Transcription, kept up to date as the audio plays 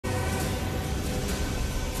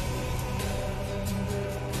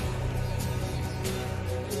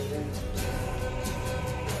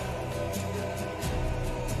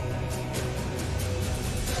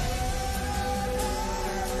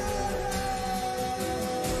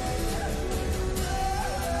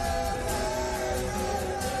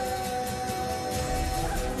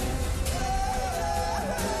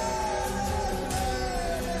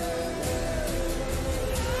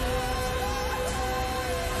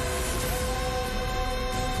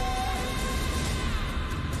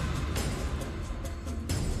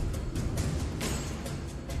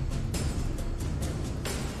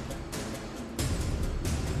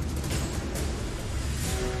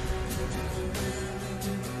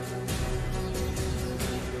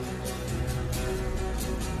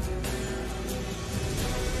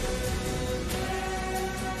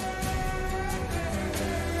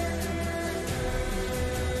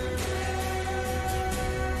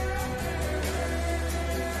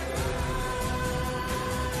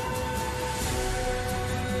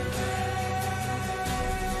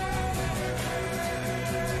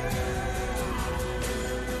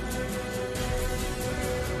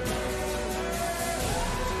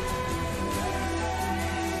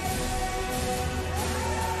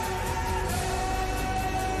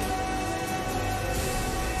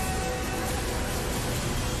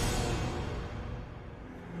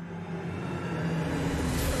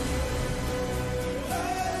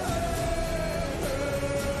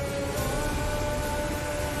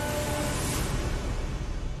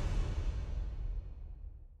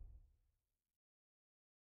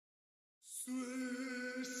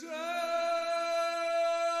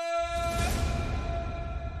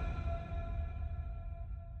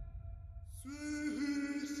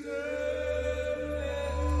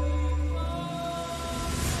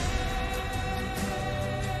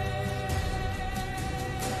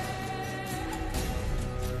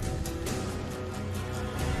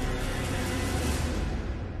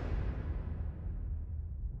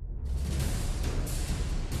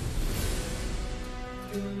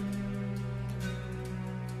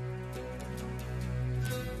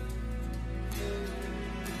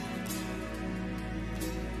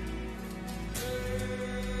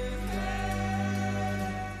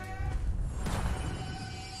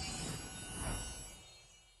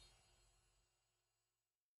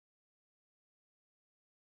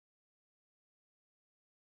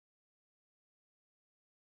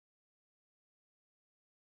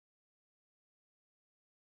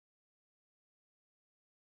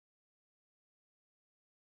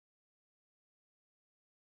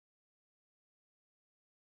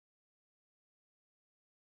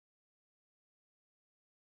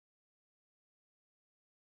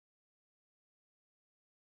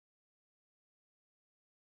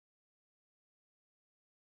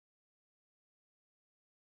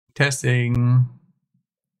Testing.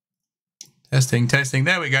 Testing, testing.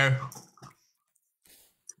 There we go.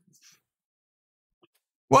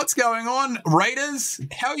 What's going on, Raiders?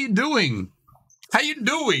 How you doing? How you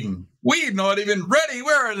doing? We're not even ready.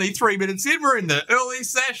 We're only 3 minutes in. We're in the early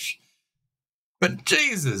sesh. But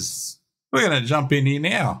Jesus, we're going to jump in here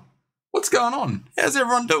now. What's going on? How's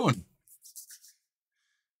everyone doing?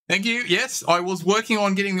 Thank you. Yes, I was working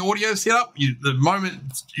on getting the audio set up. The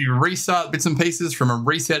moment you restart bits and pieces from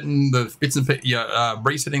resetting the bits and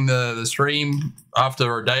resetting the stream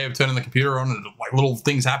after a day of turning the computer on, and like little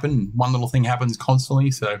things happen. One little thing happens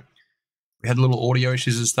constantly, so we had little audio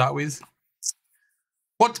issues to start with.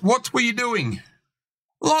 What were you doing?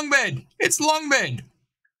 Longbed. It's Longbed.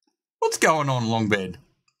 What's going on, Longbed?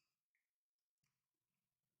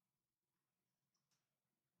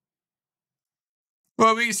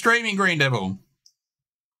 Well, we're streaming, Green Devil.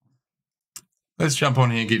 Let's jump on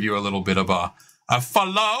here and give you a little bit of a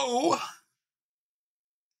follow.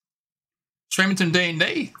 Streaming some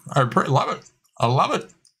D&D. I love it. I love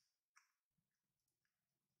it.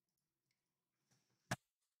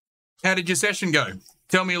 How did your session go?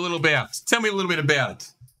 Tell me a little bit about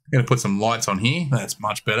it. I'm going to put some lights on here. That's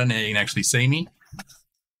much better. Now you can actually see me.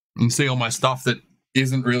 You can see all my stuff that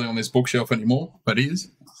isn't really on this bookshelf anymore, but is.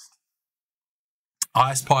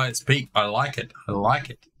 Ice Pirate's Peak. I like it. I like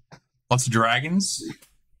it. Lots of dragons.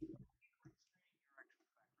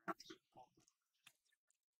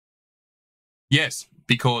 Yes,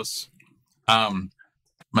 because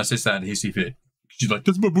my sister had a hissy fit. She's like,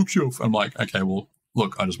 "That's my bookshelf." I'm like, "Okay, well,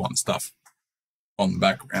 look, I just want stuff on the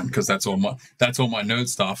background because that's all my nerd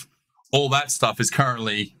stuff. All that stuff is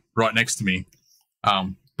currently right next to me.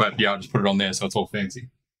 But yeah, I just put it on there, so it's all fancy.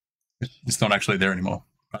 It's not actually there anymore.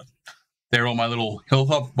 But they're all my little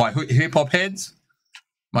hip hop heads,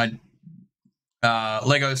 my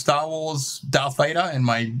Lego Star Wars Darth Vader and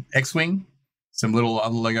my X-Wing, some little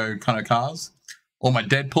other Lego kind of cars, all my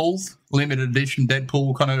Deadpools, limited edition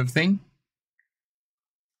Deadpool kind of thing.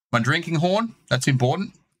 My drinking horn, that's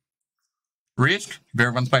important. Risk, if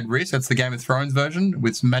everyone's played Risk, that's the Game of Thrones version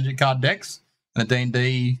with some magic card decks and a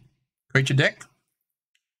D&D creature deck.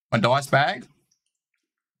 My dice bag.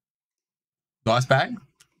 Baldur's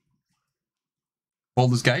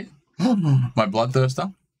Gate. My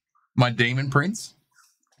Bloodthirster. My Demon Prince.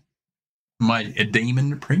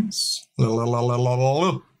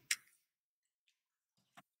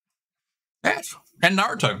 Yes. And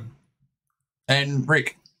Naruto. And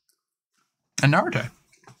Rick. And Naruto.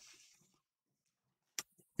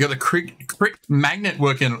 You got the crit magnet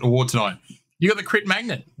working award tonight. You got the crit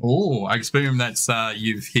magnet. Oh, I assume that's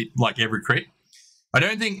you've hit like every crit. I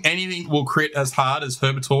don't think anything will crit as hard as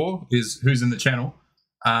Herbitor who's in the channel.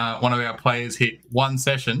 One of our players hit one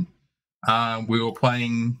session. We were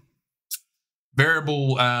playing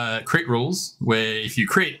variable crit rules where if you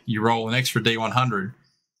crit, you roll an extra D100,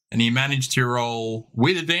 and he managed to roll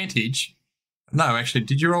with advantage. No, actually,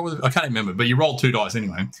 did you roll with? I can't remember, but you rolled 2 dice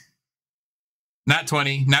anyway. Nat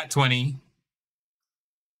 20,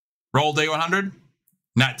 roll D100,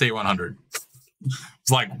 nat D100. It's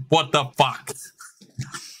like, what the fuck?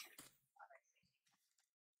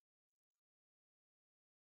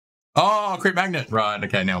 Oh, crit magnet. Right,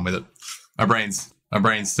 okay, now I'm with it. My brain's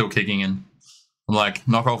still kicking in. I'm like,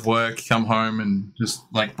 knock off work, come home, and just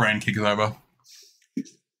like brain kicks over.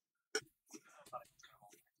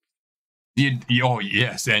 Oh,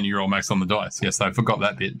 yes, and you roll max on the dice. Yes, I forgot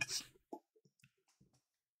that bit.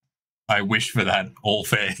 I wish for that. All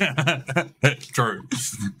fair. True.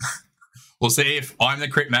 We'll see if I'm the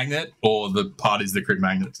crit magnet or the party's the crit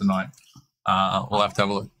magnet tonight. We'll have to have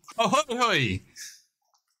a look. Oh, hoi!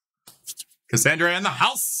 Cassandra in the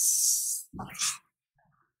house.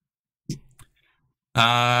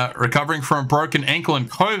 Recovering from a broken ankle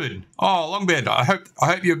and COVID. Oh, Longbed. I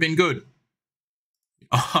hope you've been good.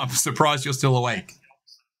 I'm surprised you're still awake.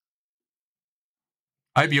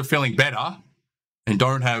 I hope you're feeling better and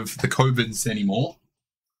don't have the COVIDs anymore.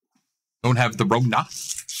 Don't have the Rona.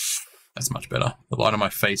 That's much better. The light on my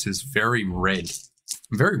face is very red.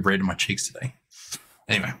 I'm very red in my cheeks today.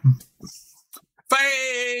 Anyway.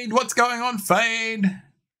 Fade! What's going on, Fade?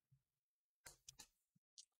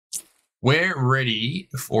 We're ready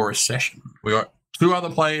for a session. We got 2 other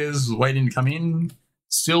players waiting to come in.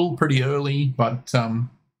 Still pretty early, but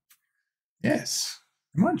yes.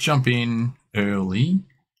 I might jump in early.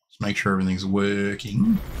 Just make sure everything's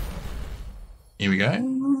working. Here we go.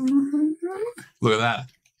 Look at that.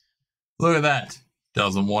 Look at that.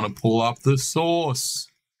 Doesn't want to pull up the source.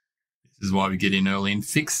 This is why we get in early and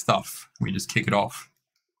fix stuff. We just kick it off.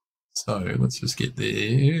 So let's just get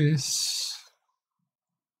this.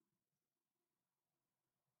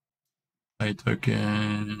 Play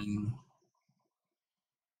token.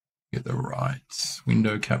 Get the right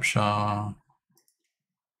window capture.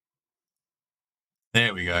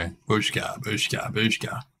 There we go. Bushka, bushka,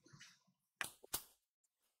 bushka.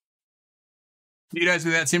 You guys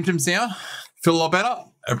without symptoms now? Feel a lot better?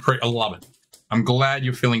 I love it. I'm glad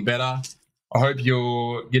you're feeling better. I hope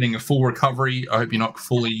you're getting a full recovery. I hope you're not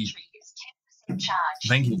fully...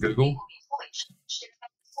 Thank you, Google.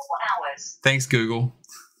 Thanks, Google.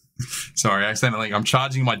 Sorry, accidentally. I'm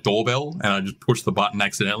charging my doorbell and I just pushed the button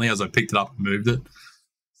accidentally as I picked it up and moved it.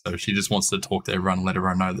 So she just wants to talk to everyone and let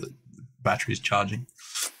everyone know that the battery is charging.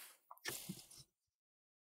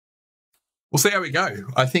 We'll see how we go.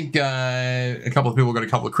 I think a couple of people got a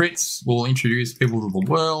couple of crits. We'll introduce people to the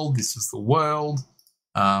world. This is the world.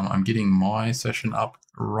 I'm getting my session up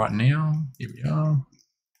right now. Here we are.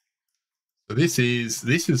 So this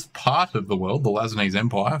is part of the world, the Lazinese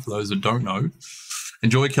Empire, for those that don't know.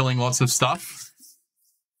 Enjoy killing lots of stuff.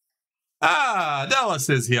 Ah, Dallas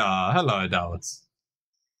is here. Hello, Dallas.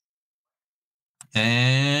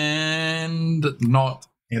 And not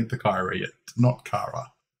Anthakira yet. Not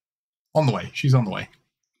Kara. On the way. She's on the way.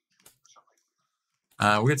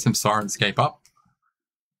 We'll get some Sirenscape up.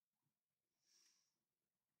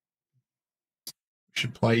 We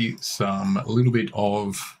should play a little bit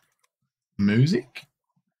of music.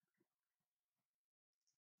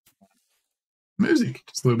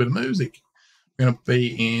 Just a little bit of music. We're going to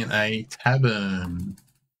be in a tavern.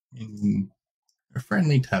 In a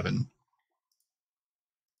friendly tavern.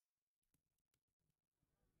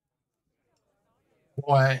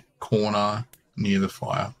 Quiet corner near the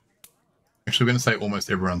fire. Actually, we're going to say almost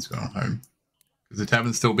everyone's gone home because the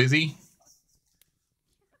tavern's still busy.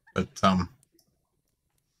 But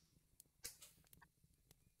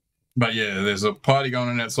yeah, there's a party going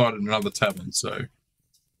on outside of another tavern, so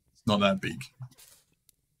it's not that big.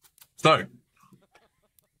 So,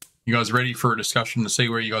 you guys ready for a discussion to see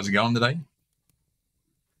where you guys are going today?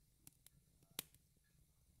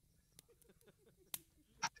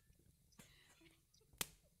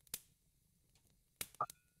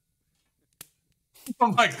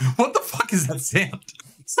 I'm like, what the fuck is that sound?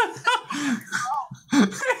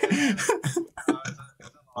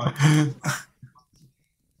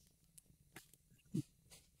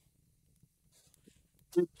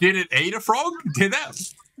 Did it eat a frog? Did that?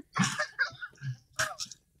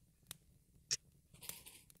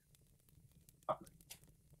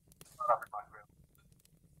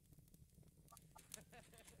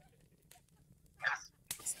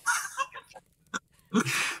 I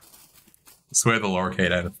swear the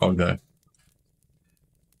loricate ate a frog though.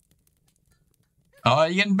 Oh,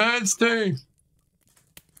 you're getting birds too.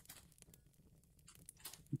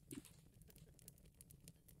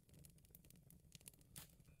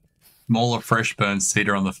 Smaller fresh burns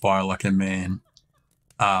cedar on the fire like a man.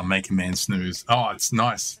 Make a man snooze. Oh, it's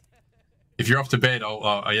nice. If you're off to bed,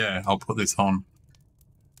 I'll put this on.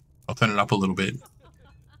 I'll turn it up a little bit.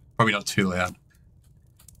 Probably not too loud.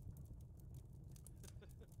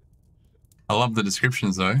 I love the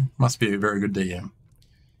descriptions though. Must be a very good DM.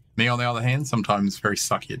 Me, on the other hand, sometimes very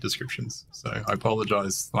sucky at descriptions. So I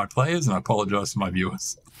apologize to my players and I apologize to my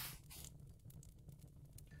viewers.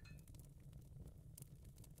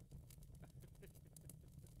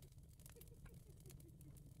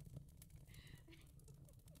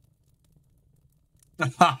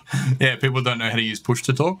 Yeah, people don't know how to use push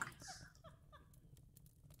to talk.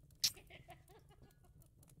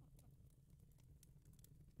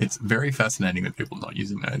 It's very fascinating that people not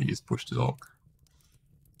know how to use push to talk.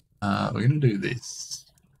 We're going to do this.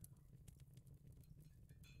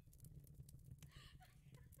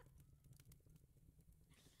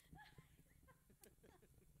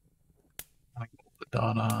 I got all the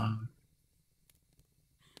data.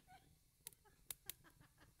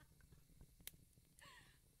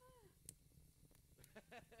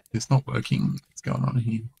 It's not working. What's going on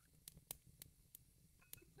here?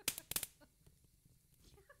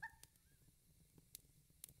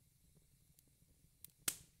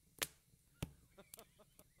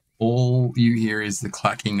 All you hear is the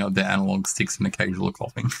clacking of the analog sticks and occasional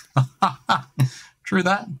coughing. True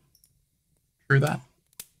that. True that.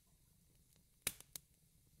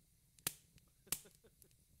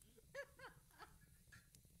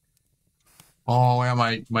 Oh, wow,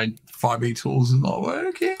 my 5e tools is not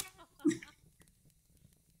working.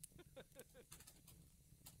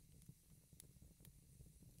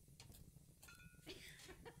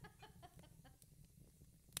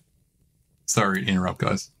 Sorry to interrupt,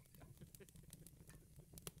 guys.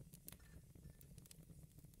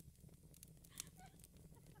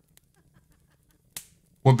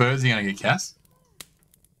 What birds are you going to get, Cass?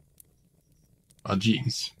 Oh,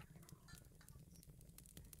 geez.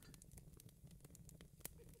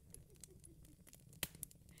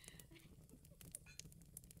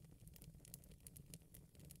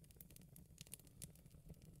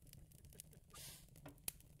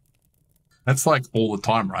 That's like all the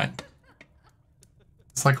time, right?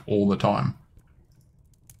 It's like all the time.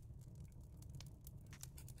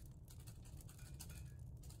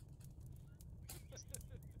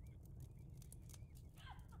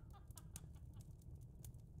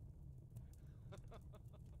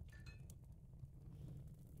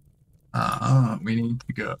 We need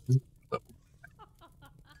to go.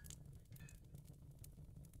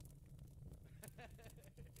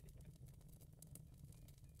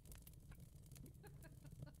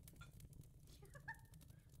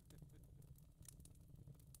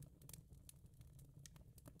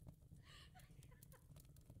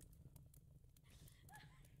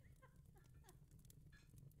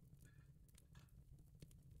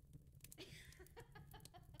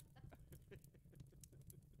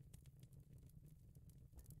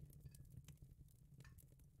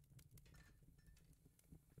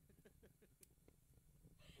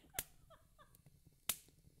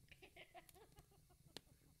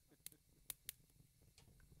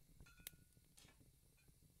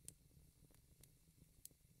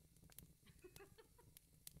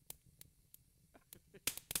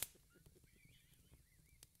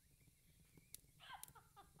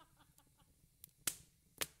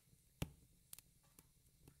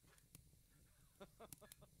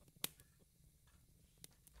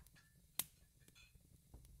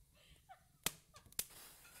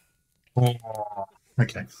 Oh,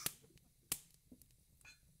 okay.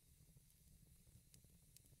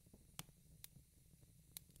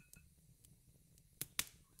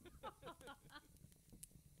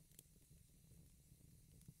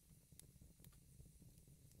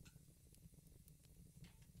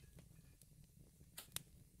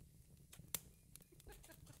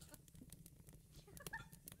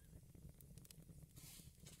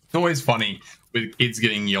 It's always funny with kids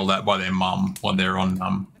getting yelled at by their mum while they're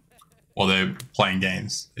on while they're playing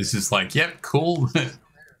games. It's just like, yep, cool.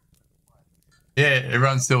 Yeah,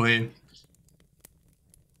 everyone's still here.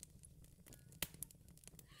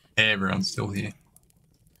 Everyone's still here.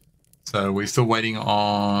 So we're still waiting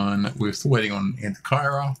on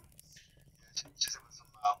Antikyra.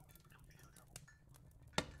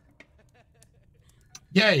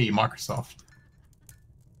 Yay, Microsoft.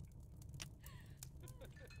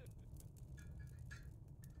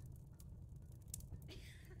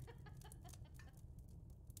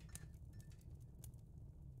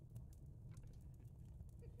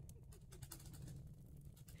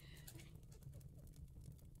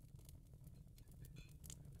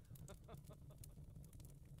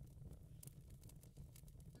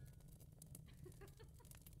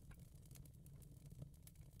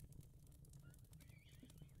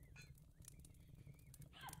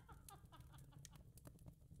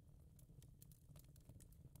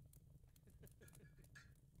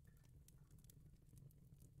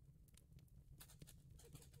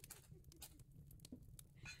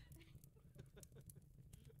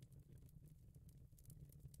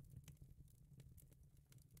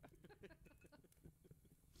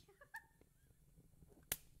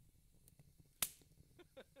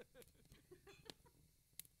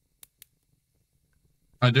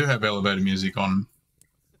 I do have elevator music on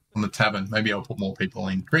the tavern. Maybe I'll put more people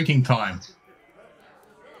in. Drinking time.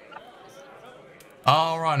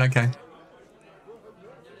 Oh, right, okay.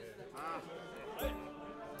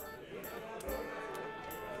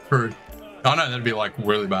 True. Oh no, that'd be like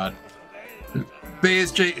really bad.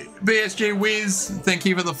 BSG Wiz, thank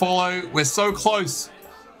you for the follow. We're so close.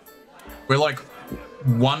 We're like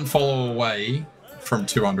one follow away from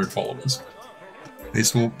 200 followers.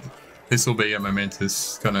 This will be a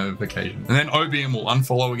momentous kind of occasion. And then Obium will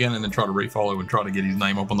unfollow again and then try to refollow and try to get his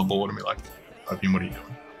name up on the board and be like, Obium, what are you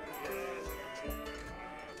doing?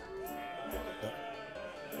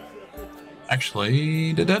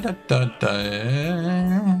 Actually,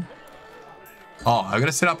 oh, I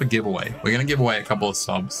gotta set up a giveaway. We're gonna give away a couple of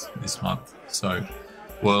subs this month. So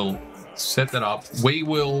we'll set that up. We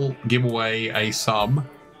will give away a sub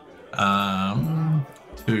to...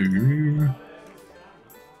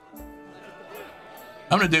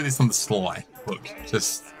 I'm gonna do this on the sly. Look,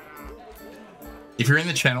 just... if you're in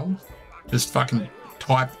the channel, just fucking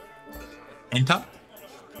type enter.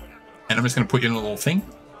 And I'm just gonna put you in a little thing.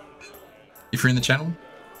 If you're in the channel,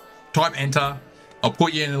 type enter. I'll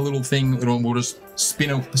put you in a little thing. We'll just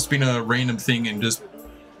spin a random thing and just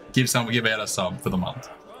give out a sub for the month.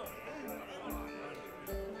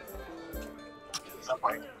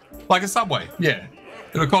 Like a Subway, yeah.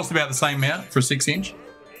 It'll cost about the same amount for a 6-inch.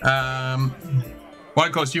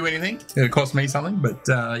 Won't cost you anything. It'll cost me something, but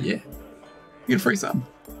yeah, you get a free sub.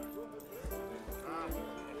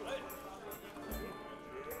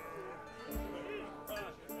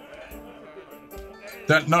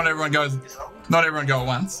 Not everyone go at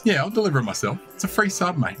once. Yeah, I'll deliver it myself. It's a free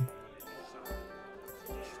sub, mate.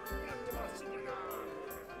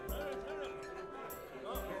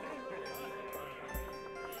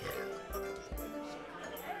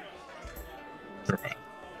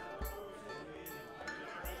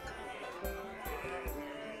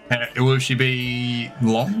 Will she be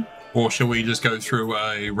long, or shall we just go through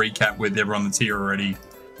a recap with everyone that's here already?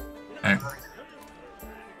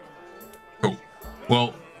 Cool.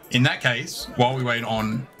 Well, in that case, while we wait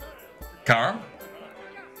on Kara,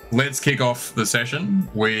 let's kick off the session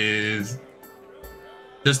with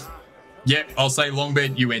just, I'll say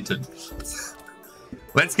Longbed, you entered.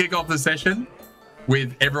 Let's kick off the session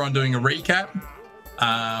with everyone doing a recap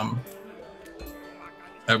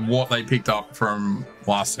of what they picked up from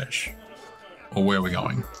last sesh, or where we're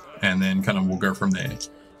going, and then kind of we'll go from there.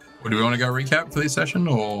 Or do we want to go recap for this session,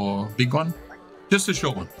 or big one? Just a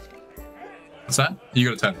short one. What's that?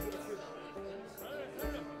 You got a tab.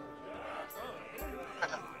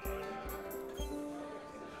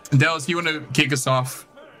 Dallas, you want to kick us off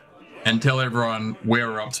and tell everyone where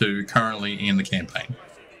we're up to currently in the campaign?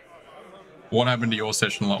 What happened to your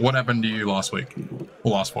session? What happened to you last week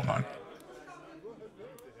or last fortnight?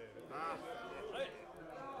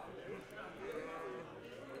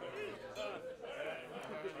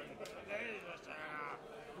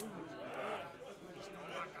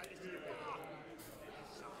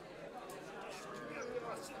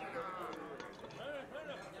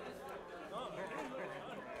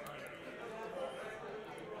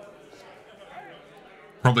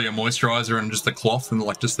 Probably a moisturizer and just a cloth and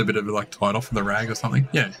like just a bit of like tied off with a rag or something.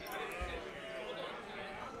 Yeah.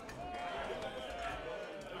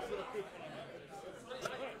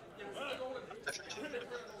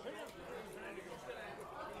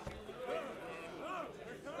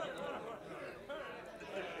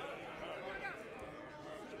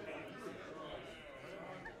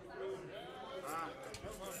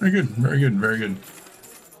 Very good, very good, very good.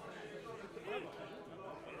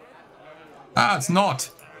 Ah, it's not.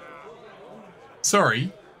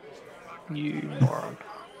 Sorry. You moron.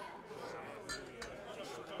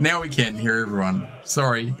 Now we can hear everyone.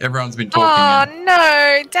 Sorry, everyone's been talking. Oh,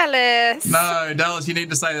 no, Dallas. No, Dallas, you need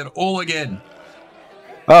to say that all again.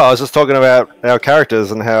 Oh, I was just talking about our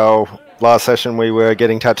characters and how last session we were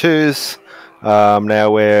getting tattoos.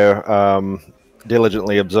 Now we're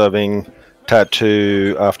diligently observing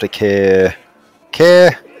tattoo aftercare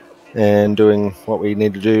and doing what we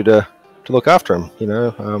need to do to look after them. You know,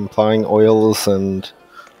 applying oils and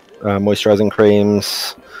moisturizing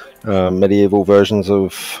creams, medieval versions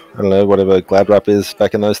of, I don't know, whatever Glad Wrap is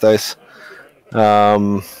back in those days. I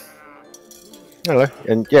don't know.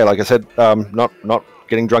 And yeah, like I said, not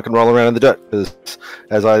getting drunk and rolling around in the dirt, because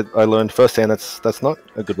as I learned firsthand, that's not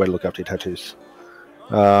a good way to look after your tattoos.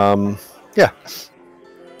 Yeah.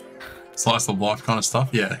 Slice of life kind of stuff.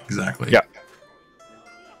 Yeah, exactly. Yeah.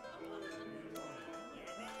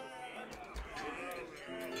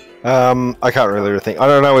 I can't really think. I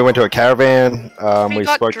don't know. We went to a caravan. We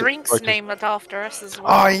got drinks named after us as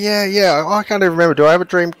well. Oh yeah. I can't even remember. Do I have a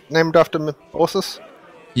drink named after horses?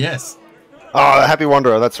 Yes. Oh, the Happy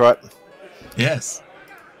Wanderer. That's right. Yes.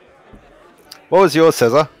 What was yours,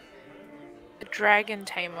 Cesar? The Dragon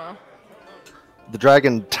Tamer. The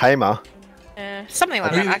Dragon Tamer. Something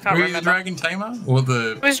like that. I can't remember. The Dragon Tamer or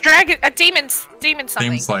the? It was Demon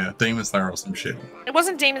something. Demon Slayer or some shit. It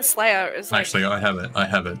wasn't Demon Slayer. It was like... Actually, I have it.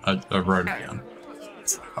 I wrote it down.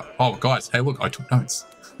 Oh, guys, hey, look, I took notes.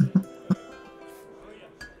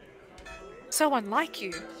 So unlike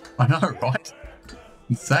you. I know, right?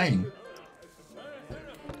 Insane.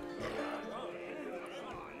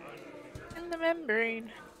 In the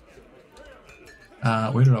membrane.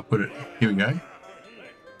 Where did I put it? Here we go.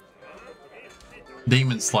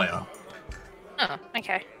 Demon Slayer. Oh,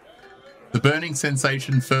 okay. The burning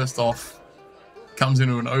sensation first off comes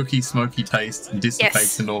into an oaky, smoky taste and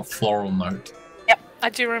dissipates into a floral note. Yep, I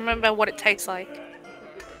do remember what it tastes like.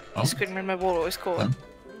 Oh. Just couldn't remember what it was called.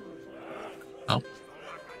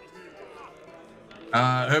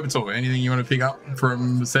 Herbitor, anything you want to pick up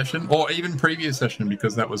from the session? Or even previous session,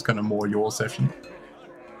 because that was kind of more your session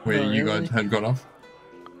where you guys had got off?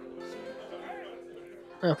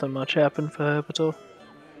 Nothing much happened for Herbitor.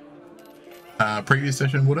 Previous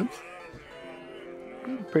session would have?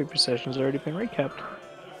 Previous session's already been recapped.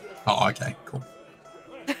 Oh, okay, cool.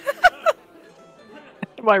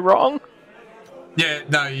 Am I wrong? Yeah,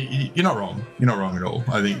 no, you're not wrong. You're not wrong at all.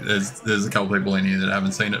 I think there's a couple people in here that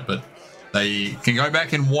haven't seen it, but they can go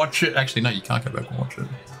back and watch it. Actually, no, you can't go back and watch it.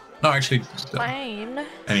 No, actually. Fine.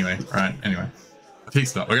 Anyway, right. Anyway, I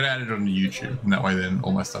fixed it up. We're gonna add it on YouTube, and that way, then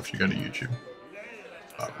all my stuff should go to YouTube.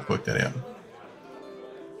 Right, we'll work that out.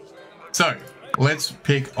 So let's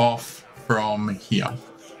pick off from here.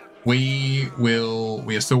 We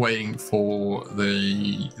are still waiting for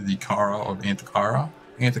the Kara of Antikyra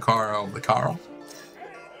of the Kara.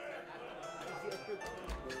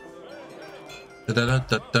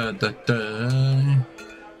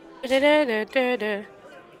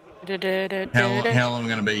 How long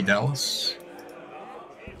going to be, Dallas?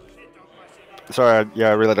 Sorry,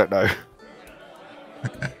 I really don't know.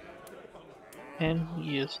 Okay. 10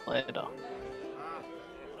 years later.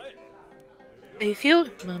 A few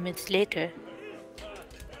moments later.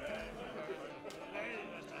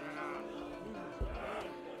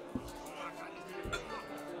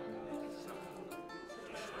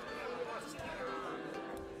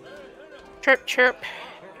 Chirp, chirp.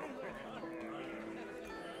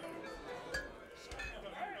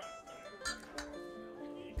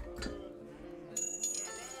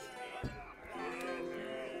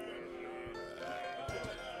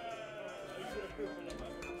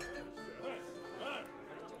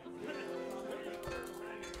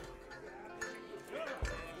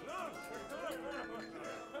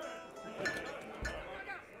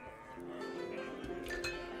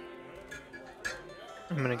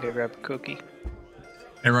 I'm gonna go grab a cookie.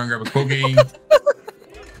 Everyone grab a cookie.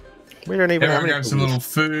 We don't even Everyone have grab any some little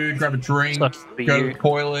food, grab a drink, Stuff for go to you. the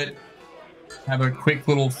toilet, have a quick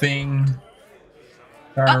little thing.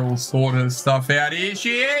 Kara will sort her stuff out. Here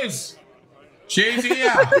she is! She's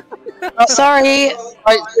here! Sorry,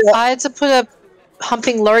 I had to put a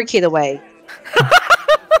humping lorikeet away.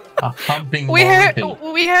 A humping We heard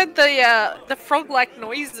lorikeet. the frog-like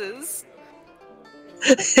noises.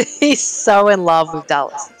 He's so in love with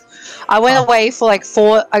Dallas. I went away for like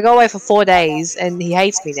I go away for 4 days and he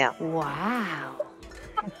hates me now. Wow.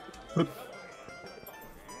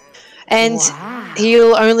 And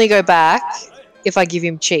he'll only go back if I give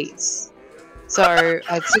him cheese. So I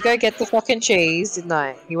had to go get the fucking cheese, didn't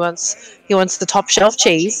I? He wants the top shelf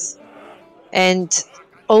cheese, and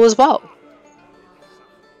all is well.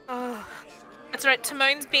 Oh, that's right.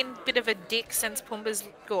 Timon's been a bit of a dick since Pumbaa's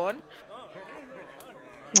gone.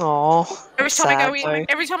 Aww. Every time I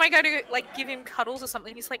go though. to like give him cuddles or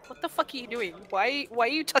something, he's like, "What the fuck are you doing? Why are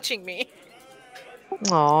you touching me?"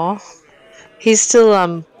 Aww. He's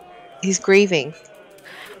still he's grieving.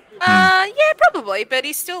 Yeah, probably, but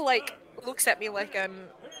he still like looks at me like I'm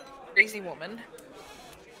a crazy woman.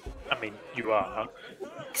 I mean, you are.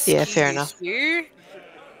 Yeah, fair Excuse enough. You?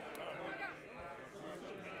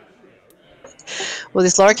 Well,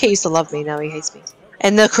 this lorikeet used to love me, now he hates me.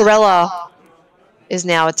 And the Corella is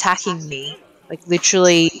now attacking me, like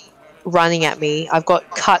literally running at me. I've got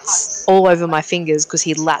cuts all over my fingers because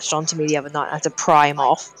he latched onto me the other night. I had to pry him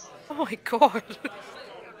off. Oh my god.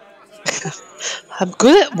 I'm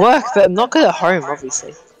good at work, but I'm not good at home,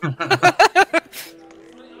 obviously.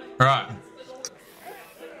 Right.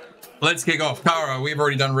 Let's kick off. Kara, we've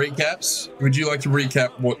already done recaps. Would you like to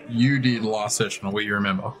recap what you did last session or what you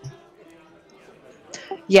remember?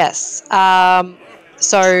 Yes.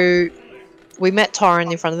 So we met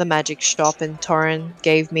Torrin in front of the magic shop, and Torrin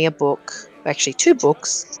gave me a book. Actually, 2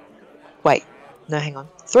 books. Wait. No, hang on.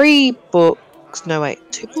 3 books. No, wait.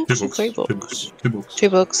 2 books? Or 3 books? 2 books. 2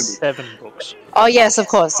 books. 7 books. Oh, yes, of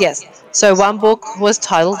course, yes. So one book was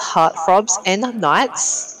titled Heartthrobs and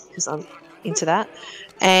Knights, because I'm into that.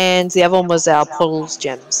 And the other one was our Portals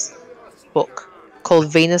Gems book,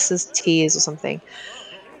 called Venus's Tears or something.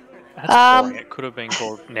 That's boring. It could have been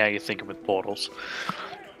called Now You're Thinking with Portals.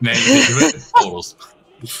 Now you think of it, portals.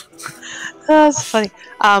 Oh, that's funny.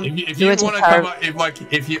 If you want to come up,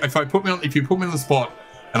 if you put me on the spot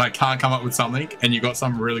and I can't come up with something and you got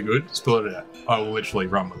something really good, spill it out. I will literally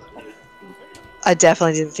run with it. I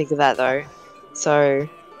definitely didn't think of that, though. So,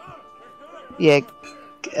 yeah,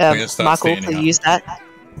 Michael, standing can up. use that.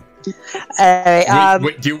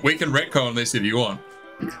 Anyway, We can retcon this if you want.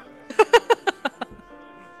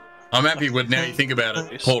 I'm happy with now you think about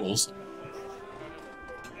it. Portals.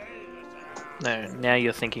 No, Now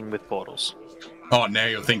You're Thinking with Portals. Oh, now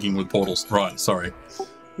you're thinking with portals. Right, sorry.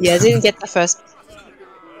 yeah, I didn't get the first.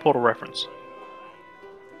 Portal reference.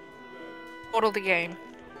 Portal the game.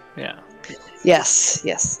 Yeah. Yes,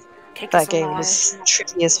 yes. Take That us game alive. was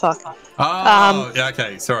tricky as fuck. Oh, yeah,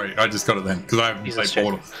 okay. Sorry, I just got it then because I haven't He's played a shit.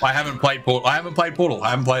 Portal. I haven't played Portal. I haven't played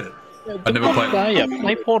it. I never played it. Yeah,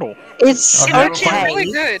 play Portal. It's I've never It's actually okay.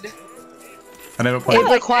 really good. I never played It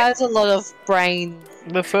it. requires a lot of brain.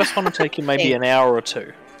 The first one will take you maybe an hour or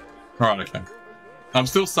two. Right, okay. I'm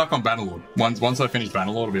still stuck on Bannerlord. Once I finish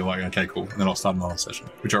Bannerlord, I'll be like, okay, cool. And then I'll start another session,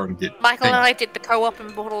 which I already did. Michael and Anyway. I did the co-op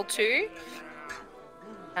in Portal 2.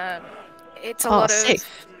 It's a Oh, lot sick. of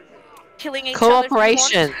killing each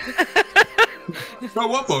Cooperation. Oh,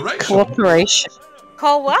 what, right? Cooperation.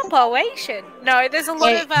 Cooperation. No, there's a lot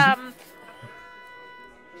Hey. of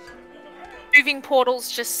moving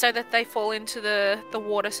portals just so that they fall into the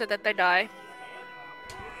water so that they die.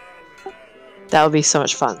 That would be so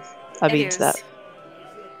much fun. I'd be It into is. that.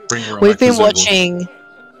 Bring your own We've been actors over. watching.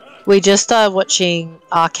 We just started watching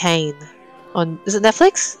Arcane on. Is it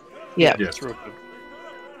Netflix? Yeah. Yeah. It's real good.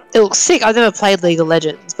 It looks sick. I've never played League of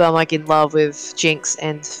Legends, but I'm like in love with Jinx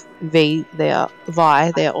and Vi. They are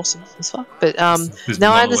awesome as fuck. But This is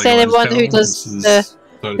now I not a understand League of everyone who Legends does channel. the This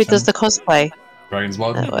is who does the cosplay. Dragon's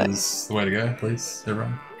Blood That way. is the way to go, please,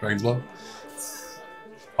 everyone. Dragon's Blood.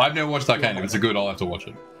 I've never watched Arcane. If it's a good, I'll have to watch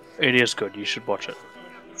it. It is good. You should watch it.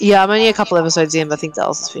 Yeah, I'm only a couple episodes in, but I think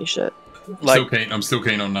Dallas has finished it. I'm still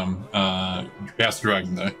keen on House of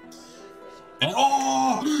Dragon though. And,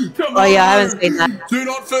 come Oh yeah, I on! haven't seen that. Do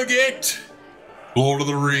not forget, Lord of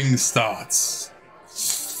the Rings starts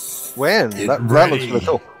When? Get That looks ready. really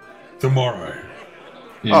cool. tomorrow. Oh,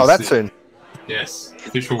 Yes, that's soon. Yes,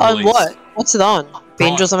 official On release. what? What's it on?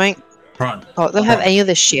 Binge or something? Prime. Oh, they don't have Prime. any of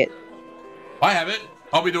this shit. I have it.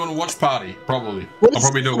 I'll be doing a watch party probably. What's- I'll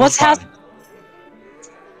probably do a what's watch party.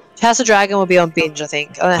 House of Dragon will be on Binge, I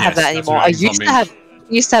think. I don't have Yes, that House of anymore. I Dragon's on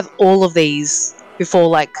used to have all of these before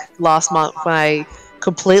like last month when I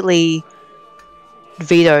completely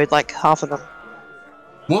vetoed like half of them.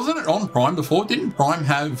 Wasn't it on Prime before? Didn't Prime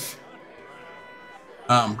have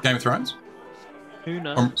Game of Thrones? Who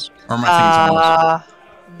knows? Or am I thinking something else?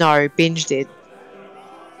 No, Binge did.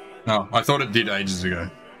 No, I thought it did ages ago.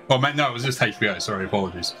 Oh, man, no, it was just HBO. Sorry,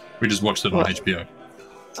 apologies. We just watched it on What? HBO.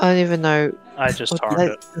 I don't even know. I just what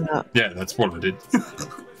torrented it. that- Yeah, that's what I did.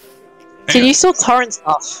 Can you still torrent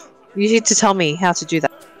stuff? You need to tell me how to do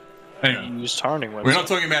that. Anyway, You use torrenting we're website. not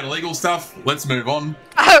talking about illegal stuff. Let's move on.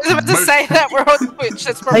 I was about to Most- say that we're on Twitch.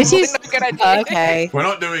 That's probably This is- not a good idea. Okay. We're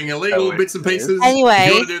not doing illegal Oh, it bits and is. pieces. Anyway. if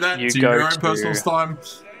you want to do that, You to go your own to personal time.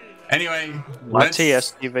 Anyway, My let's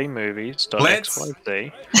TSTV movies. let's-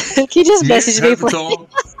 .xyz. Can you just mute message me, please? Herpetor.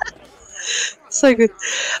 So good.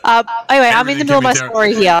 Anyway, I'm in the middle of my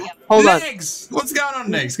story here. Hold on. Negs! What's going on,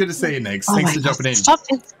 Negs? Good to see you, Negs. Oh Thanks my for jumping in. Stop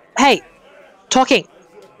it. Hey, talking.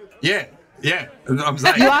 Yeah. I'm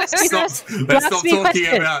saying, You asked me stop, this- you let's asked stop me a talking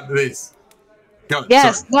question. about this. Go,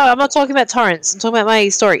 Yes. sorry. No, I'm not talking about torrents. I'm talking about my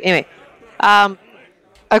story. Anyway, I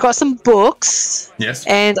got some books Yes.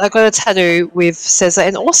 and I got a tattoo with Caesar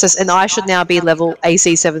and Orsus, and I should now be level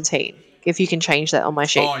AC 17. If you can change that on my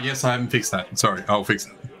sheet. Oh, yes, I haven't fixed that. Sorry, I'll fix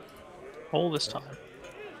it. All this time.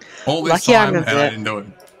 All this Lucky I time, and remembered I it. didn't do it.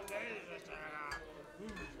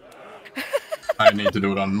 I need to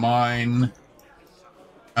do it on mine.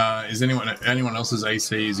 Is anyone else's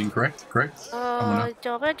AC is incorrect? Correct? I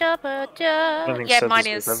don't think Yeah, mine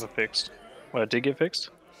Census was is. ever fixed. Well, it did get fixed?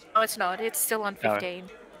 No, it's not. It's still on No. 15.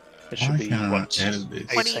 It should Why be, can't I what, edit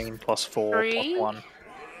this? 18 plus 4 plus 23? 1.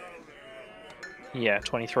 Yeah,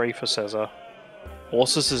 23 for Caesar.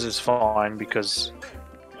 Orsus's is fine because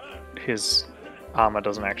his armor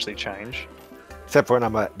doesn't actually change. Except for when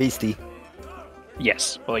I'm a beastie.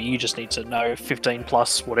 Yes, well, you just need to know 15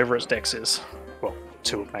 plus whatever its dex is. Well,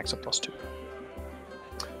 2 at max and plus 2.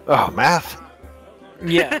 Oh, math.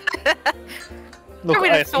 Yeah. Look, I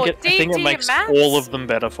would've I think, thought I think it D&D makes maths. all of them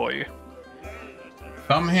better for you.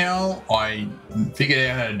 Somehow, I figured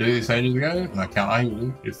out how to do this ages ago, and I can't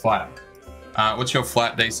argue it's flat. What's your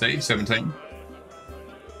flat DC? 17?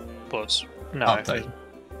 Plus, no. Update.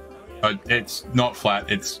 It's not flat,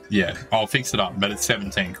 it's, yeah, I'll fix it up, but it's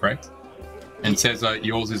 17, correct? And says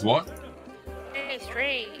yours is what?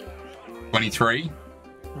 23. 23?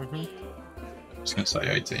 Mhm. I was going to say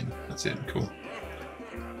 18. That's it, cool.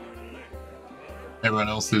 Everyone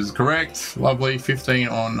else is correct. Lovely. 15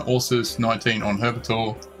 on Orsus, 19 on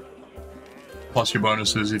Herpetor. Plus your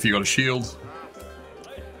bonuses if you got a shield.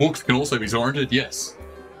 Orcs can also be torrented, yes.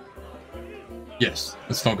 Yes,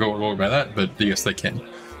 let's not go all about that, but yes, they can.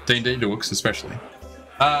 D&D to orcs especially.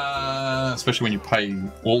 Especially when you pay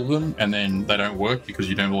all of them and then they don't work because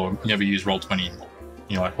you never use Roll20 anymore.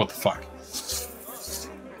 You're like, what the fuck?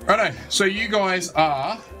 Righto, so you guys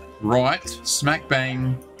are right smack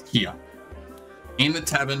bang here. In the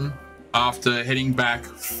tavern after heading back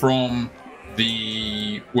from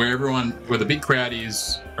where the big crowd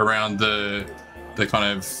is around the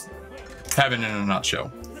kind of tavern in a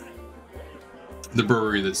nutshell. The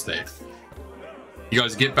brewery that's there. You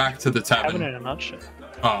guys get back to the Tavern tavern. in a nutshell.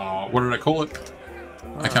 Oh, what did I call it?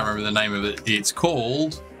 I can't remember the name of it. It's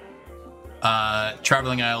called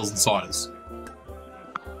Traveling Ales and Ciders.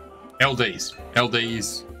 LDs.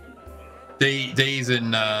 LDs. D's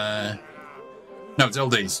and no, it's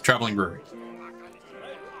LD's Traveling Brewery.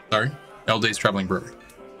 Sorry, LD's Traveling Brewery.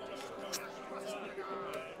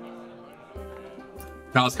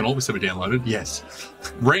 Cards can also be downloaded. Yes,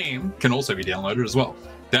 RAM can also be downloaded as well.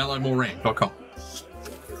 Download more RAM.com.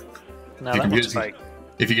 No, If your that one's computer's- fake.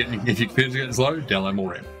 If your computer's getting slow, download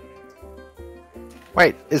more RAM.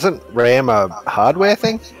 Wait, isn't RAM a hardware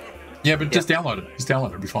thing? Yeah, but just download it. Just download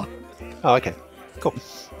it. It'll be fine. Oh, okay. Cool.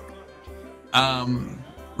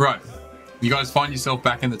 Right. You guys find yourself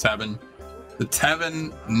back in the tavern. The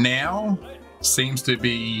tavern now seems to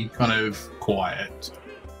be kind of quiet.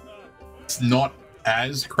 It's not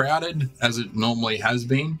as crowded as it normally has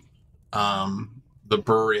been. The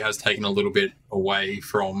brewery has taken a little bit away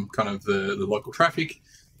from kind of the local traffic.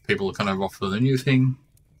 People are kind of off for the new thing.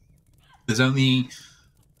 There's only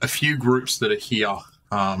a few groups that are here,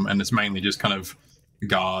 and it's mainly just kind of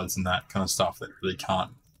guards and that kind of stuff that really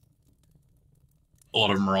can't. A lot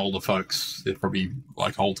of them are older folks. They're probably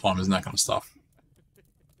like old timers and that kind of stuff.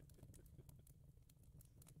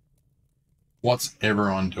 What's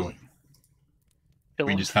everyone doing? Are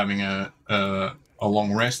we Chilling. just having a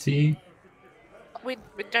long rest here? We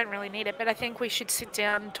don't really need it, but I think we should sit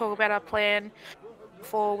down and talk about our plan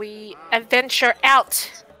before we adventure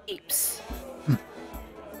out. Heaps.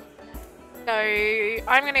 So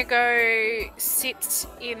I'm gonna go sit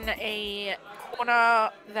in a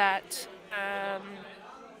corner that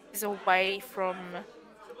is away from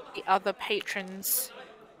the other patrons.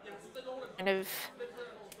 Kind of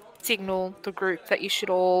signal the group that you should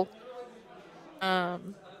all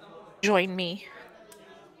join me.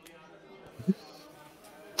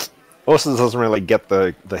 Orson doesn't really get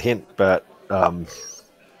the hint, but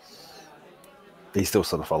he still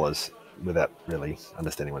sort of follows without really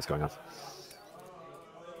understanding what's going on.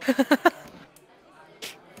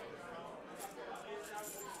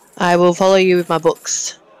 I will follow you with my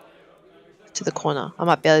books to the corner. I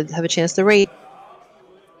might be able to have a chance to read.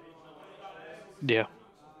 Yeah.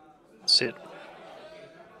 Sit.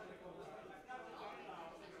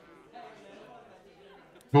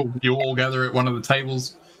 Cool. You all gather at one of the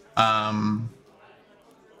tables. One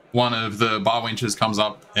of the bar wenches comes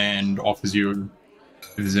up and offers you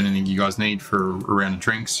if there's anything you guys need for a round of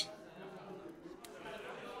drinks.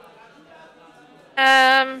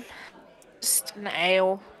 Just an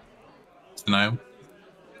ale. It's an ale.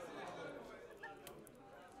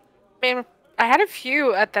 I mean, I had a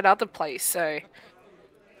few at that other place, so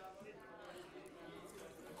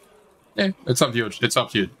Yeah, it's up to you. It's up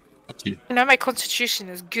to you. Up to you. I know my constitution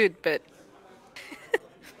is good, but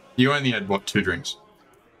You only had what, 2 drinks?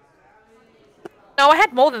 no, I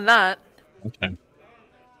had more than that. Okay.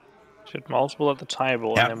 She had multiple at the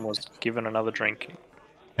table Yep. and then was given another drink.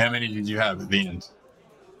 How many did you have at the end?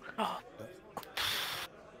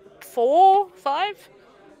 4, 5.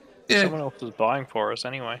 Yeah, Someone else was buying for us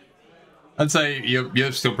anyway. I'd say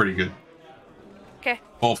you're still pretty good. Okay.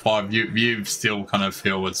 4 or 5. You still kind of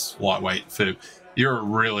feel it's lightweight for. You're a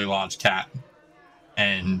really large cat,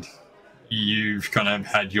 and you've kind of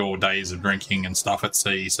had your days of drinking and stuff at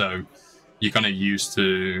sea, so you're kind of used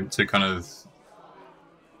to kind of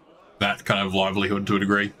that kind of livelihood to a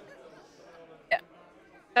degree. So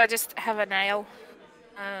I just have an ale.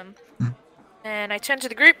 And I turn to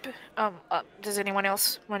the group. Does anyone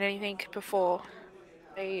else want anything before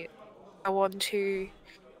I go on to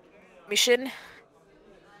mission?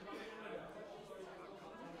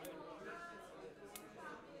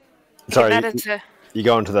 Sorry, That is a- you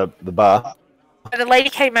go into the bar. the lady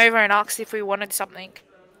came over and asked if we wanted something.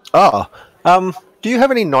 Oh, do you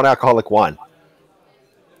have any non-alcoholic wine?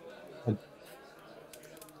 I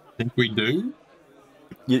think we do.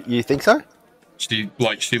 You think so? She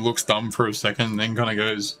looks dumb for a second, and then kind of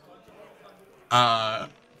goes, "I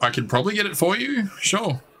could probably get it for you.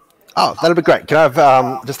 Sure." Oh, that'd be great. Can I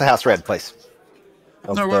have just a house red, please?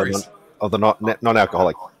 Of No the worries. Of the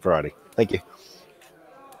non-alcoholic variety. Thank you.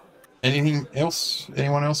 Anything else?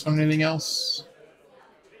 Anyone else want anything else?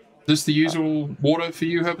 Just the usual water for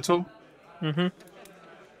you, Herbator? Mm-hmm.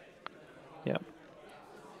 Yep.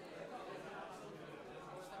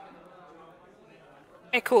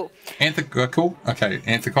 Okay, cool. Cool. Okay.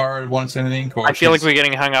 Anthakara wants anything? Or I feel like she's- we're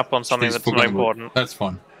getting hung up on something she's that's not forgotten. important. That's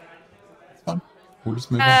fine. That's fine. We'll just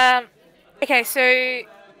move on. Okay, so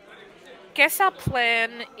guess our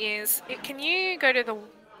plan is. Can you go to the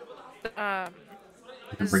I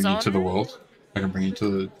can bring you to the zone? world. I can bring you to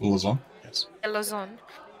the Luzon. Yes. Elazon?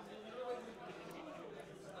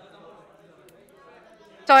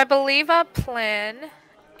 So I believe our plan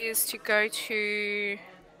is to go to.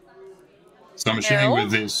 So I'm assuming No.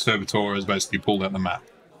 with this, Servitor has basically pulled out the map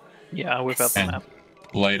Yeah, without the and map.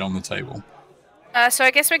 laid on the table. So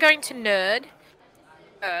I guess we're going to Nerd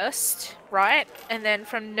first, right? And then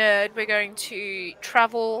from Nerd, we're going to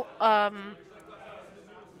travel. I'm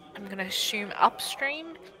gonna assume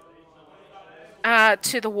upstream.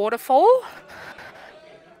 To the waterfall.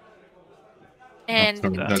 And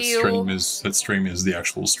that deal. stream is the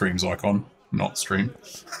actual streams icon, not stream.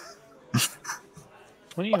 What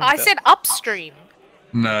do you mean I by said upstream.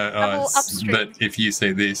 No, Travel upstream. but if you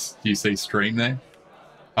see this, you see stream there.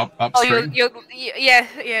 Oh, Upstream. yeah.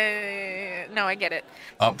 No, I get it.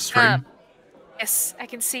 Upstream. Yes, I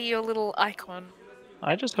can see your little icon.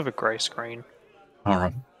 I just have a grey screen. All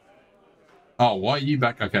right. Oh, why are you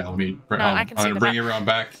back? Okay, let me. No, I can see I'm gonna the bring map. everyone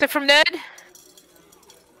back, So from Nerd,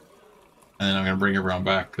 and then I'm gonna bring everyone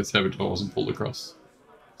back because Servitor wasn't pulled across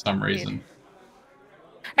for some reason.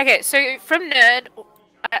 okay, so from Nerd,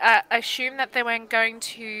 I assume that they weren't going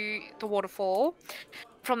to the waterfall.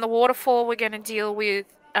 From the waterfall, we're going to deal with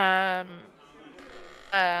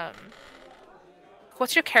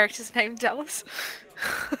what's your character's name, Dallas?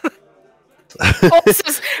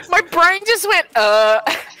 My brain just went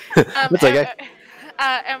It's okay.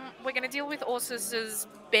 And we're going to deal with Orsus's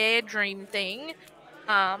bear dream thing.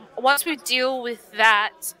 Once we deal with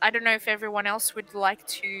that, I don't know if everyone else would like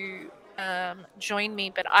to join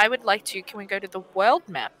me, but I would like to. Can we go to the world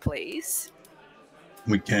map, please?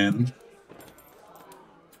 We can.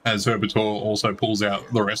 As Servitor also pulls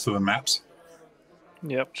out the rest of the maps.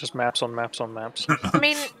 Yep, just maps on maps on maps. I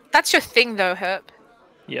mean, that's your thing, though, Herb.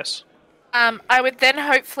 Yes. I would then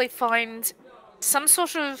hopefully find some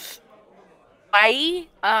sort of way.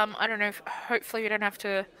 I don't know. Hopefully, we don't have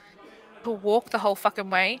to walk the whole fucking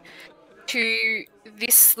way to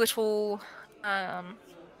this little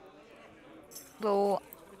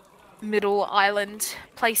middle island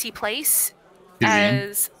placey place Kizian.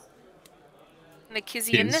 as the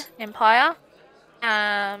Kizian Yes. Empire.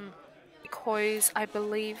 Because I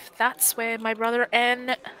believe that's where my brother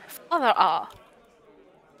and father are.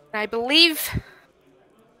 And I believe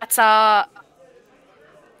that's our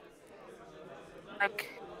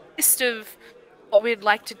list of what we'd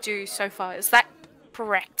like to do so far. Is that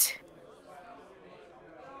correct?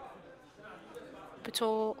 But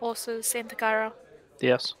also Santa Cara.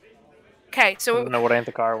 Yes. Okay, I so don't know what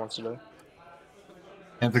Anthakara wants to do.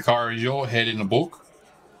 Anthakara, is your head in a book?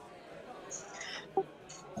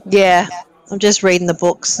 Yeah, I'm just reading the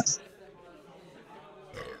books.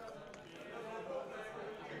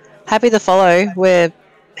 Happy to follow. We're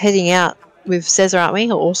heading out with Cesar, aren't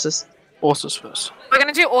we? Or Ursus? Ursus first. we're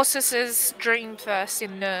gonna do Ursus's dream first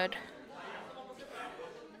in Nerd.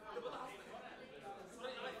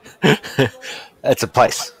 It's a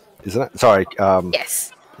place, isn't it? Sorry.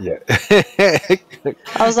 Yes. Yeah.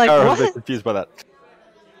 I was like, I was a bit what? confused by that.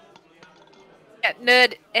 Yeah,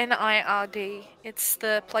 Nerd, Nird. It's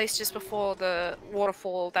the place just before the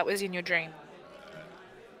waterfall that was in your dream.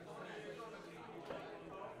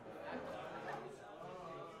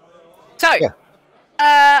 So,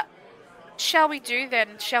 Yeah. shall we do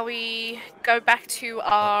then? Shall we go back to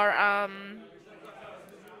our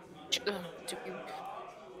do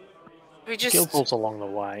we just Guildhall's along the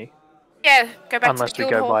way. yeah go back Unless to we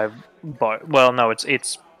the go Guildhall? by boat. Well, no,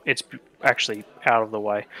 it's actually out of the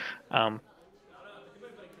way.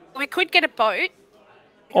 We could get a boat.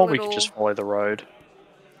 Or we could just follow the road.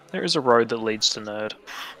 There is a road that leads to Nerd.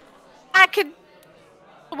 I could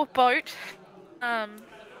a boat.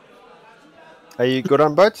 Are you good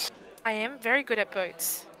on boats? I am very good at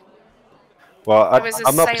boats. Well, I was a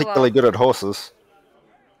I'm not sailor. particularly good at horses.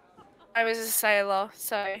 I was a sailor,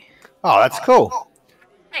 so Oh, that's cool.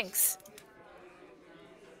 thanks.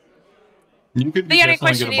 You could The only definitely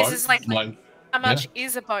question get a boat. is like how yeah. much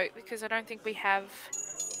is a boat? Because I don't think we have.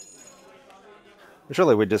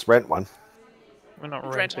 Surely we'd just rent one. We're not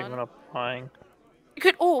Red renting, one. we're not buying.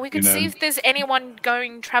 We could see if there's anyone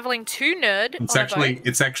traveling to Nerd. It's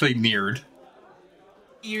on actually neared.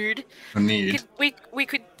 Weird. Neared. We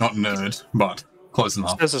could. Not nerd, but close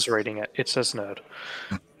enough. This is reading it. It says Nerd.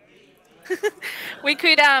 We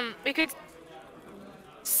could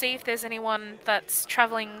see if there's anyone that's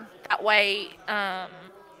traveling that way.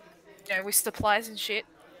 With supplies and shit.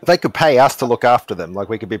 They could pay us to look after them, like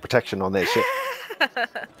we could be protection on their ship.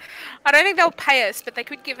 I don't think they'll pay us, but they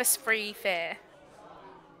could give us free fare.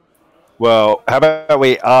 Well, how about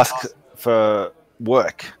we ask for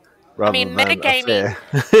work rather mean, than metagaming-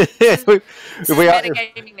 a fare? This If we is are-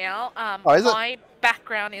 metagaming now. Oh, is it? My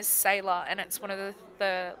background is sailor, and it's one of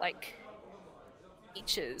the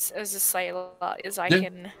features as a sailor is I Yeah.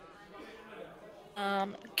 can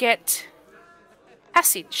get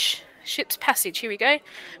passage. Ship's passage. Here we go. When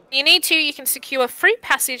you need to, you can secure free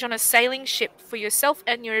passage on a sailing ship for yourself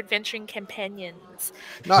and your adventuring companions.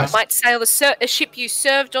 Nice. You might sail a ship you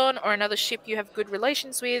served on or another ship you have good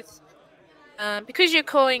relations with. Because you're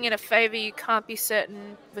calling in a favor, you can't be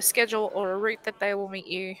certain of a schedule or a route that they will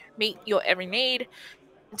meet your every need.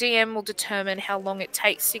 DM will determine how long it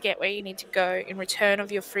takes to get where you need to go. In return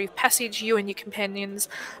of your free passage, you and your companions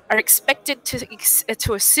are expected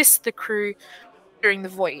to assist the crew during the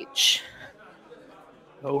voyage.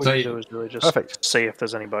 All we So can you- do is really just Perfect. see if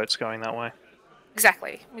there's any boats going that way.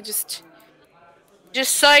 Exactly. We just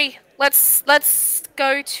say let's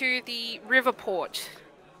go to the river port.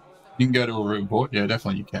 You can go to a report. Yeah,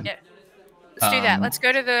 definitely you can. Yeah. Let's do that. Um, Let's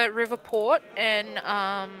go to the river port and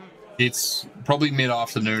It's probably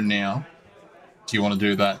mid-afternoon now. Do you want to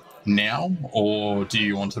do that now, or do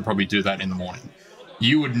you want to probably do that in the morning?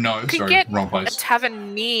 You would know. could Sorry, get wrong a place.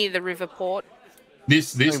 tavern near the river port.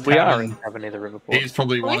 This I mean, we are tavern in having near the river port. is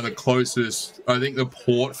probably one of the closest. I think the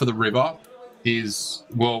port for the river is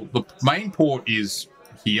the main port is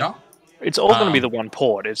here. It's all going to be um, the one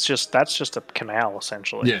port. It's just that's just a canal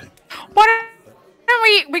essentially. Yeah, Why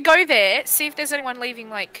don't we go there, see if there's anyone leaving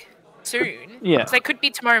like soon? Yeah. 'Cause they could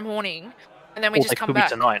be tomorrow morning, and then we Or just they come could back.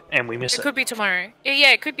 be tonight and we miss It it. could be tomorrow.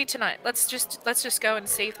 Yeah, it could be tonight. Let's just go and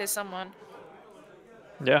see if there's someone.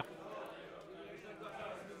 Yeah.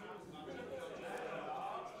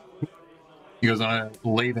 you guys want to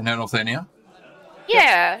leave and head off there now?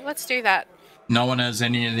 Yeah, let's do that. No one has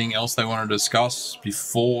anything else they want to discuss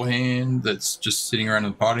beforehand that's just sitting around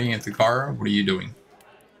the party at the Cairo? What are you doing?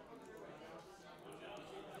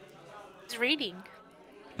 It's reading.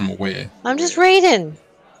 I'm aware. I'm just reading.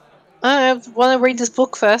 I want to read this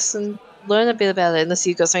book first and learn a bit about it, unless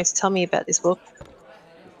you've got something to tell me about this book.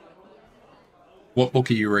 What book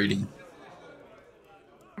are you reading?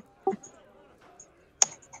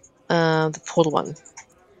 The Portal one.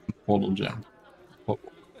 Portal Gem.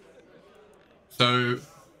 So,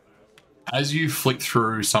 as you flick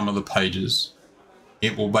through some of the pages,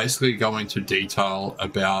 it will basically go into detail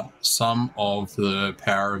about some of the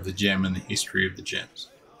power of the gem and the history of the gems.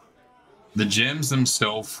 The gems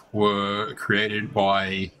themselves were created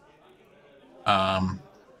by a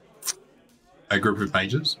group of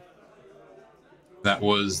mages. That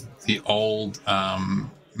was the old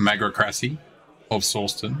Magocracy of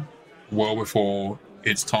Sawston, well before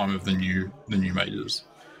its time of the new mages.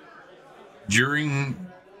 During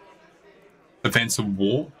events of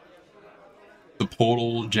war, the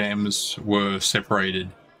portal gems were separated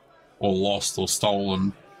or lost or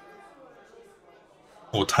stolen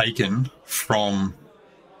or taken from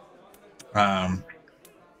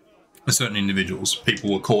certain individuals.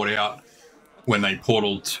 People were caught out when they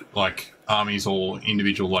portaled like armies or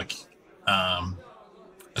individual like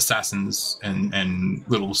assassins and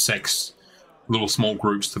little small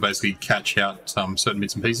groups to basically catch out certain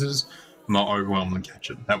bits and pieces, not overwhelm and catch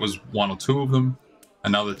it. That was one or two of them.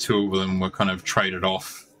 Another two of them were kind of traded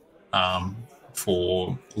off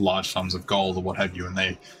for large sums of gold or what have you, and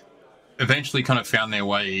they eventually kind of found their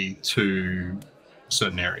way to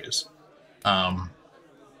certain areas.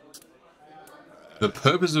 The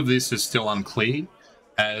purpose of this is still unclear,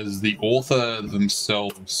 as the author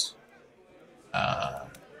themselves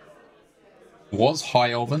was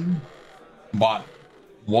High Elven, but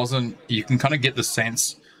wasn't. You can kind of get the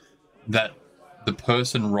sense that the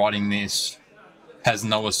person writing this has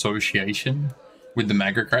no association with the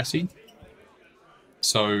Magocracy,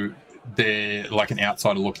 so they're like an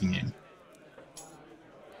outsider looking in.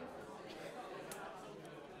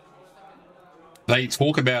 They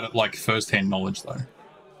talk about it like first-hand knowledge, though.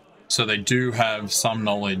 So they do have some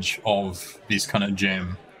knowledge of this kind of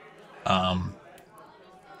gem and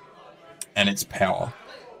its power.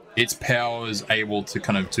 Its power is able to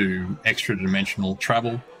kind of do extra-dimensional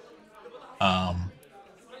travel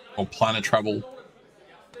or planet travel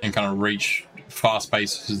and kind of reach far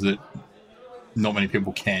spaces that not many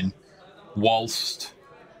people can, whilst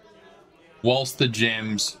the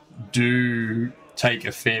gems do take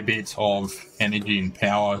a fair bit of energy and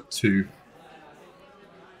power to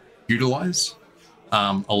utilize.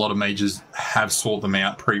 A lot of mages have sought them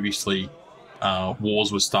out previously.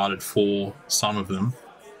 Wars were started for some of them.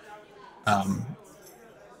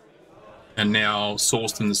 And now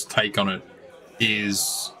Sawston's take on it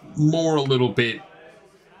is more a little bit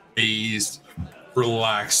eased,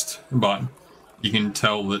 relaxed, but you can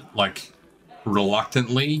tell that, like,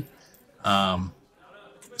 reluctantly,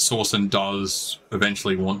 Sawston does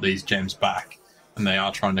eventually want these gems back, and they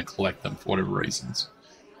are trying to collect them for whatever reasons.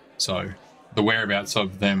 So the whereabouts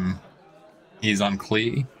of them is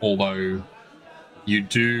unclear, although you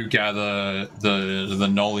do gather the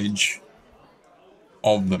knowledge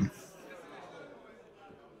of them.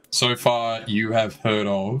 So far, you have heard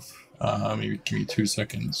of. Maybe give me 2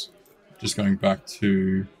 seconds. Just going back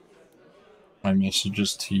to my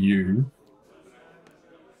messages to you.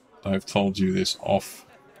 I've told you this off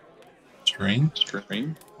screen.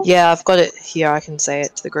 Yeah, I've got it here. I can say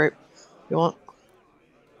it to the group if you want.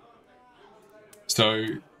 So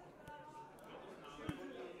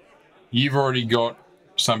you've already got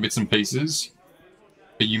some bits and pieces,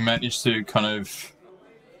 but you managed to kind of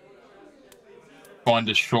find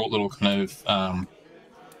a short little kind of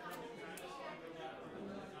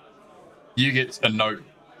you get a note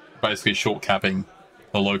basically short capping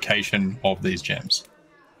the location of these gems.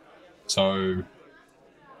 So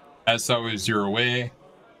as you're aware,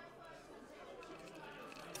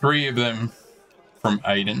 3 of them from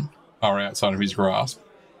Aiden are outside of his grasp.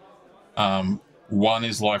 1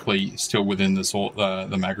 is likely still within the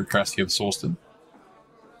Magicrasty of Sawston.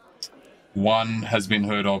 1 has been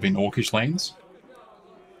heard of in Orcish lands.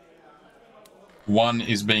 1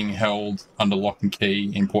 is being held under lock and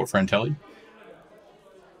key in Port Frantelli.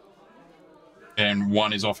 And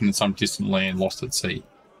 1 is often in some distant land lost at sea.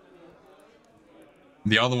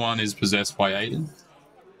 The other 1 is possessed by Aiden.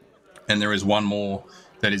 And there is 1 more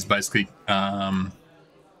that is basically some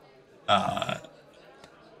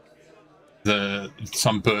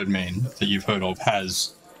Birdman that you've heard of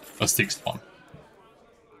has a 6th one.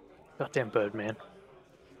 Goddamn Birdman.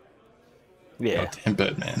 Yeah. Goddamn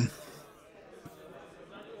Birdman.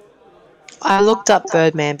 I looked up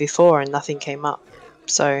Birdman before and nothing came up.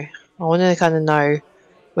 So I want to kind of know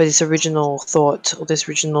where this original thought or this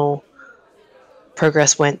original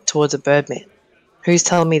progress went towards a Birdman. Who's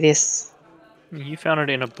telling me this? You found it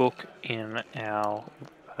in a book in our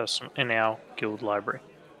guild library.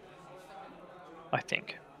 I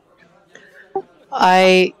think.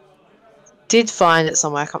 I did find it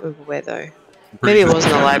somewhere. I can't remember where though. Maybe it was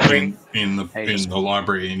in the library. In the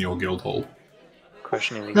library in your guild hall.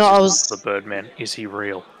 Questioning the No, I existence was- of the Birdman. Is he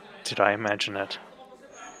real? Did I imagine it?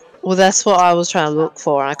 Well, that's what I was trying to look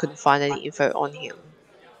for, and I couldn't find any info on him.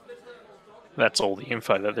 That's all the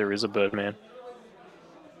info, that there is a Birdman.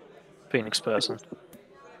 Phoenix person.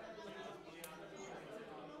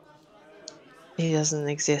 He doesn't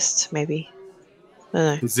exist, maybe. I don't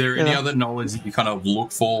know. Is there any Yeah. other knowledge that you kind of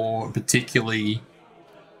look for, particularly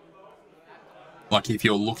like if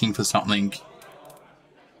you're looking for something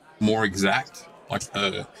more exact, like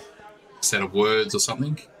a set of words or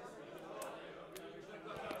something?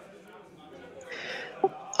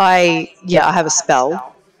 I have a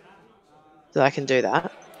spell that I can do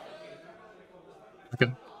that.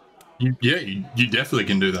 Okay. You definitely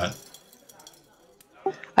can do that.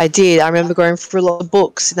 I did. I remember going through a lot of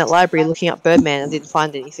books in that library looking up Birdman and didn't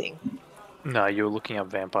find anything. No, you were looking up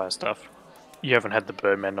vampire stuff. You haven't had the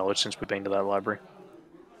Birdman knowledge since we've been to that library.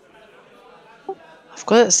 I've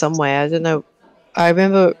got it somewhere. I don't know. I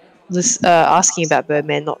remember asking about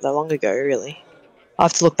Birdman not that long ago, really. I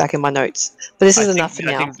have to look back in my notes. But this is enough for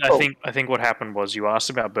now. Cool. I think what happened was you asked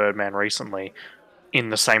about Birdman recently in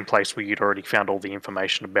the same place where you'd already found all the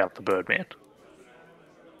information about the Birdman.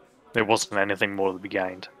 There wasn't anything more to be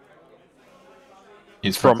gained.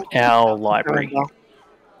 It's From our library. remember.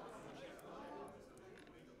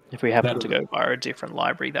 If we happen to go via a different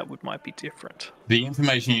library, that might be different. the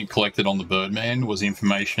information you collected on the Birdman was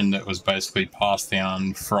information that was basically passed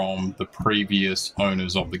down from the previous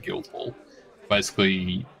owners of the guild hall.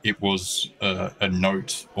 Basically, it was a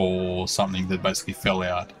note or something that basically fell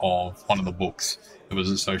out of one of the books that was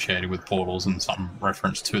associated with portals and some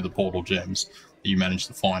reference to the portal gems that you managed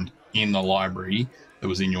to find in the library that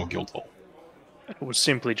was in your guild hall. It was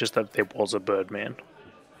simply just that there was a Birdman,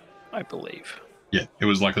 I believe. Yeah, it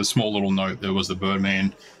was like a small little note. There was the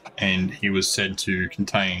Birdman, and he was said to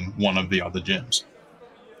contain one of the other gems.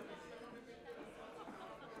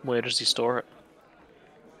 Where does he store it?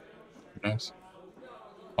 Who knows?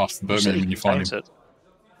 Ask the You said Birdman he when you find contains him. it.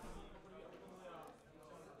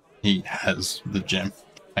 He has the gem,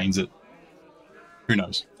 contains it. Who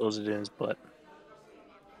knows? Stores it in his butt.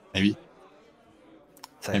 Maybe.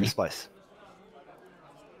 Same place.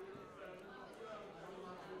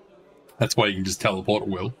 That's why you can just teleport at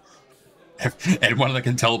will. Anyone that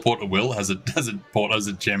can teleport at will has a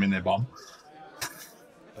gem in their bum.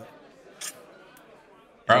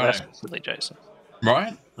 Well, that's Right. silly, Jason.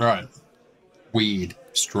 Right. Weird,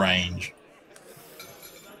 strange.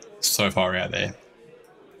 So far out there.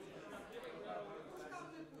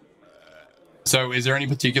 So, is there any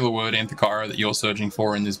particular word, Anthakara, that you're searching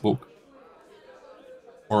for in this book?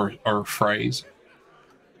 or a phrase?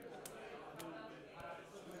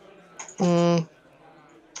 I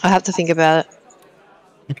have to think about it.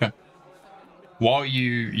 Okay. While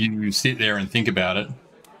you sit there and think about it,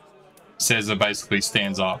 Cesar basically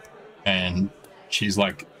stands up and she's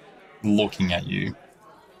like looking at you,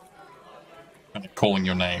 kind of calling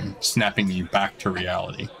your name, snapping you back to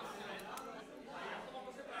reality.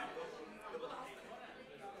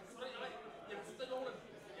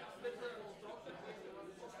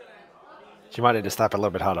 She might need to snap a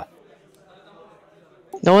little bit harder.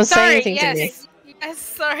 No one's saying Sorry, anything to me. yes. Yes,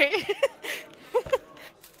 sorry.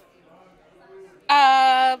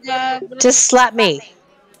 Just slap me.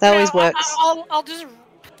 That always no, works. I'll just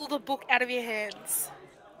pull the book out of your hands.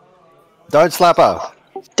 Don't slap her.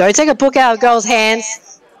 Don't take a book out of a girl's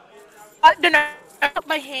hands. No. I put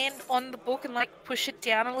my hand on the book and like push it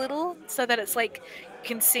down a little so that it's like you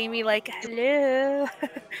can see me like hello.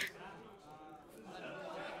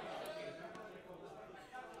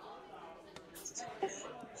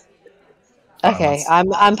 Okay,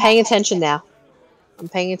 I'm paying attention now. I'm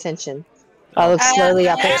paying attention. I look slowly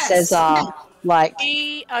up at Cesar, like,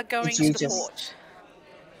 We are going to the Jesus.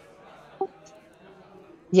 port.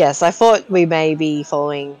 yes, I thought we may be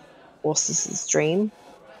following Orsus's dream.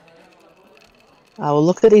 I will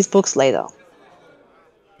look at these books later.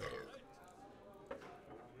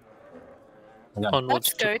 Onwards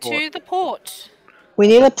Let's go to port. to the port. We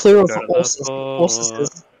need a plural for Go to the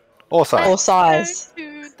Orsus's. Also, Or size. Go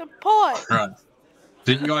to the port. Right.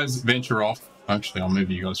 Did you guys venture off? Actually, I'll move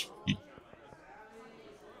you guys.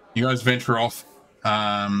 You guys venture off.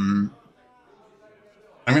 I'm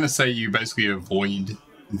going to say you basically avoid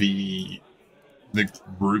the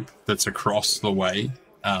group that's across the way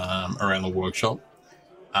around the workshop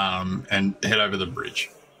and head over the bridge.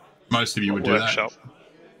 Most of you would do Workshop. that.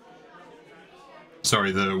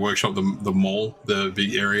 Sorry, the workshop, the mall, the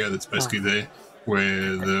big area that's basically there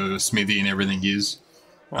where the smithy and everything is.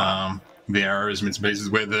 The arrows, bits and pieces,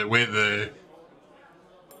 where the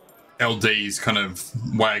LD's kind of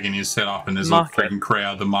wagon is set up, and there's Market. a freaking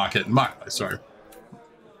crowd. The marketplace. Sorry,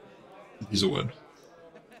 use a word.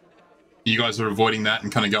 You guys are avoiding that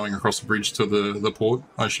and kind of going across the bridge to the port,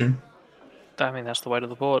 I assume. I mean, that's the way to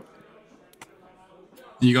the port.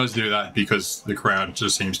 You guys do that because the crowd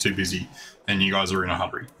just seems too busy, and you guys are in a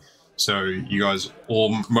hurry. So you guys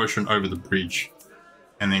all motion over the bridge,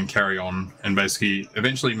 and then carry on, and basically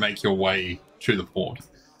eventually make your way to the port.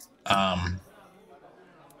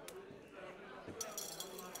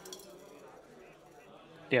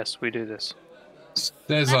 Yes, we do this.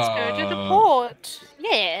 There's Let's go to the port.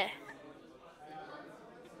 Yeah.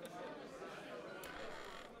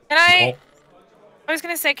 Can I? I was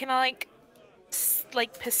gonna say, can I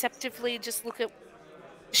like perceptively just look at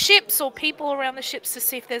ships or people around the ships to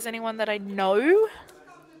see if there's anyone that I know?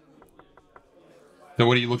 So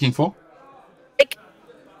what are you looking for? Like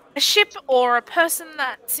a ship or a person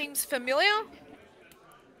that seems familiar?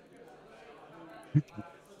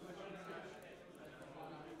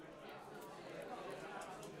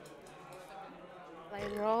 I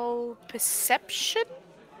roll perception?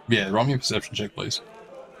 Yeah, roll me a perception check, please.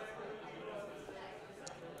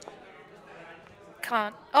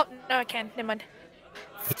 Can't. Oh, no, I can. Never mind.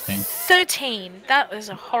 15. 13. That was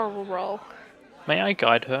a horrible roll. May I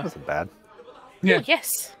guide her? wasn't bad. Yeah. Oh,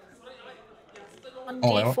 yes. I'll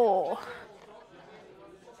allow it. 1d4.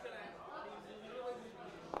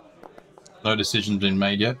 No decision's been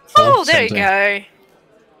made yet. Oh, Four, there you 17. go.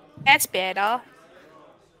 That's better.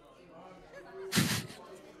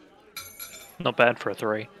 Not bad for a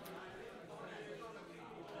 3.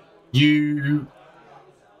 You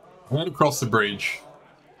head across the bridge.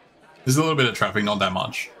 There's a little bit of traffic, not that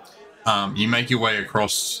much. You make your way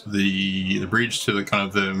across the bridge to the kind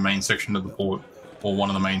of the main section of the port, or one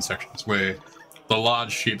of the main sections, where the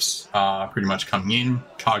large ships are pretty much coming in,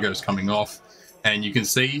 cargo's coming off, and you can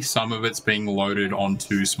see some of it's being loaded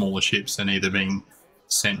onto smaller ships and either being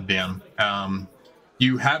sent down.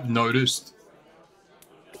 You have noticed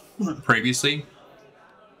previously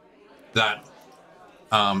that,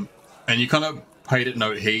 and you kind of paid it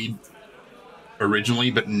no heed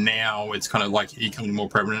originally, but now it's kind of like becoming more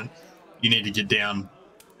prevalent. You need to get down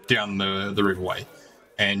the riverway,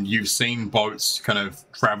 and you've seen boats kind of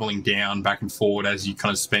traveling down back and forward as you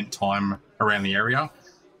kind of spent time around the area,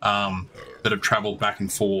 that have traveled back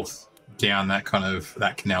and forth down that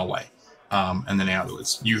canal way, and then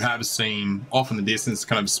outwards. You have seen off in the distance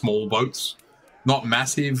kind of small boats, not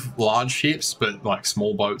massive large ships, but like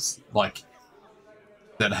small boats like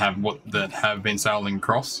that have been sailing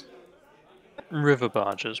across. River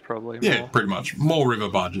barges, probably. Yeah, more. pretty much. More river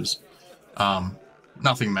barges.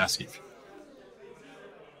 Nothing massive.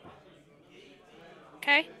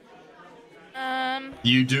 Okay.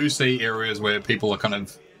 You do see areas where people are kind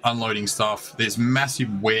of unloading stuff. There's massive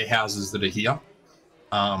warehouses that are here.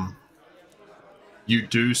 You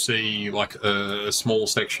do see like a small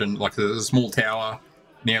section, like a small tower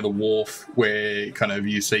near the wharf where kind of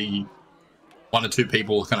you see one or two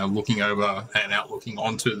people kind of looking over and out looking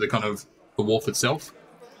onto the kind of the wharf itself.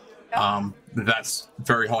 That's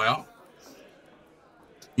very high up.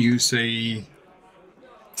 You see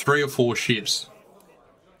 3 or 4 ships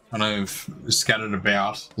kind of scattered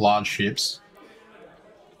about, large ships.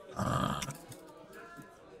 I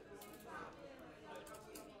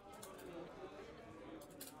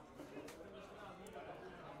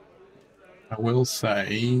will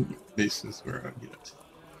say this is where I get it.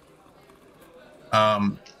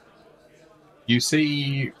 You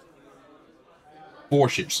see 4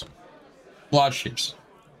 ships, large ships.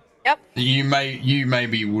 Yep. You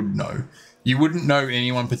maybe would know. You wouldn't know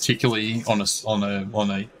anyone particularly on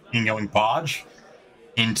a ingoing barge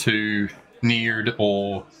into Neard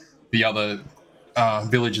or the other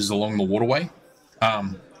villages along the waterway.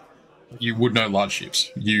 You would know large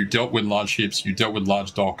ships. You dealt with large ships. You dealt with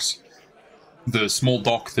large docks. The small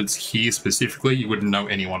dock that's here specifically, you wouldn't know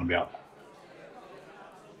anyone about.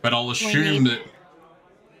 But I'll assume that.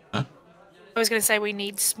 I was going to say we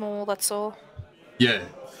need small. That's all. Yeah.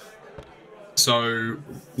 So,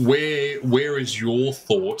 where is your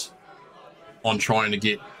thought on trying to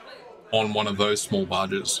get on one of those small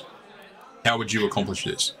barges? How would you accomplish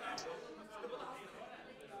this?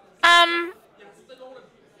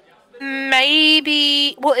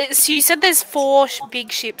 Maybe. Well, so you said there's 4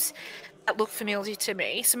 big ships that look familiar to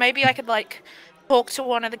me. So maybe I could like talk to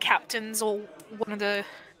one of the captains or one of the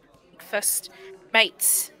first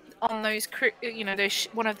mates on those crew. You know, those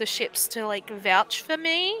one of the ships to like vouch for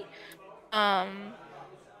me. The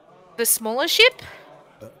smaller ship.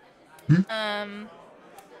 And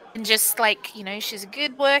just like, you know, she's a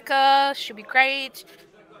good worker, she'll be great.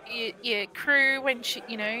 Your crew when she,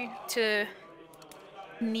 you know, to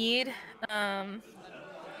need.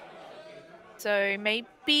 So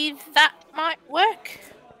maybe that might work.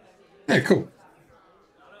 Yeah, cool.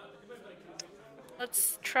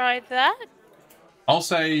 Let's try that. I'll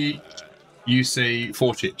say you see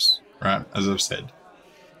 4 ships, right? As I've said.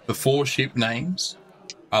 The 4 ship names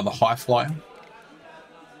are the High Flyer,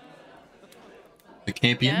 the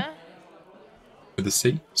Campion, Yeah. with a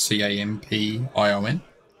C, Campion,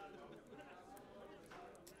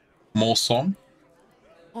 Morson,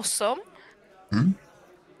 Awesome.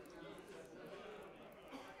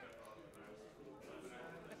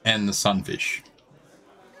 and the Sunfish.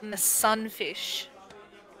 And the Sunfish.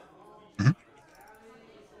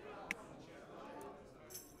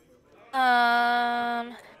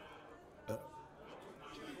 I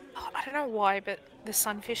don't know why, but the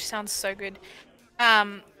Sunfish sounds so good.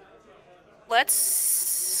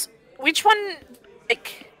 Let's. Which one?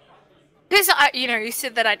 Like, because you know, you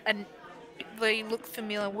said that they look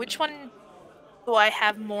familiar. Which one do I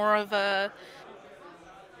have more of a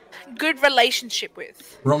good relationship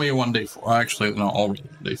with? Roll me a 1d4. Actually, no, I'll roll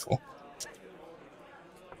a d4.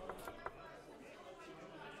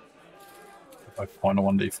 If I find a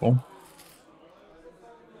 1d4.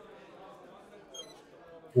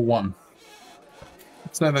 1.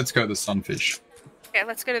 So let's go to the Sunfish. Okay,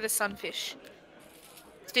 let's go to the Sunfish.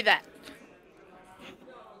 Let's do that.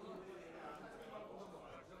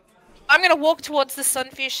 I'm gonna walk towards the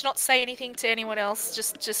Sunfish, not say anything to anyone else.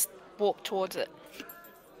 Just walk towards it.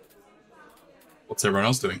 What's everyone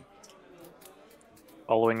else doing?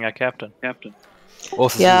 Following our captain.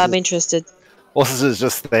 Orsus Yeah, is, I'm interested. Orsus is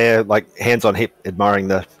just there, like hands on hip, admiring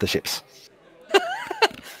the ships.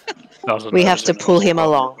 We have to pull him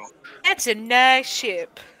along. That's a nice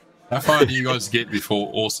ship. How far do you guys get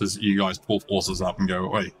before you guys pull Orsus up and go,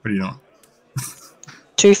 wait, what are you doing?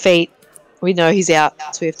 2 feet. We know he's out,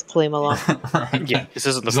 so we have to pull him along. Right, Yeah, this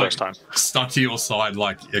isn't the He's first like, time. Stuck to your side,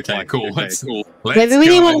 like, okay, cool. Let's Maybe we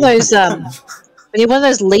need one of those. We need one of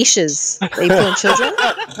those leashes that you put on children.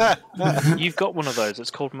 You've got one of those. It's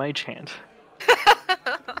called Mage Hand.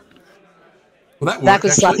 Well, that That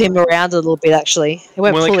could slap him around a little bit, actually. It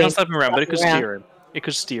won't Well, it pull him. can't slap him around, but it could Around. steer him. It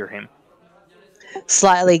could steer him.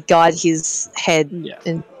 Slightly guide his head. Yeah.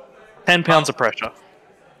 And 10 pounds of pressure.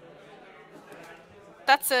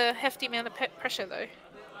 That's a hefty amount of pressure, though.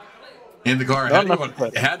 And the guy, Not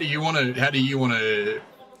enough how do you want to?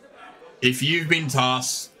 If you've been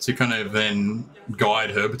tasked to kind of then guide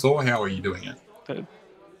Herbitor, how are you doing it?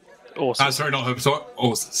 Awesome. Sorry, not Herbitor.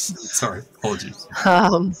 Oh, sorry, apologies.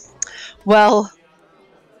 well,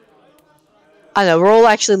 I know we're all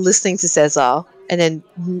actually listening to Cesar, and then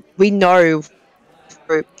we know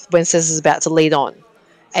when Cesar's about to lead on.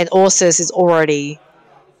 and Orsus is already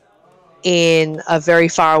in a very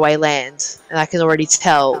far away land, and I can already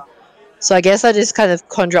tell. So I guess I just kind of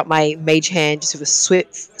conjure up my mage hand just with a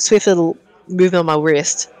swift little movement on my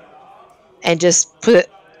wrist, and just put it.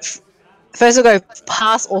 First, I'll go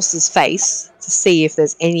past Orsus's face to see if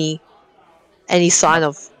there's any sign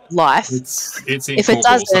of life. It's If incorporeal, it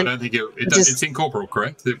doesn't, so I don't think just- it's incorporeal,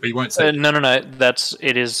 correct? We won't see it. No. It's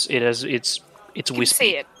You can wispy.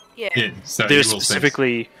 see it. Yeah. Yeah, so There's you will see it.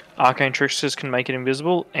 specifically arcane tricksters can make it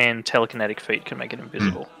invisible, and telekinetic feet can make it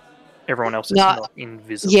invisible. Everyone else is No, not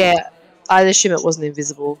invisible. Yeah, I'd assume it wasn't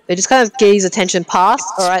invisible. They just kind of get his attention past.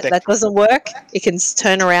 All right, that doesn't work. It can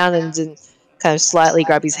turn around and then kind of slightly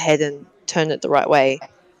grab his head and turn it the right way,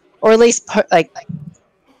 or at least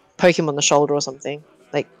poke him on the shoulder or something.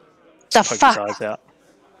 Like the Poke fuck, his eyes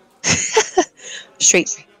out.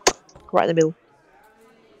 straight, right in the middle.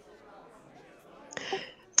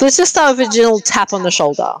 So let's just start with a gentle tap on the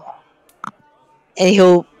shoulder, and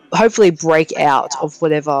he'll hopefully break out of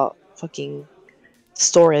whatever fucking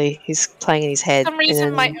story he's playing in his head. For some reason,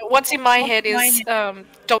 and then- what's in my head is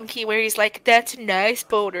Donkey, where he's like, "That's a nice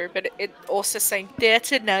boulder," but it also saying,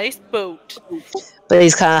 "That's a nice boat." but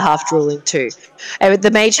he's kind of half drooling too. And the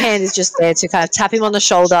mage hand is just there to kind of tap him on the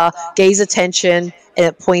shoulder, get his attention,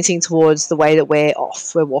 and pointing towards the way that we're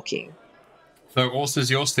walking. So also, as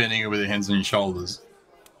you're standing with your hands on your shoulders,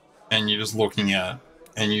 and you're just looking at,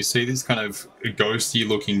 and you see this kind of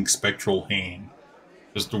ghosty-looking spectral hand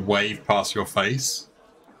just wave past your face,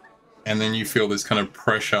 and then you feel this kind of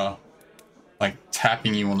pressure, like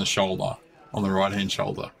tapping you on the shoulder, on the right-hand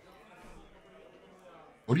shoulder.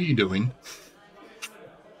 What are you doing?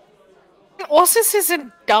 Orsus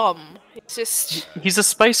isn't dumb. It's just He's a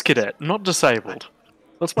space cadet, not disabled.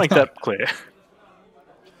 Let's make that clear.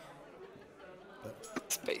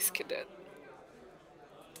 space cadet.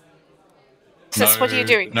 Sis, what are you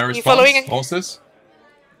doing? No Are you response? following? Orsus?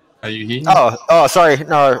 Are you here? Oh, sorry.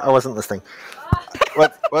 No, I wasn't listening.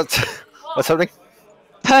 What's happening?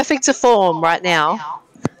 Perfect to form right now.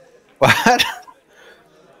 What?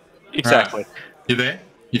 Exactly. You there?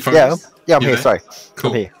 You Yeah, focused? yeah, I'm You here. there? Sorry,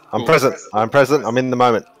 Cool. I'm here. I'm Cool. present. I'm present. I'm in the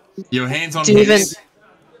moment. Your hands on Do you hips,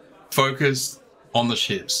 focused on the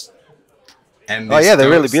ships. And Oh yeah, they're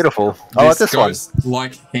really ghost- beautiful. I like this one.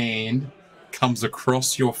 ghost-like hand comes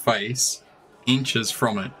across your face, inches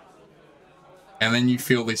from it, and then you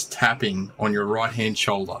feel this tapping on your right-hand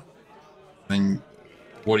shoulder. Then,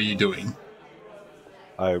 what are you doing?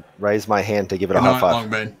 I raise my hand to give it a Good high night, five.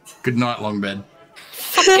 Longbed. Good night, Longbed.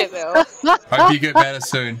 Fucking hell. Hope you get better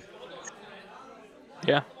soon.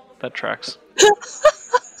 Yeah, that tracks.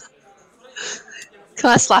 Can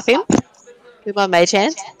I slap him with my mage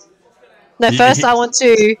hand? No, You- first I want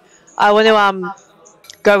to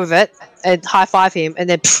go with it and high five him, and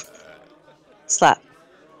then slap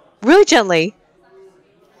really gently.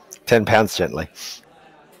 10 pounds gently.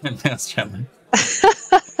 And that's gently.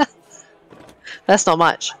 That's not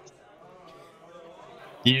much.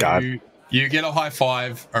 God. You get a high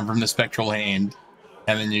five from the spectral hand,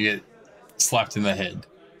 and then you get slapped in the head.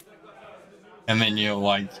 And then you're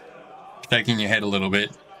like shaking your head a little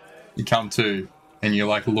bit. You come to, and you're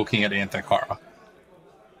like looking at Anthakara.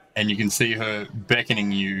 And you can see her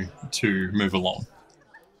beckoning you to move along.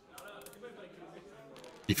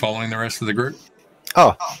 You following the rest of the group?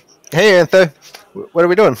 Oh, hey, Antho. What are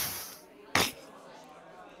we doing?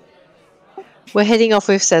 We're heading off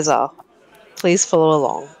with Cesar. Please follow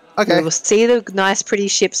along. Okay. We will see the nice, pretty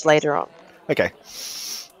ships later on. Okay.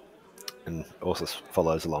 And also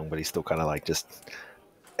follows along, but he's still kind of like just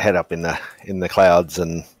head up in the clouds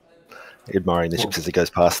and admiring the ships as he goes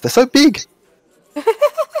past. They're so big.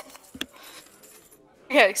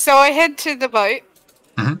 Okay, so I head to the boat.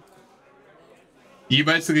 You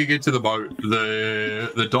basically get to the boat.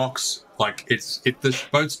 The docks, like the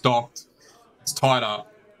boat's docked. It's tied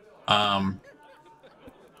up.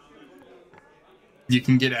 You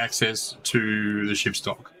can get access to the ship's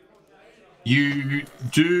dock. You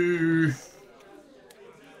do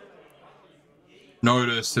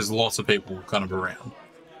notice there's lots of people kind of around.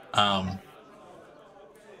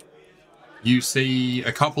 You see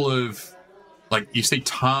a couple of, you see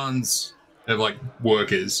tons of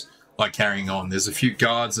workers carrying on. There's a few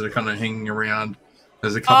guards that are kind of hanging around.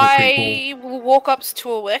 There's a couple of people. I will walk up to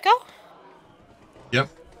a worker. Yep.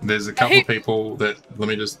 There's a couple of people that, let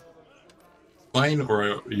me just explain,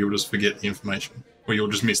 or you'll just forget the information, or you'll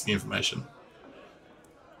just miss the information.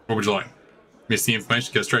 What would you like? Miss the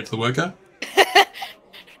information, go straight to the worker?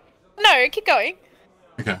 No, keep going.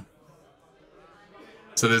 Okay.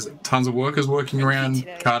 So there's tons of workers working around,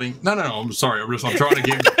 today. carting. No, I'm sorry. I'm trying to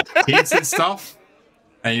give hints and stuff.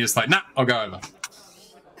 And you're just like, nah, I'll go over.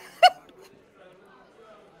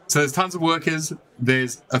 So there's tons of workers.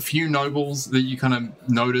 There's a few nobles that you kind of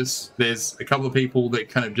notice. There's a couple of people that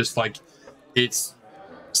kind of just like, it's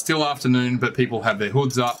still afternoon, but people have their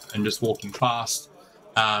hoods up and just walking past.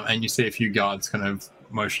 And you see a few guards kind of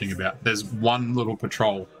motioning about. There's one little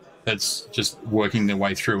patrol that's just working their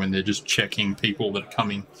way through, and they're just checking people that are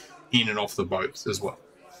coming in and off the boats as well.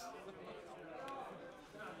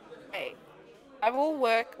 Okay. I will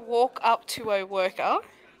walk up to a worker.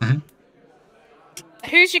 Mhm.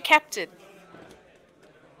 Who's your captain?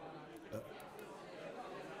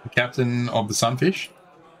 The captain of the Sunfish.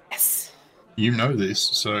 Yes. You know this,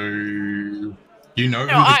 so you know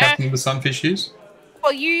No, who the captain of the Sunfish is?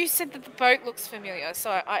 Well, you said that the boat looks familiar, so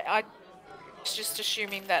I was just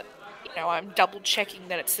assuming that, I'm double checking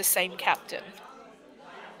that it's the same captain.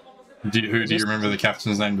 Who do you remember the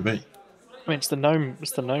captain's name to be? I mean, it's the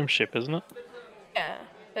gnome ship, isn't it? Yeah,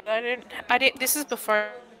 but I didn't. This is before,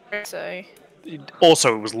 so.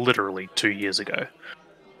 Also, it was literally 2 years ago.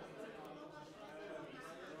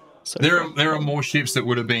 So There are more ships that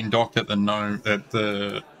would have been docked at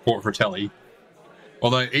the Port Fratelli.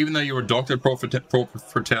 Although, even though you were docked at Port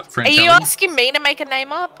Fratelli, Are you asking me to make a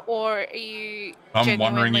name up, or are you? I'm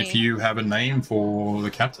wondering if you have a name for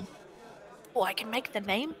the captain. Oh, I can make the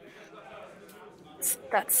name.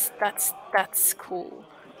 That's cool.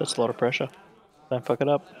 That's a lot of pressure. Don't fuck it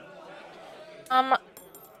up.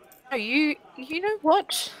 Oh, you know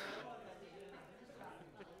what?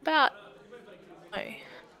 About no.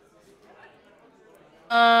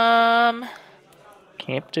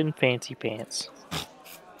 Captain Fancy Pants.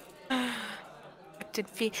 Captain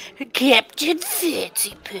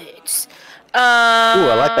Fancy Pants. Ooh,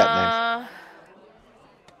 I like that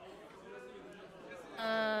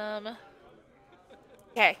name.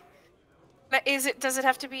 Okay. Now, does it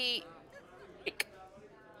have to be like,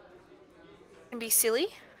 can be silly?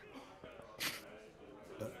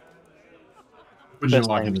 What would you Best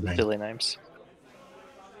like it names to are be? silly names.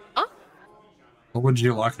 Huh? What would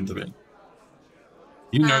you like it to be?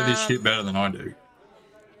 You know this shit better than I do.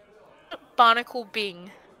 Barnacle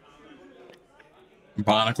Bing.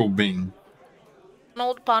 Barnacle Bing. An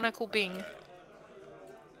old Barnacle Bing.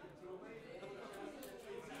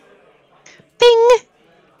 Bing!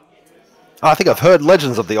 Oh, I think I've heard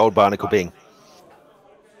legends of the old Barnacle Bing.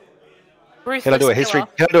 Can I do a history?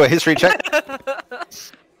 Can I do a history check?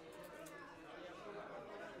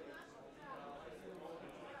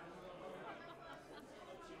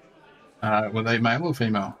 Were they male or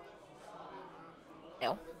female?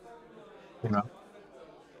 Male. Female.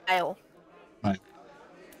 Male. Right.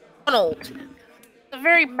 Donald. It's a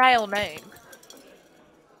very male name.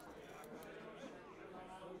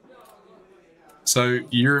 So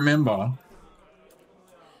you remember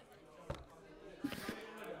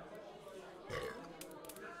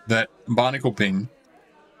that Barnacle Bing,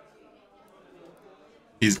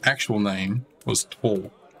 his actual name was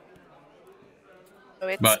Tor.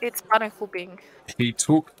 So But- it's Barnacle Bing. He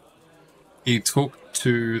took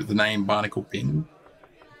to the name Barnacle Bing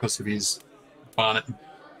because of his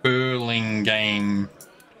Burlingame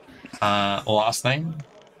last name,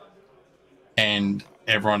 and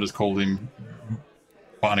everyone just called him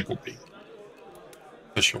Barnacle Bing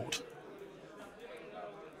for short.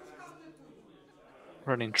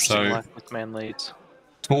 What an interesting So- life this man leads.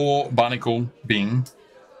 Tor Barnacle Bing.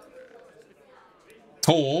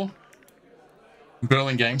 Tor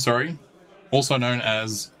Burlingame, sorry, also known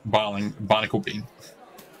as Barnacle Bing.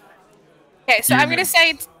 Okay, so You I'm know- gonna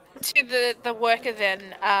say to the worker then,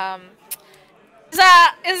 is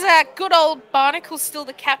that good old Barnacle still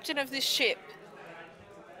the captain of this ship?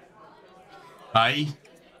 Hey,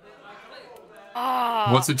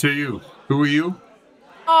 Ah. what's it to you? Who are you?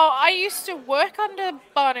 Oh, I used to work under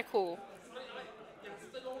Barnacle.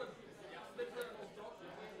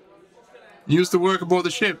 You used to work aboard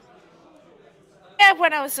the ship. Yeah,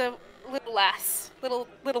 when I was a little lass, little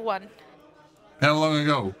one. How long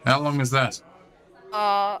ago? How long is that?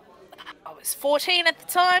 I was 14 at the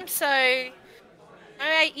time, so 8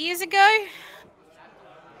 years ago.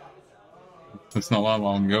 That's not that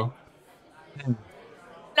long ago.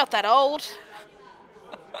 Not that old.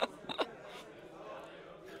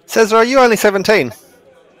 Cesar, are you only 17?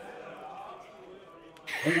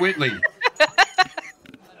 Whitley.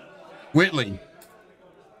 Whitley.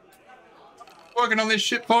 Working on this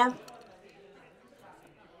ship for?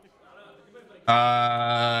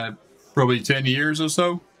 Probably 10 years or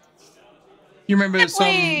so. You remember some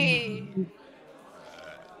Whitley!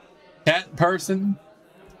 cat person?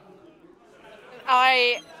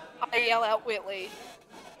 I yell out Whitley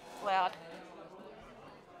loud.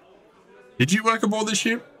 Did you work aboard the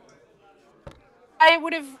ship? I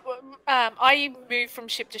would have. I moved from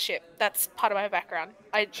ship to ship. That's part of my background.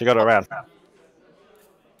 She got around.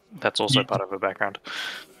 That's also Yeah. part of her background.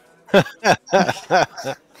 Because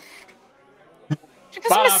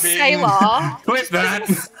I'm a Bobbin. sailor. Clip that.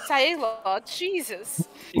 I'm a sailor. Jesus.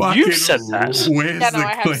 You said that. Where's Yeah, no, the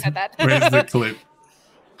I have clip? said that. Where's the clip?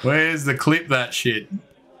 Where's the clip? That shit.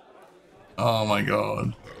 Oh my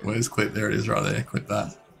god. Where's clip? There it is, right there. Clip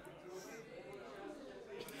that.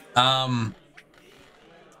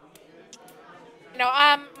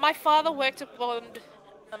 My father worked aboard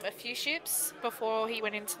a few ships before he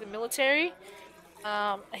went into the military.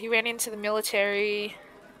 He went into the military.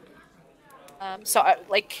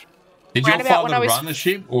 Did your Round about when father I was- run the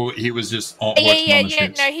ship, or he was just on, Yeah, working yeah, on the yeah.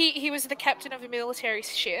 ships? No, he was the captain of a military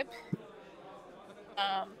ship.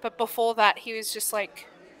 But before that, he was just like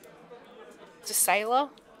a sailor,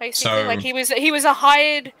 basically. So- Like he was a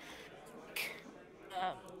hired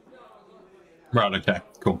Right. Okay.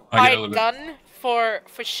 Cool. I get a hired little bit. gun for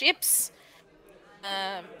ships.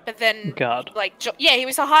 But then Guard. he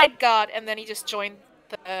was a hired guard, and then he just joined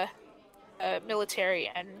the military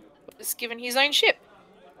and was given his own ship.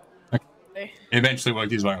 Eventually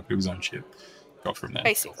worked his way up to his own ship. Got from there.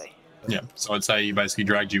 Basically. Yeah. So I'd say he basically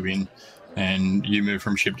dragged you in, and you moved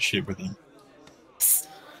from ship to ship with him.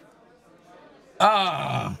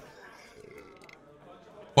 Ah.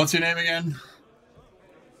 What's your name again?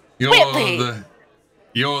 Whitley.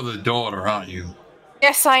 You're the daughter, aren't you?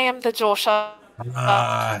 Yes, I am the daughter.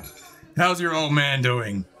 How's your old man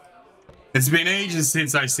doing? It's been ages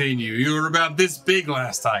since I seen you. You were about this big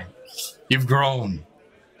last time. You've grown.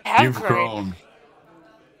 You've grown.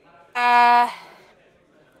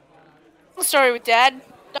 Story with Dad.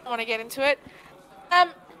 Don't want to get into it.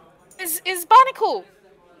 Is Barnacle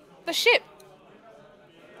the ship?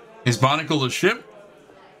 Is Barnacle the ship?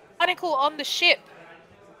 Barnacle on the ship.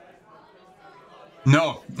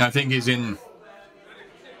 No, I think he's in.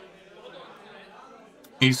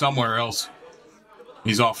 He's somewhere else.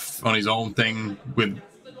 He's off on his own thing with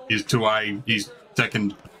his 2A. He's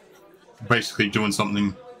taking, basically doing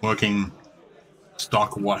something, working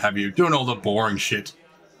stock or what have you, doing all the boring shit.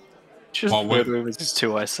 Just Well, wait. with his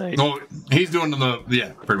 2IC. No, he's doing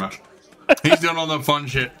pretty much. He's doing all the fun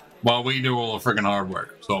shit while we do all the freaking hard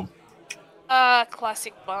work. So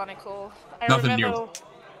Classic Barnacle. Nothing new.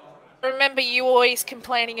 I remember you always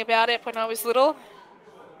complaining about it when I was little.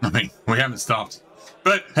 I mean, we haven't stopped.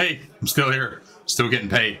 But hey, I'm still here, still getting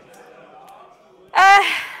paid. Nah.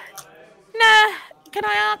 Can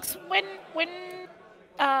I ask when?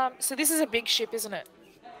 So this is a big ship, isn't it?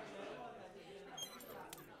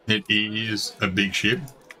 It is a big ship.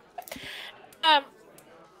 When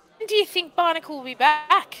do you think Barnacle will be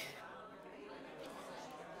back?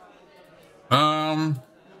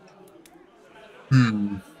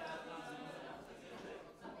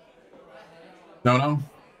 Don't know.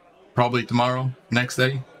 Probably tomorrow, next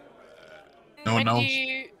day. No one knows.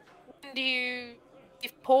 When do you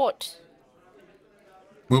give port?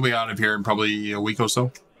 We'll be out of here in probably a week or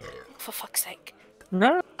so. For fuck's sake.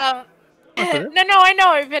 No. No, I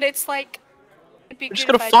know, but it's like it'd be just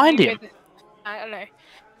good gotta if I find knew him. where I don't know.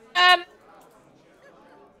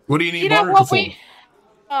 What do you need You know Barnacle what for?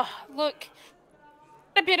 Oh, look.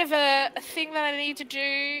 A bit of a thing that I need to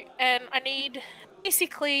do, and I need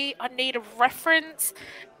a reference.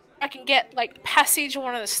 I can get like passage on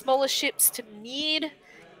one of the smaller ships to Mead.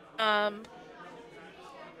 Let's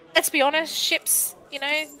be honest, ships,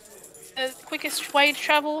 the quickest way to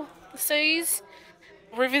travel the seas,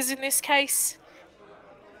 rivers in this case.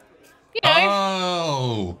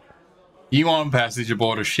 Oh, you want passage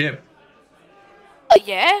aboard a ship?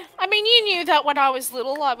 Yeah. I mean, you knew that when I was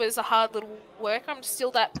little, I was a hard little worker. I'm still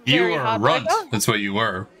that You very were a hard runt. worker. That's what you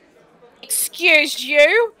were. Excuse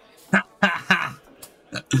you.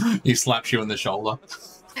 He slaps you on the shoulder.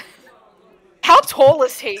 How tall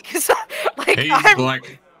is he? Because He's I'm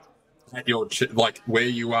like at your like where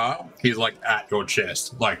you are. He's like at your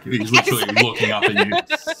chest. Like he's literally looking up at you.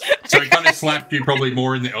 So he kind of slapped you probably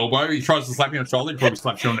more in the elbow. He tries to slap you on the shoulder. He probably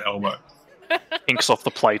slaps you on the elbow. Inks off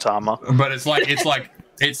the plate armor. But it's like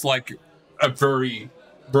a very,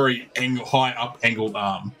 very high up angled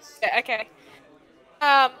arm. Yeah, okay.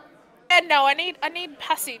 And no, I need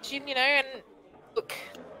passage, and look.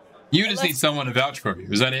 You just need someone to vouch for you.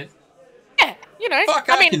 Is that it? Yeah, Fuck,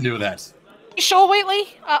 I can do that. You sure,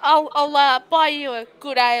 Wheatley? I'll buy you a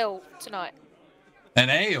good ale tonight. An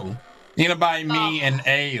ale? You're gonna buy me an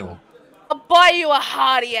ale? I'll buy you a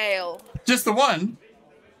hearty ale. Just the one?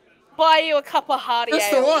 Buy you a cup of hearty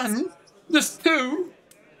Just ale. the one? Just two?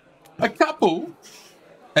 A couple?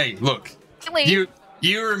 Hey, look. Wheatley,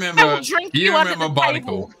 You I remember? will drink You you under remember the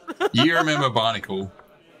Barnacle? You remember Barnacle?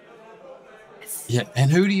 Yes. Yeah. And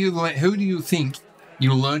who do you think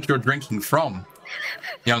you learnt your drinking from,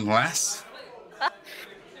 young lass?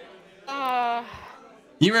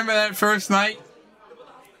 You remember that first night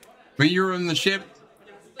when you were in the ship?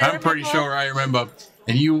 I'm pretty sure I remember.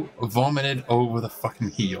 And you vomited over the fucking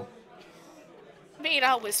heel. I mean,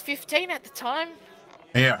 I was 15 at the time.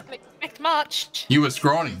 Yeah. Didn't expect much. You were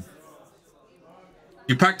scrawny.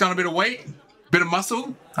 You packed on a bit of weight, bit of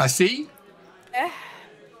muscle, I see. Yeah.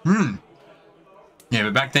 Yeah,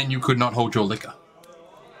 but back then you could not hold your liquor.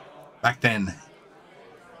 Back then,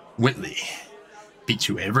 Whitley beat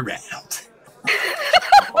you every round.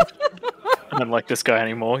 I don't like this guy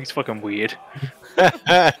anymore. He's fucking weird.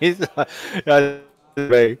 He's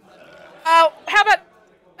me. How about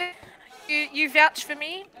you vouch for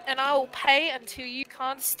me, and I will pay until you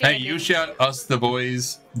can't stand Hey, you it. shout us the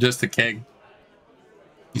boys just a keg.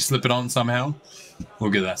 You slip it on somehow, we'll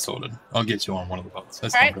get that sorted. I'll get you on one of the boats.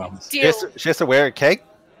 That's no Alright, dramas. deal. She has to wear a keg?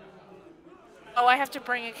 Oh, I have to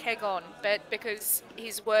bring a keg on, but because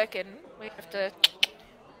he's working, we have to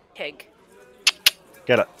keg.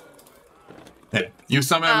 Get it. Yeah. You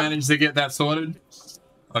somehow Um, manage to get that sorted,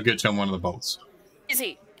 I'll get you on one of the boats.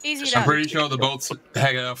 Easy I'm done. pretty sure the boats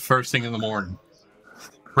hang out first thing in the morning.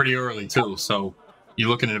 Pretty early too, so you're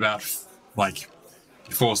looking at about like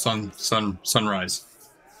before sunrise.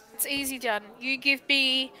 It's easy done. You give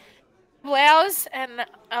me 2 hours, and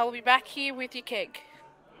I'll be back here with your keg.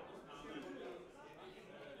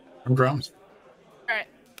 No drums. Alright.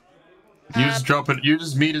 You just drop it. You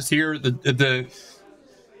just meet us here at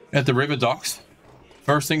the river docks,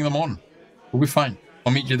 first thing in the morning. We'll be fine.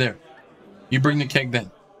 I'll meet you there. You bring the keg then.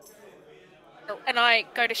 And I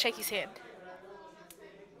go to shake his hand.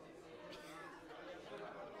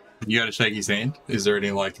 You got to shake his hand. Is there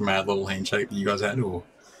any like mad little handshake that you guys had, or?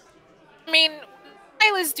 I mean,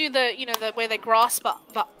 sailors do the where they grasp up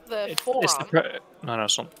the It's forearm. no,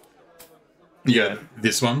 it's not. Yeah,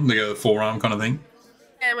 this one, the forearm kind of thing.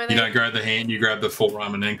 Yeah, where You they- don't grab the hand, you grab the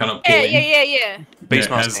forearm and then kind of pull yeah, in. yeah. Beastmaster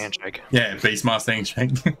Yeah, it has- handshake. Yeah, Beastmaster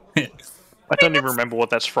handshake. Yeah. I don't even remember what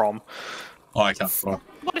that's from. Oh, I can't. Right.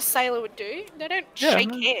 What a sailor would do. They don't Yeah, shake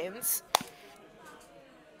no. hands.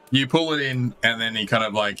 You pull it in, and then he kind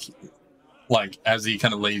of like as he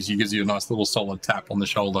kind of leaves, he gives you a nice little solid tap on the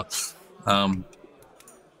shoulder, and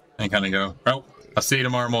kind of go, "Well, I'll see you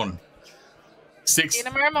tomorrow morning. 6. See you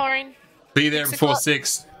tomorrow morning. Be there 6 before o'clock.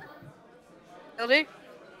 6. Will do.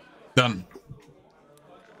 Done."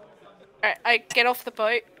 Alright, I get off the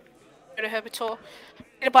boat, go to Herbitor,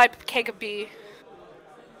 get a buy a keg of beer,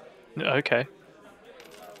 Okay.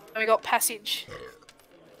 and we got passage.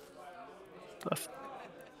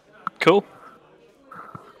 Cool.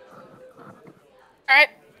 Alright,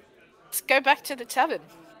 let's go back to the tavern.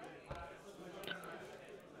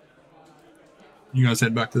 You guys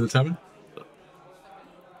head back to the tavern.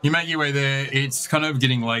 You make your way there. It's kind of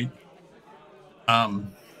getting late.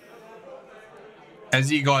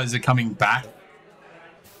 As you guys are coming back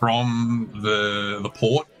from the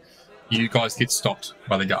port, you guys get stopped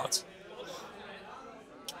by the guards.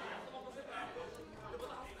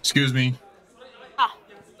 Excuse me. Ah.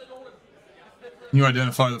 Can you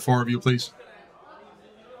identify the 4 of you, please?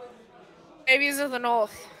 Babies of the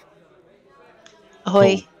North.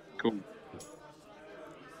 Ahoy. Cool.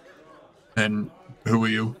 And who are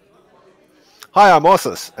you? Hi, I'm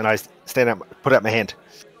Orsus, and I stand up, put out my hand.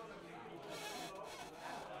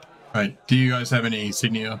 Right. Do you guys have any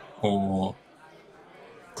insignia or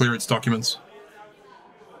clearance documents?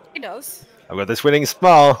 He does. I've got this winning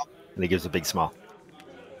smile, and he gives a big smile.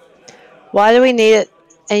 Why do we need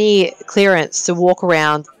any clearance to walk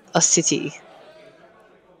around a city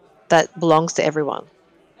that belongs to everyone?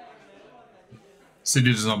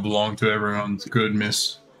 City does not belong to everyone. It's good,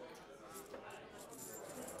 miss.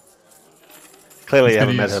 Clearly, you It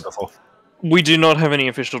haven't met is. her before. We do not have any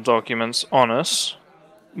official documents on us,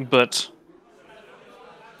 but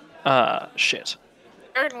shit.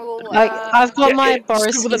 Aaron will, I've got my Boris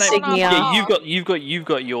just give it a name. insignia. Yeah, You've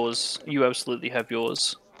got yours. You absolutely have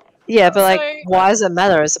yours. Yeah, but like, So- why does it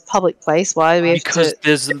matter? It's a public place. Why do we have Because to?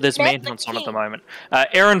 there's Met the maintenance on at the king. moment.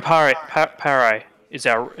 Aaron Parai is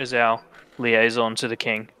our liaison to the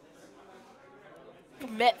king.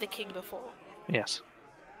 met the king before. Yes.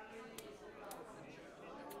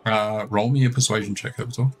 Roll me a persuasion check,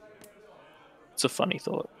 Herbitor. It's a funny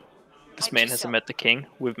thought. This I man do hasn't so. met the king.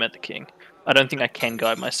 We've met the king. I don't think I can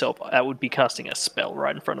guide myself. That would be casting a spell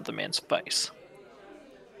right in front of the man's face.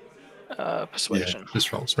 Persuasion. Yeah,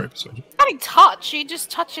 just roll straight persuasion. Not in touch. You just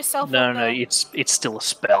touch yourself. No, on no, the... it's still a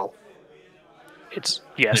spell. It's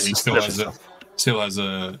yes. Yeah, he still the- has it. still has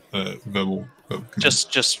a verbal command.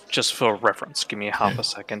 Just for reference, give me half Yeah. a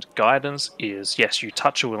second. Guidance is yes, you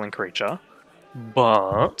touch a willing creature,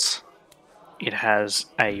 but it has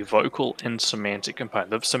a vocal and semantic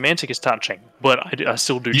component. The semantic is touching, but I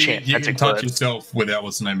still do chant You can magic touch words. yourself without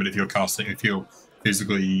what's the name, but if you're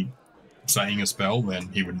physically saying a spell, then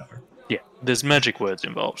he would know. Yeah, there's magic words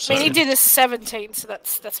involved. So I mean, he did a 17, so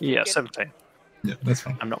that's pretty yeah, good. 17. Yeah, that's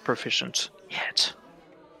fine. I'm not proficient yet.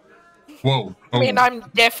 Whoa. I mean, Oh, I'm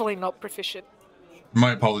definitely not proficient.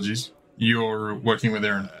 my apologies. You're working with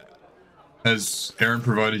Aaron. Has Aaron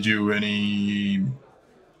provided you any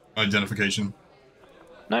identification?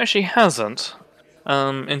 No, she hasn't.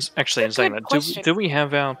 Actually, in Good saying that, question. do we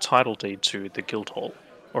have our title deed to the guild hall,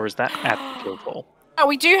 or is that at the guild hall? Oh,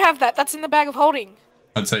 we do have that. That's in the bag of holding.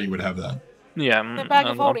 I'd say you would have that. Yeah, The bag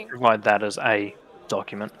of I'll holding. provide that as a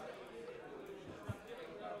document.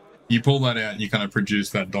 You pull that out, you kind of produce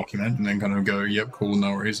that document, and then kind of go, yep, cool,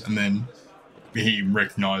 no worries. And then he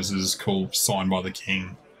recognizes, cool, signed by the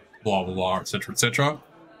king, blah, blah, blah, etc., etc.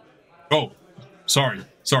 Oh, sorry,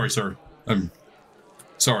 sir.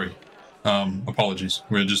 Sorry. Apologies.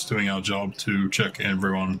 We're just doing our job to check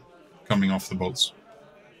everyone coming off the boats.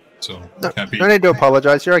 So, No, happy. no need to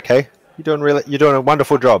apologize. You're okay. You're doing a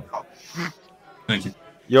wonderful job. Thank you.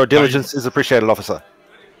 Your diligence is appreciated, officer.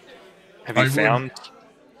 Have you I would- found?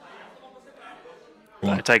 Go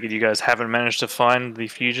on. I take it you guys haven't managed to find the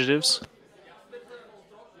fugitives.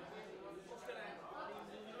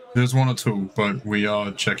 There's one or two, but we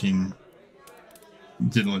are checking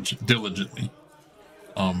diligently.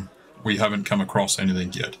 We haven't come across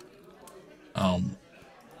anything yet.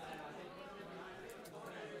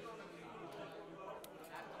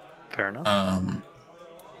 Fair enough.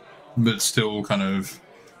 But still kind of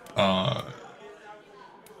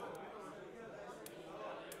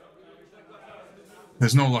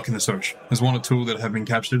there's no luck in the search. There's one or two that have been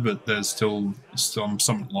captured, but there's still some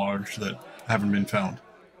somewhat large that haven't been found.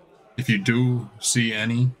 If you do see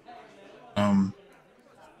any,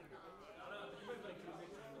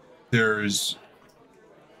 there's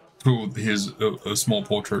here's a small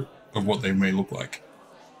portrait of what they may look like.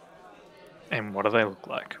 And what do they look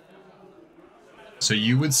like? So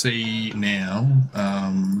you would see now,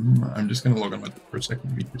 I'm just going to log on for a second,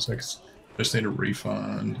 give me 2 seconds. Just need a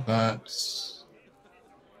refund that.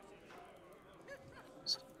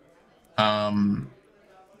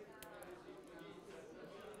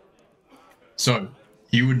 So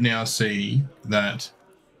you would now see that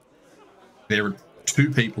there are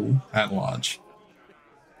 2 people at large.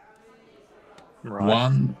 Right.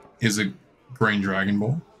 One is a green dragon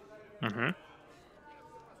ball. Mm-hmm.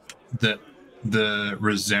 That the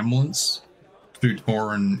resemblance to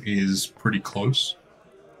Tauren is pretty close.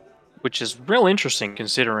 Which is real interesting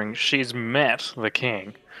considering she's met the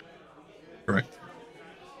king. Correct.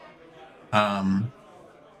 And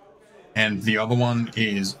the other one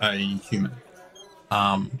is a human.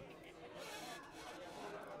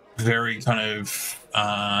 Very kind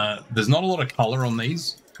of there's not a lot of color on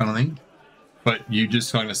these kind of thing, but you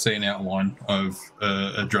just kind of see an outline of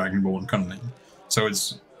a dragonborn kind of thing. So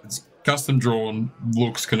it's custom drawn,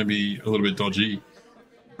 looks going to be a little bit dodgy.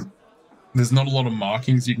 There's not a lot of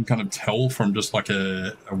markings you can kind of tell from just like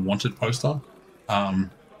a wanted poster.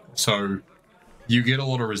 So you get a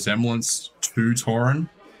lot of resemblance to Tauren,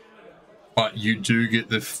 but you do get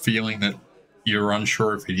the feeling that you're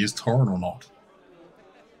unsure if it is Tauren or not.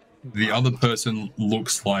 The other person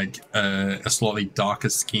looks like a slightly darker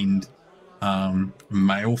skinned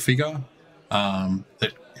male figure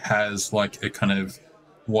that has like a kind of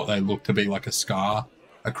what they look to be like a scar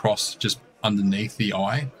across just underneath the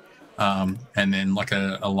eye, and then like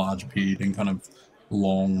a large beard and kind of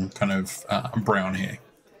long kind of brown hair.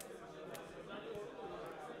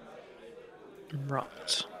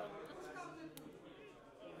 Right.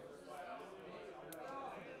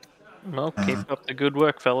 Well, keep up the good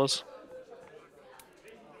work, fellas.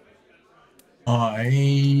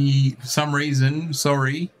 For some reason,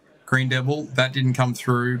 sorry, Green Devil, that didn't come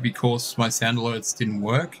through because my sound alerts didn't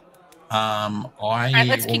work. I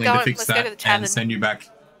let's will keep need going. to fix Let's go to the that tavern. and send you back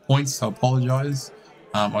points. I apologize.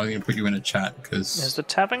 I'm going to put you in a chat Is because the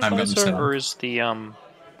tavern I've got them set closer, up. or is the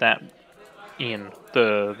that inn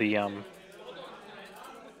the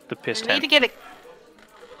piss We tent? need to get a.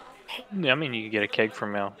 Yeah, I mean, you could get a keg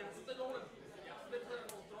from our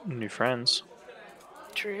new friends.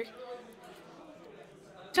 True.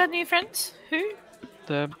 Is that new friends? Who?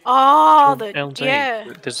 The Oh, the LD.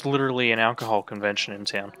 yeah. There's literally an alcohol convention in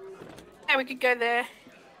town. Yeah, we could go there.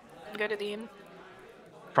 And go to the inn.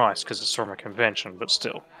 Price because it's from a convention, but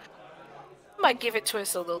still. Might give it to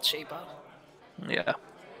us a little cheaper. Yeah.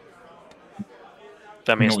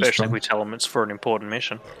 I mean, You can always especially if try. we tell them it's for an important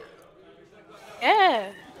mission.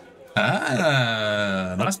 Yeah.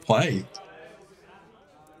 Ah, nice play.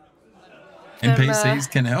 Them, NPCs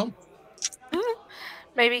can help.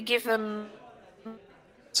 Maybe give them.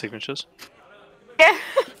 Signatures? Yeah.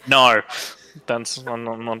 No,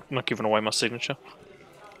 I'm not giving away my signature.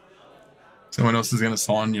 Someone else is going to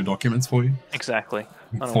sign your documents for you. Exactly.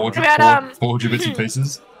 I don't Forge, What about, forge your bits and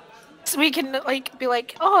pieces. So we can like be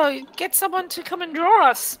like, oh, get someone to come and draw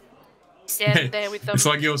us. Stand there with them. It's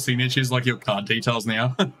like your signature is like your card details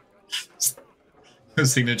now. Your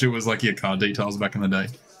signature was like your card details back in the day.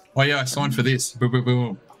 Oh yeah, I signed for this. Boom, boom,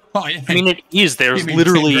 boom. Oh yeah. I mean, it is. There's Give me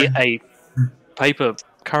literally 10 a paper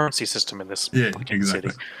currency system in this Yeah, fucking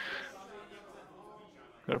exactly. city.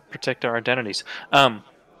 Got to protect our identities.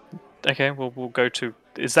 Okay, well, we'll go to...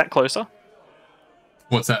 Is that closer?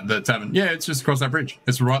 What's that? The tavern? Yeah, it's just across that bridge.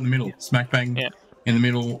 It's right in the middle. Smack bang Yeah. in the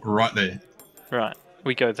middle, right there. Right,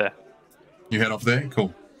 we go there. You head off there?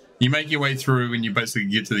 Cool. You make your way through and you basically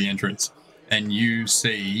get to the entrance. And you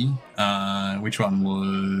see which one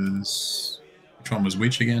was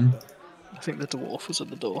which again? I think the dwarf was at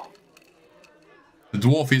the door. The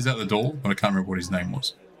dwarf is at the door, but I can't remember what his name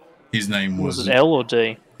was. His name Was was it L or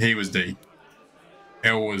D? He was D.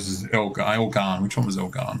 L was Elgarn. Which one was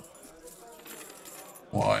Elgarn?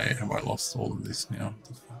 Why have I lost all of this now?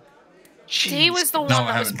 He was the one No,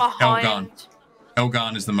 I that was haven't. behind.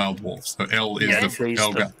 Elgarn is the male dwarf, so L is Yeah, the he's the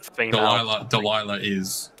Elgarn. female. Delilah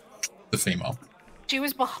is the female. She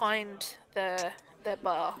was behind the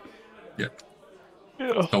bar. Yeah.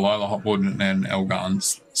 Yeah. Delilah Hotwood and Elgarn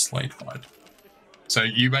Slatehide. So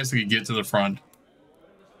you basically get to the front.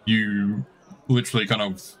 You literally kind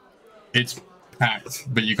of, it's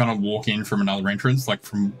packed, but you kind of walk in from another entrance, like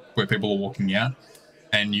from where people are walking out,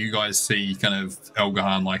 and you guys see kind of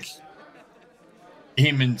Elgarn, like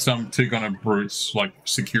him and some two kind of brutes, like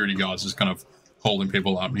security guards, just kind of holding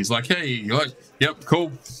people up. And he's like, "Hey, you're like, yep,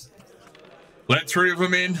 cool. Let three of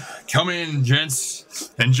them in. Come in,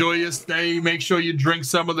 gents. Enjoy your stay. Make sure you drink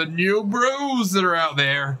some of the new brews that are out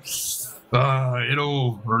there.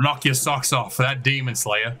 It'll knock your socks off, that Demon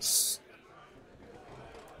Slayer."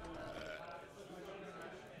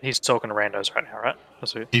 He's talking to randos right now, right?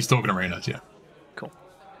 That's it. He's talking to Reynolds, yeah. Cool.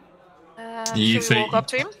 You Should we see- walk up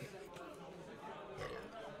to him?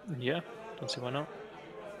 Yeah, don't see why not.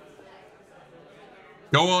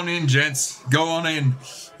 Go on in, gents. Go on in.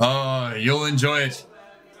 You'll enjoy it.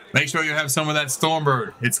 Make sure you have some of that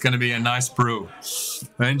Stormbird. It's going to be a nice brew.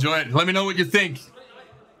 Enjoy it. Let me know what you think.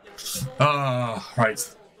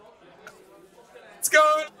 Right. What's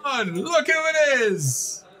going on? Look who it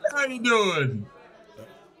is. How you doing?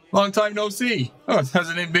 Long time no see. Oh, it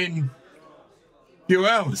hasn't even been a few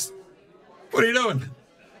hours. What are you doing?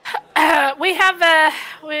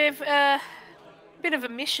 We've a bit of a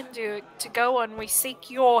mission to go on. We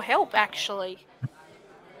seek your help, actually.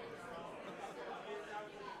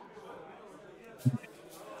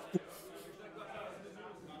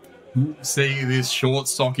 See this short,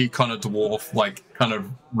 stocky kind of dwarf, like, kind of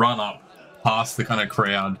run up past the kind of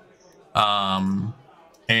crowd,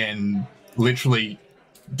 and literally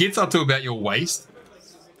gets up to about your waist,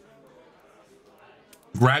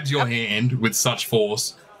 grabs your hand with such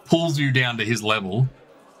force, pulls you down to his level,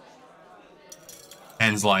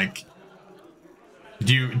 and's like,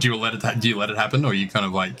 "Do you let it happen, or are you kind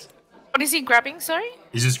of like?" What is he grabbing, sorry?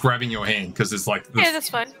 He's just grabbing your hand because it's like Yeah, that's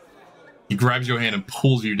fine. he grabs your hand and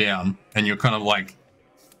pulls you down, and you're kind of like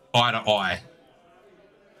eye to eye.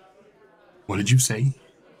 What did you say?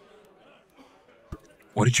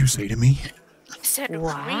 What did you say to me? He said,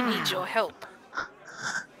 Wow. we need your help.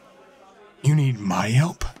 You need my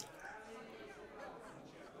help?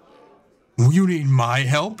 You need my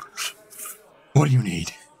help? What do you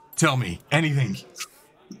need? Tell me anything.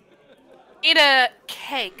 Need a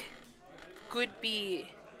keg. Good beer.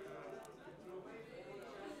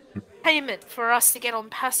 Payment for us to get on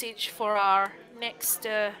passage for our next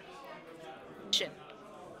mission.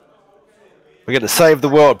 We're going to save the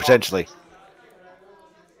world, potentially.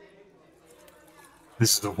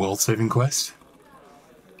 This is a world-saving quest.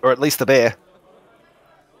 Or at least the bear.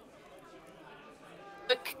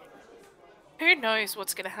 Look, who knows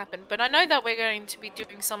what's going to happen, but I know that we're going to be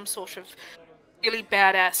doing some sort of really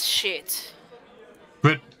badass shit.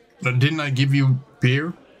 But didn't I give you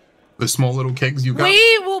beer? The small little kegs you got?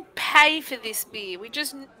 We will pay for this beer. We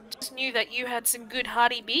just knew that you had some good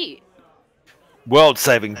hearty beer.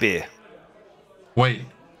 World-saving beer. Wait,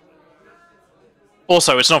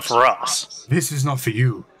 Also, it's not for us. this is not for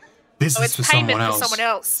you. This Oh, is it's for payment someone for else. someone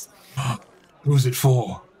else. Who's it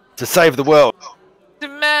for? To save the world.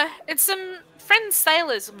 It's some friend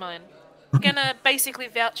sailors of mine. gonna basically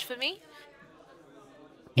vouch for me.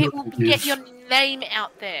 It will get your name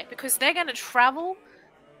out there because they're gonna travel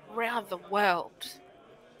around the world.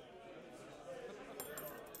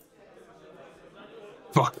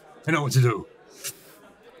 Fuck, I know what to do.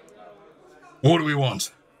 What do we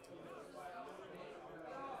want?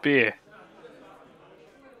 Beer.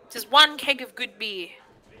 Just one keg of good beer.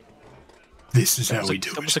 This is how we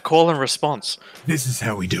do That was it. a call and response. This is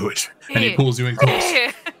how we do it. And he Beer. pulls you in close.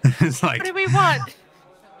 Beer. It's like, What do we want?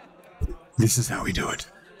 this is how we do it.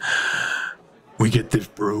 We get this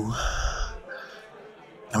brew,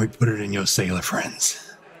 and we put it in your sailor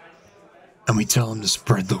friends, and we tell them to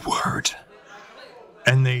spread the word.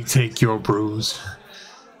 And they take your brews,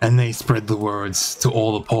 and they spread the words to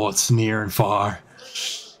all the ports near and far.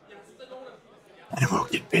 And we'll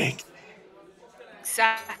get big.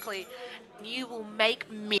 Exactly. You will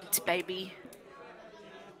make mint, baby.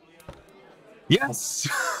 Yes!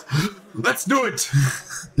 Let's do it!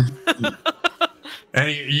 And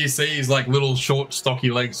you see his like little short stocky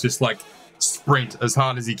legs just like sprint as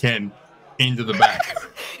hard as he can into the back.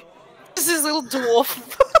 This is little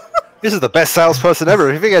dwarf. This is the best salesperson ever.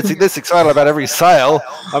 If he gets this excited about every sale,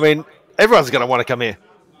 I mean, everyone's going to want to come here.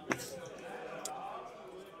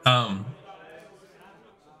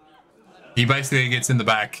 He basically gets in the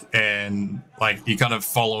back and like you kind of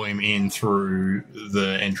follow him in through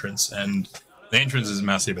the entrance, and the entrance is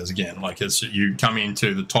massive as again, like it's you come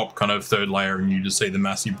into the top kind of third layer and you just see the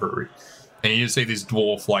massive brewery, and you just see this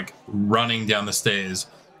dwarf like running down the stairs,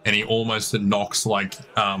 and he almost knocks like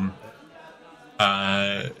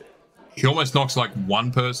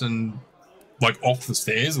one person like off the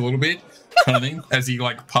stairs a little bit kind of thing as he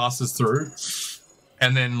like passes through,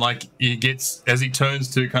 and then like he gets as he turns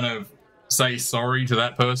to kind of say sorry to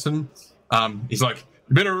that person, he's like,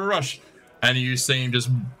 a bit of a rush, and you see him just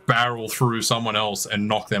barrel through someone else and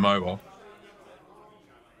knock them over.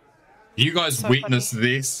 You guys So witness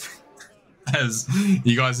this as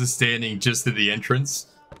you guys are standing just at the entrance.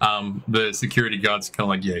 The security guards kind of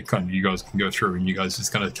like, yeah, kind of, you guys can go through, and you guys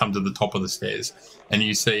just kind of come to the top of the stairs, and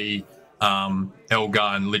you see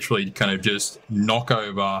Elgarn literally kind of just knock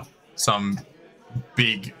over some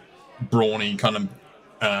big, brawny kind of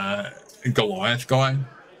Goliath guy.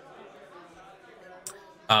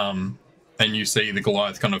 And you see the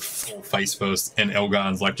Goliath kind of fall face first, and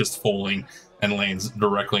Elgarn's like just falling and lands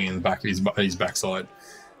directly in the back of his backside.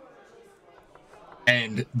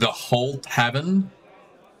 And the whole tavern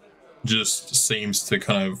just seems to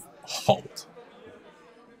kind of halt.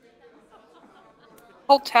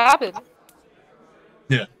 Whole tavern.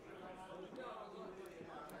 Yeah.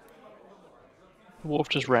 Wolf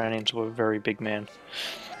just ran into a very big man.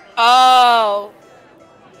 Oh.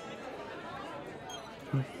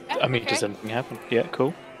 I mean, does anything happen? Yeah,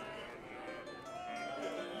 cool.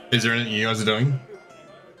 Is there anything you guys are doing?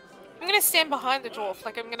 I'm gonna stand behind the dwarf,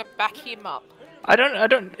 like I'm gonna back him up. I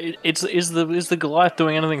don't. Is the Goliath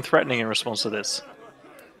doing anything threatening in response to this?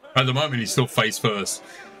 At the moment, he's still face first.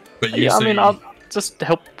 But you Yeah, see, I mean, I'll just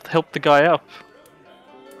help the guy up.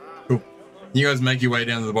 Cool. You guys make your way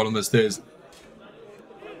down to the bottom of the stairs.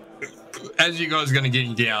 As you guys are going to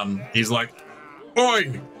get down, he's like,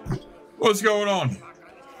 "Oi, what's going on?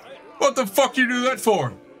 What the fuck you do that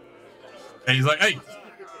for?" And he's like, "Hey,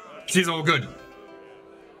 she's all good.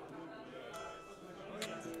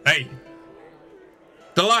 Hey,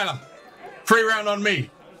 Delilah, free round on me.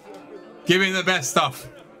 Give me the best stuff."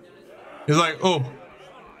 He's like, oh,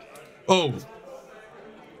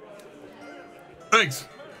 thanks.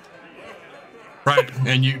 Right,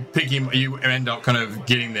 and you pick him, you end up kind of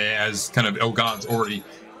getting there as kind of Elgarn's already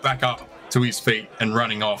back up to his feet and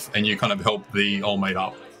running off, and you kind of help the old mate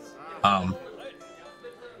up.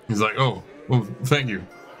 He's like, oh, well, thank you.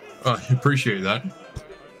 I appreciate that.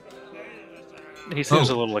 He seems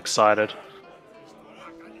a little excited.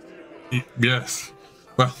 Yes.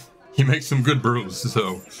 Well, he makes some good brews,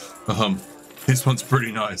 so this one's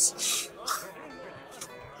pretty nice.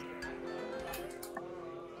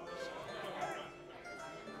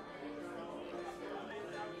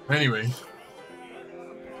 Anyway,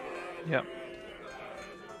 Yep.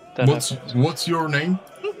 what's your name?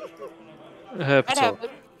 That Herpetor.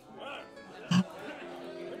 happened.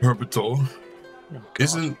 Herpetor. Oh, God.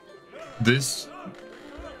 Isn't this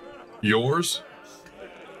yours?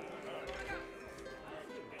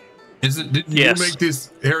 Didn't Yes. you make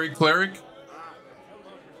this Harry Cleric?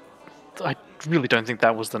 I really don't think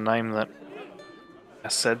that was the name that I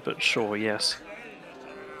said, but sure, yes.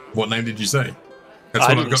 What name did you say? That's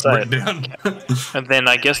I what I've didn't got say written down. And then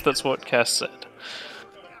I guess that's what Cass said.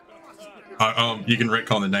 You can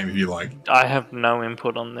retcon the name if you like. I have no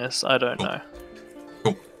input on this. I don't know.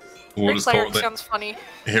 Cool. We'll just call Cleric it the sounds funny.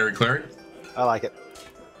 hairy cleric. I like it.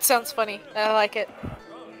 Sounds funny. I like it.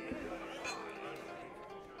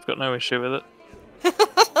 I've got no issue with it.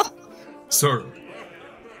 Sir,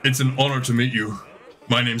 it's an honor to meet you.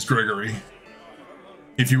 My name's Gregory.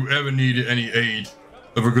 If you ever need any aid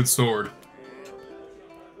of a good sword,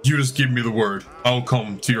 you just give me the word. I'll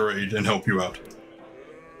come to your aid and help you out.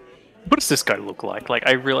 What does this guy look like? Like,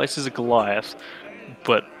 I realize he's a Goliath,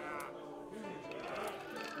 but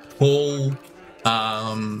Tall,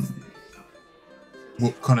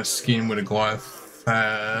 what kind of skin would a Goliath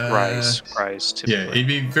have? Grays, typically. Yeah, he'd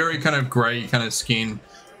be very kind of grey kind of skin,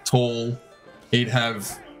 tall. He'd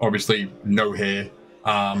have obviously no hair.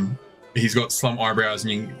 He's got some eyebrows,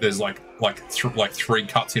 and there's like three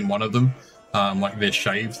cuts in one of them, like they're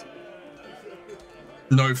shaved.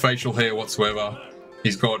 No facial hair whatsoever.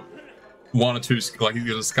 He's got one or two, like he's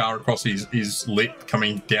got a scar across his lip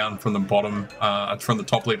coming down from the bottom, from the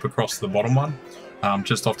top lip across the bottom one,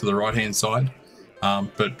 just off to the right hand side.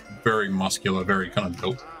 But very muscular, very kind of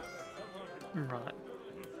built. Right.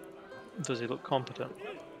 Does he look competent?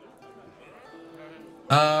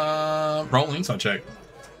 Roll an insight check.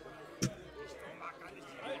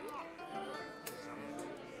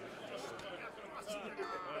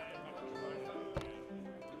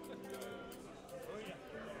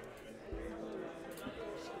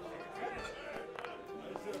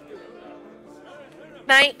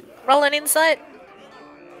 Nate, roll an insight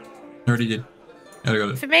Already did. I got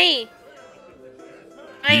it. for me.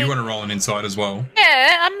 You want to roll an insight as well?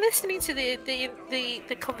 Yeah, I'm listening to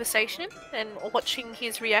the conversation and watching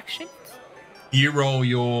his reaction. You roll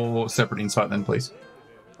your separate insight then, please.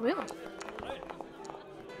 Will.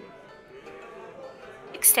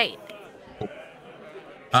 16.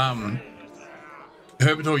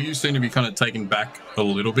 Herbitor, you seem to be kind of taken back a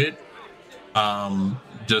little bit,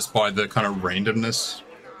 just by the kind of randomness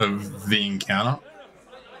of the encounter.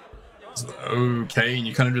 It's okay, and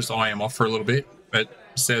you kind of just eye him off for a little bit. But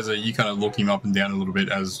Cesar, you kind of look him up and down a little bit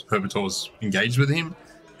as Herbitor's engaged with him,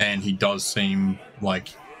 and he does seem like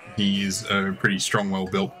he is a pretty strong,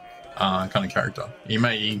 well-built kind of character. He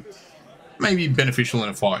may be beneficial in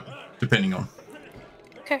a fight, depending on.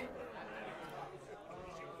 Okay.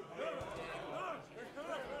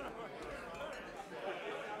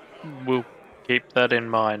 We'll keep that in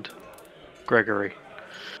mind, Gregory.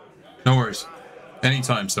 No worries.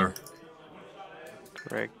 Anytime, sir.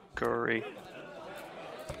 Gregory.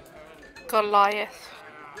 Goliath.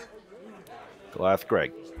 Goliath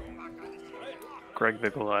Greg. Greg the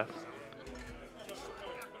Goliath.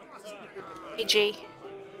 PG.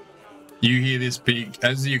 You hear this big,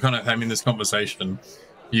 as you kind of having this conversation,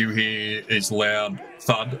 you hear this loud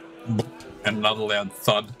thud and another loud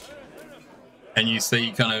thud. And you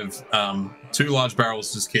see kind of two large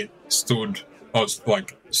barrels just get slapped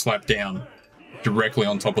down directly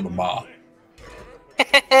on top of the bar.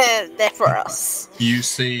 They're for us. You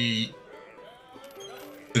see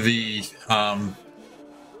the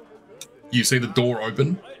door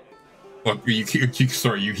open. Well, you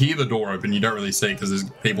hear the door open. You don't really see because there's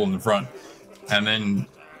people in the front, and then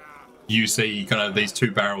you see kind of these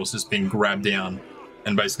two barrels just being grabbed down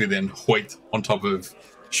and basically then hoiked on top of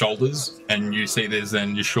shoulders. And you see there's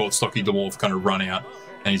then your short, stocky dwarf kind of run out,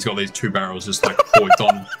 and he's got these two barrels just like hoiked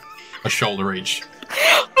on a shoulder each.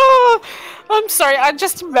 Oh, I'm sorry. I'm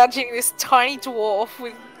just imagining this tiny dwarf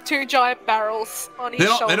with two giant barrels on his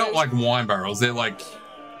shoulders. They're not like wine barrels. They're like,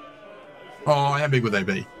 oh, how big would they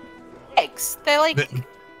be? Eggs. They're like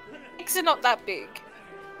eggs are not that big.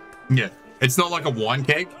 Yeah, it's not like a wine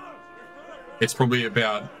keg. It's probably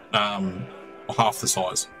about half the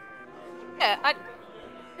size. Yeah, I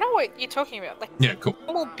know what you're talking about. Like, Yeah, cool.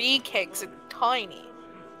 normal beer kegs are tiny.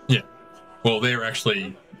 Yeah. Well, they're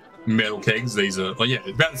actually metal kegs. These are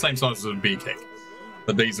about the same size as a beer keg,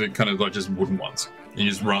 but these are kind of like just wooden ones. And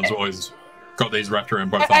just runs always got these wrapped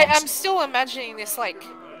around both arms. I'm still imagining this like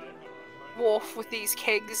dwarf with these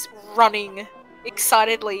kegs running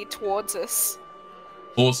excitedly towards us.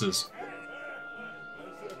 Horses.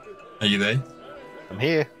 Are you there? I'm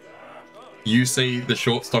here. You see the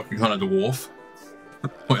short, stocky kind of dwarf,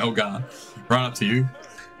 Elgar, run up to you.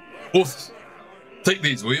 Horses, take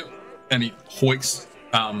these, will you? And he hoiks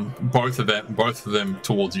both of them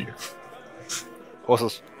towards you.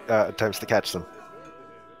 Horses attempts to catch them.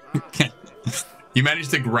 You manage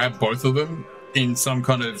to grab both of them in some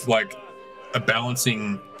kind of like a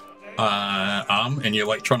balancing arm, and you're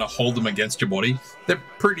like trying to hold them against your body. They're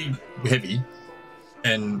pretty heavy,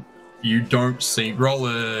 and you don't see. Roll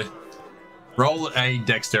a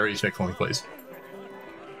dexterity check for me, please.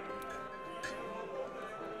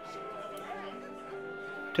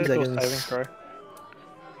 Typical saving throw.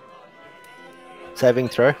 Saving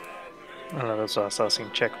throw. Oh, no, that's what I was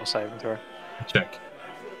asking. Check or saving throw. Check.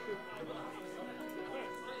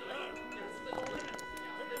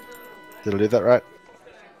 Did I do that right?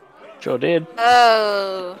 Sure did.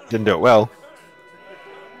 Oh. Didn't do it well.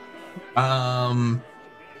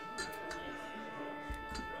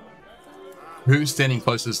 Who's standing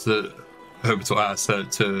closest to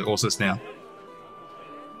Herbitor, to Ursus now?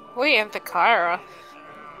 We and the Kyra.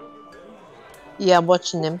 Yeah, I'm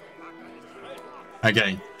watching them.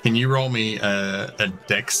 Okay, can you roll me a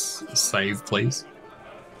dex save, please?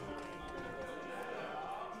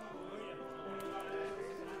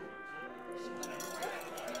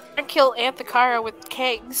 And kill Anthakara with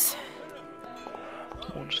kegs.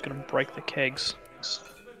 We're just gonna break the kegs.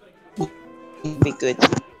 It'd be good.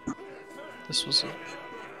 This was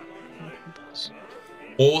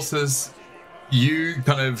Ursus, you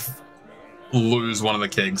kind of lose one of the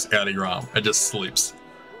kegs out of your arm. It just slips.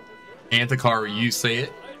 Anthakara, you see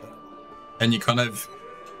it, and you kind of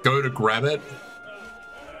go to grab it,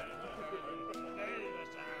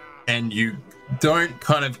 and you don't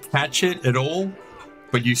kind of catch it at all,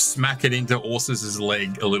 but you smack it into Ursus's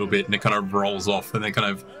leg a little bit, and it kind of rolls off, and it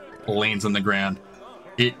kind of lands on the ground.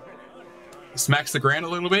 It smacks the ground a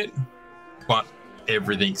little bit, but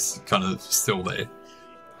everything's kind of still there.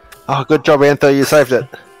 Oh, good job, Antho. You saved it.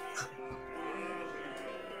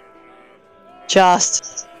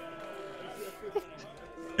 Just.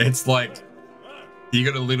 It's like you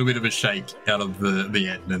got a little bit of a shake out of the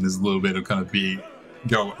end, and there's a little bit of kind of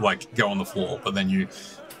go on the floor, but then you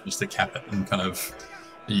just to cap it and kind of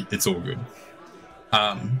it's all good.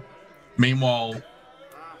 Meanwhile,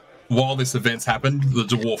 while this event's happened, the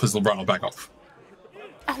dwarf has run back off,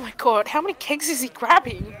 Oh my god, how many kegs is he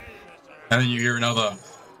grabbing? and then you hear another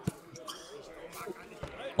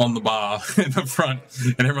on the bar in the front,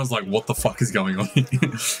 and everyone's like, "What the fuck is going on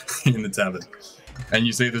in the tavern?" And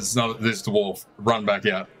you see this dwarf run back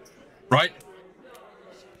out. Right?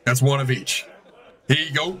 That's one of each. Here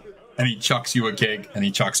you go. And he chucks you a keg, and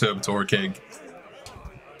he chucks Herbitor a keg.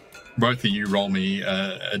 Both of you roll me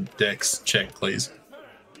a dex check, please.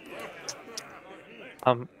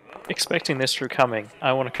 I'm expecting this through coming.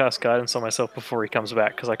 I want to cast guidance on myself before he comes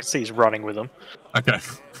back, because I can see he's running with him. Okay.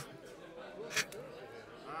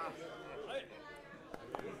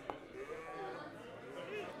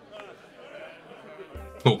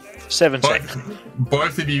 Cool. 17.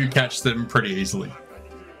 Both of you catch them pretty easily.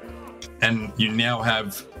 And you now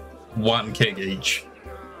have one keg each,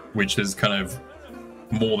 which is kind of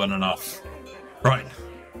more than enough. Right.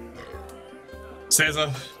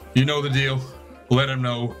 Caesar, you know the deal. Let him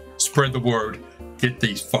know. Spread the word. Get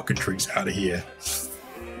these fucking trees out of here.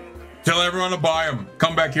 Tell everyone to buy them.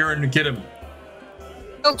 Come back here and get them.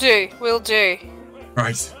 Will do.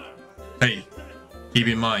 Right. Hey, keep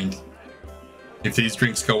in mind, if these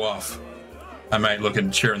drinks go off, I might look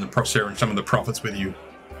at sharing some of the profits with you.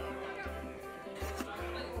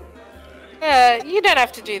 You don't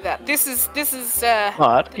have to do that. This is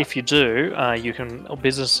But if you do,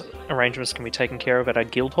 business arrangements can be taken care of at our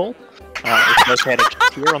guild hall. It's located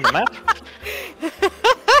here on the map.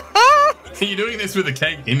 Are you doing this with a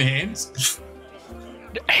keg in hands?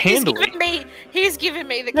 Handily. He's giving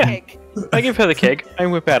me the Yeah. keg. I give her the keg. I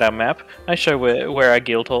whip out our map. I show where our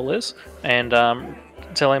guild hall is, and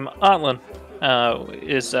tell him Artlin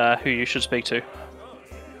is who you should speak to.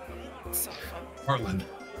 So fun. Heartland.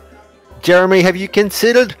 Jeremy, have you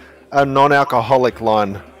considered a non-alcoholic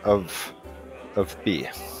line of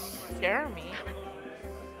beer? Jeremy.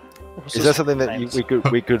 What's Is his that something that names?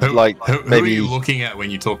 we could Who like are maybe you looking at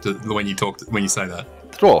when you say that?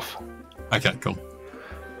 dwarf? Okay, cool.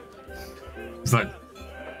 So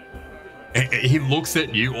he looks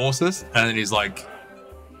at you, Ursus, and then he's like,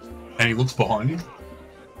 and he looks behind him.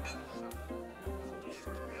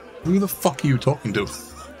 Who the fuck are you talking to?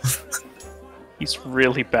 He's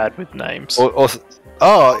really bad with names. I'm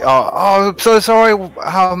so sorry.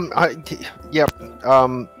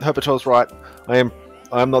 Herbitor's right. I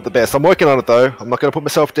am not the best. I'm working on it though. I'm not going to put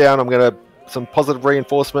myself down. I'm going to some positive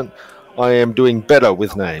reinforcement. I am doing better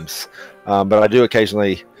with names, but I do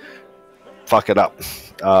occasionally fuck it up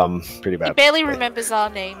pretty He bad. barely remembers our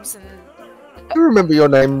names, and I remember your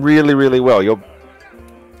name really, really well.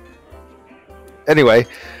 Anyway.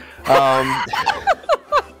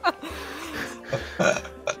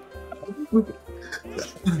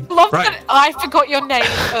 love Right. that I forgot your name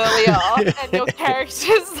earlier, and your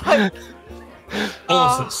character's like,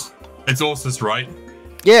 Ursus. It's Ursus, right?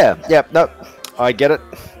 Yeah. No, I get it.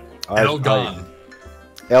 Elgon.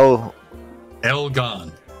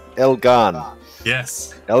 Elgon.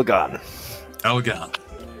 Yes. Elgon. Elgon.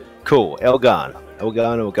 Cool. Elgon.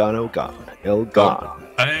 Elgon.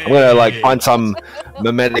 Hey. I'm gonna like find some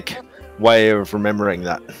mimetic way of remembering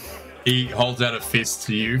that. He holds out a fist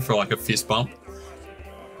to you for like a fist bump.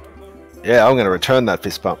 Yeah, I'm gonna return that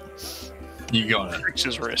fist bump. You got it. Breaks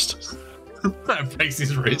his wrist. Breaks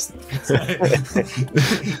his wrist.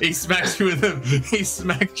 He smacks you with him. He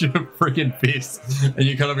smacked your freaking fist, and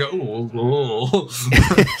you kind of go, "Oh,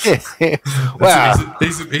 Wow.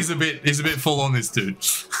 He's a bit full on, this dude."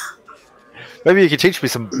 Maybe you could teach me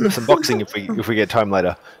some boxing if we get time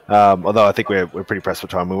later. Although I think we're pretty pressed for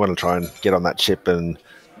time. We want to try and get on that ship and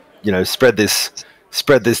spread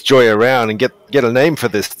this joy around and get a name for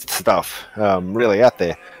this stuff really out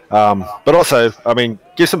there. But also, I mean,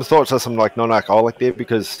 give some thoughts to some like non-alcoholic beer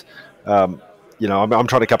because I'm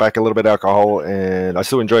trying to cut back a little bit of alcohol and I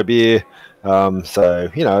still enjoy beer. So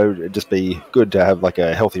it'd just be good to have like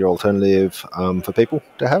a healthier alternative for people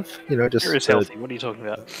to have. Just Beer is healthy. What are you talking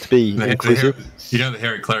about? to be inclusive. The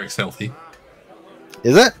Hairy Cleric's healthy.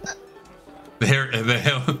 Is it?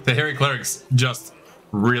 The Hairy Cleric's just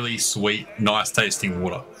really sweet, nice tasting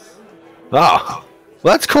water. Oh,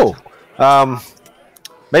 well, that's cool.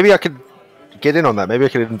 Maybe I could get in on that. Maybe I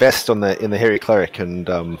could invest in the Hairy Cleric and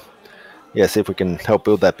see if we can help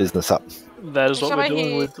build that business up. That is what Shall we're I doing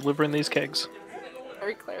hear- with delivering these kegs.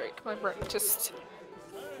 Very cleric, my brain just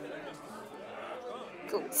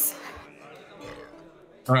goes.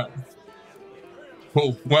 All right.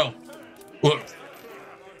 Cool. Well, look,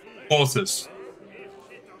 horses.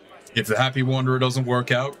 If the Happy Wanderer doesn't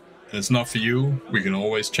work out and it's not for you, we can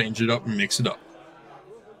always change it up and mix it up.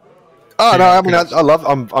 Oh no! Yeah, I mean, I love.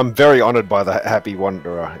 I'm very honoured by the Happy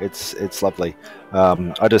Wanderer. It's lovely.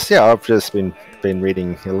 I've just been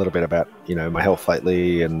reading a little bit about my health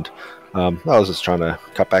lately, and I was just trying to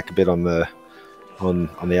cut back a bit on the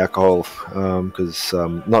alcohol because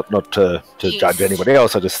not to judge anybody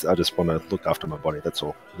else. I just want to look after my body. That's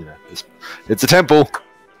all. It's a temple.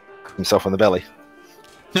 Himself on the belly.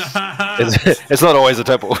 It's not always a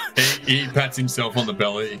temple. He pats himself on the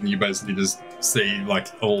belly, and you basically just see like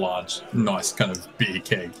a large, nice kind of beer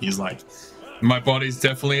keg. He's like, "My body's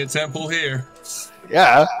definitely a temple here."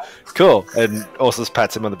 Yeah, cool. And Ursus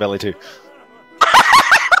pats him on the belly too.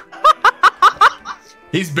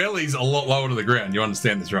 His belly's a lot lower to the ground. You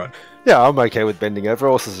understand this, right? Yeah, I'm okay with bending over.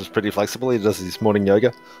 Ursus is pretty flexible. He does his morning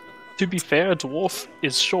yoga. To be fair, a dwarf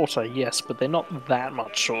is shorter, yes, but they're not that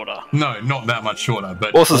much shorter. No, not that much shorter,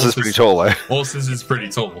 but Ursus is pretty tall though. Ursus is pretty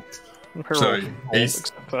tall. We're So, all tall, he's-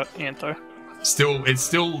 except for Antho. It's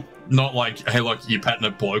still not like, hey, like you're patting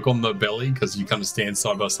a bloke on the belly because you kind of stand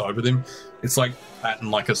side by side with him. It's like patting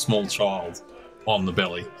like a small child on the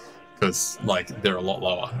belly because like they're a lot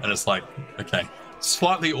lower, and it's like, okay,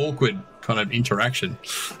 slightly awkward kind of interaction.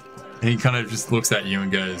 And he kind of just looks at you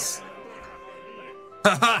and goes,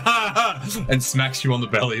 and smacks you on the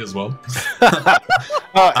belly as well.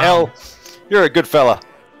 Oh, El, you're a good fella.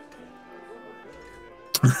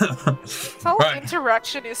 This whole Right.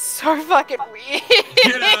 interaction is so fucking weird.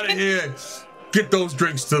 Get out of here! Get those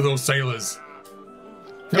drinks to those sailors.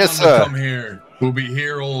 Tell Yes, them to sir. Come here. We'll be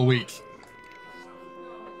here all week.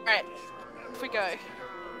 Right, off we go.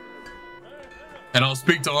 And I'll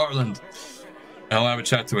speak to Ireland. And I'll have a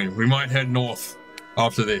chat to him. We might head north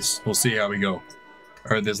after this. We'll see how we go. I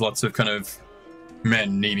heard there's lots of kind of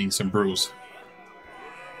men needing some brews.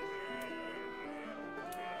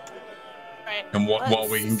 Right. And while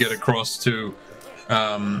we can get across to,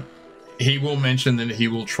 he will mention that he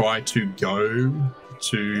will try to go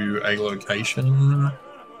to a location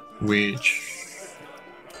which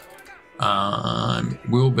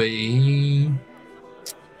will be,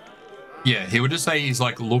 yeah, he would just say he's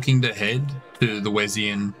like looking to head to the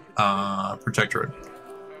Wesian Protectorate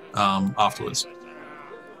afterwards.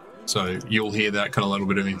 So you'll hear that kind of little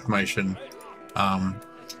bit of information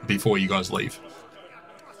before you guys leave.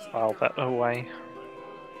 File that away.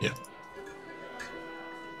 Yeah.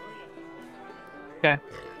 Okay.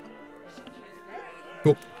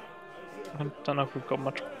 Cool. I don't know if we've got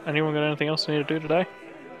much. Anyone got anything else we need to do today?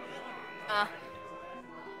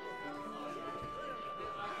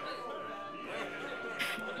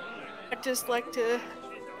 I'd just like to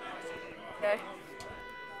go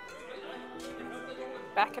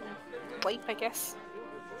back and sleep, I guess.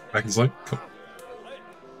 Back and sleep. Cool.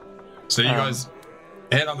 So you guys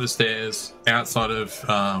head up the stairs outside of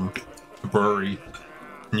the brewery,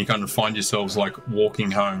 and you kind of find yourselves like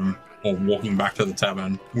walking home or walking back to the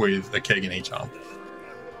tavern with a keg in each arm.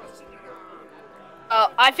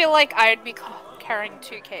 I feel like I'd be carrying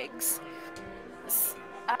 2 kegs.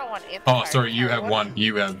 I don't want Anthony. Oh, sorry, you have one.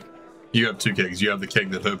 You have 2 kegs. You have the keg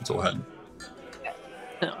that Herbitor had.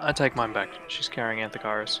 I take mine back. She's carrying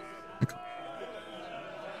Anthakaris.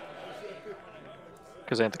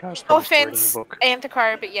 because Anthakara's No probably still reading offense, the book.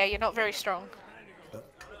 Anthakara, but yeah, you're not very strong.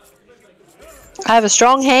 I have a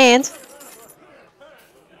strong hand.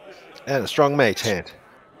 And a strong mate's hand.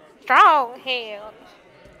 Strong hand.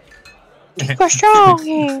 A strong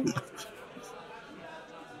hand.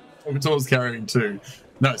 Herbitor's carrying 2.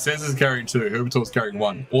 No, Sansa's carrying 2. Herbitor's carrying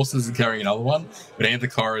 1. Ursus is carrying another one. But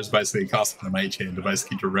Anthakara is basically casting the mage hand to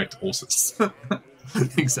basically direct Ursus.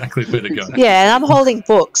 Exactly where to go. Yeah, and I'm holding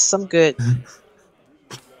books. I'm good.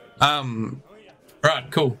 Right,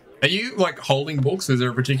 cool. Are you like holding books? Is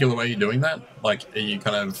there a particular way you're doing that? Like, are you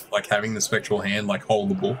kind of like having the spectral hand like hold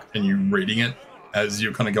the book and you reading it as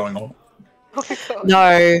you're kind of going on? Oh my god.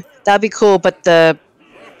 No, that'd be cool, but the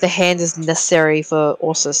hand is necessary for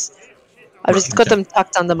Ursus. I've just got them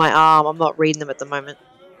tucked under my arm. I'm not reading them at the moment.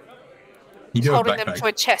 You do have a Holding them to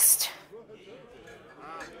a backpack. chest.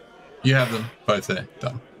 You have them both there.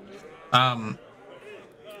 Done.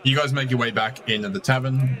 You guys make your way back into the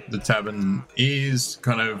tavern. The tavern is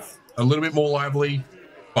kind of a little bit more lively,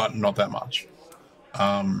 but not that much.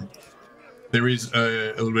 There is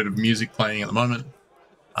a little bit of music playing at the moment.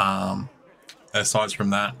 Aside from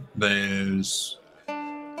that, there's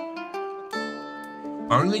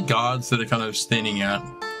only guards that are kind of standing out.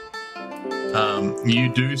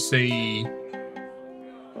 You do see,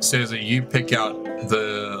 Caesar, you pick out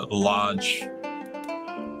the large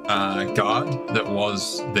guard that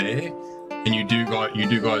was there, and you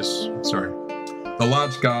guys, sorry, the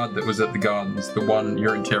large guard that was at the gardens, the one,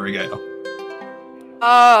 your interrogator.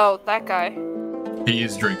 Oh, that guy. He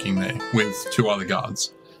is drinking there with 2 other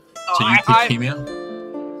guards. Oh, So you pick him out?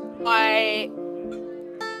 I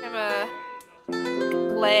am a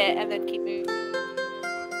glare and then keep moving.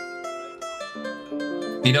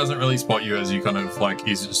 He doesn't really spot you as you kind of like,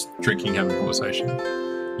 he's just drinking, having a conversation.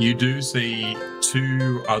 You do see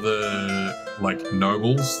 2 other like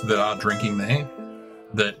nobles that are drinking there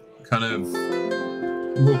that kind of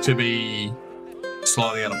look to be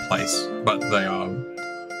slightly out of place, but they are,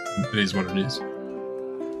 it is what it is.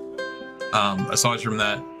 Aside from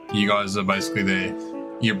that, you guys are basically there.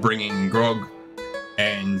 You're bringing grog,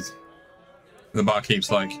 and the barkeep's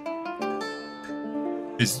like,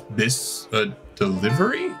 is this a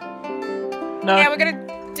delivery? No. Yeah, we're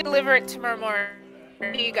gonna deliver it tomorrow morning.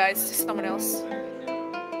 You guys to someone else.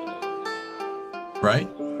 Right?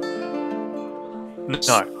 No.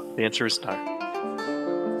 The answer is no.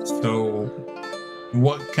 So,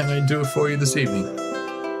 what can I do for you this evening?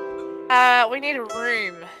 We need a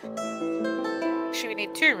room. Actually, we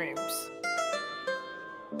need 2 rooms.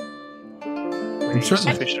 We need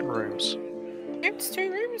Certainly. sufficient rooms. Rooms?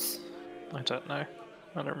 2 rooms? I don't know.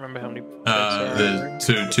 I don't remember how many beds there are in the room.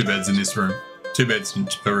 There's two beds in this room. 2 beds in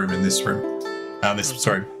a room in this room.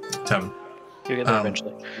 Sorry, tavern. You'll get there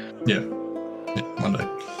eventually. Yeah, one day.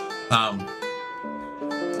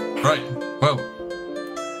 Right. Well,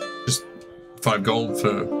 just 5 gold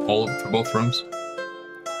for both rooms.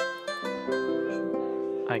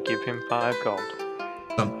 I give him 5 gold.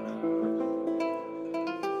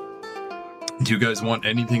 Do you guys want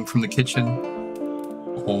anything from the kitchen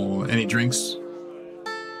or any drinks?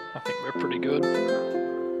 I think we're pretty good.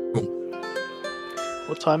 Cool.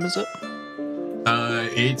 What time is it?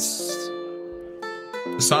 It's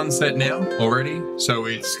sunset now already, so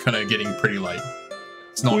it's kind of getting pretty late.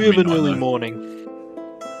 It's not We have an midnight, early though. morning.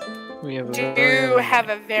 We have a Do very early have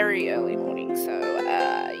a very early morning, so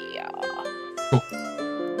yeah. Cool.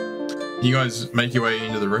 You guys make your way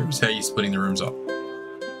into the rooms. How are you splitting the rooms up?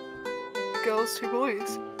 Girls, 2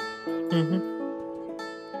 boys. Mm-hmm.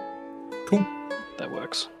 Cool. That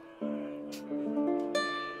works.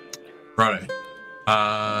 Righto.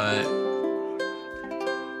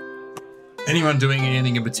 Anyone doing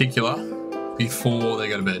anything in particular before they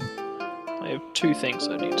go to bed? I have 2 things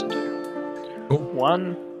I need to do. Cool.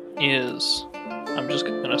 One is I'm just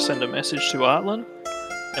going to send a message to Artlan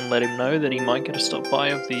and let him know that he might get a stop by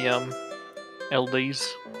of the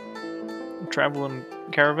LD's travel and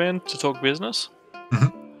caravan to talk business.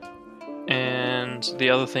 And the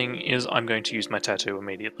other thing is I'm going to use my tattoo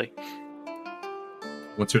immediately.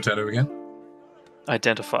 What's your tattoo again?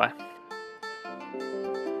 Identify.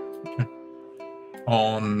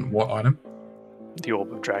 On what item? The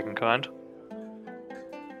Orb of Dragonkind.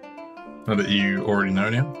 Oh, that you already know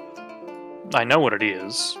now? I know what it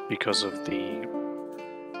is because of the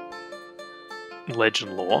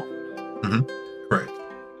legend lore, Correct.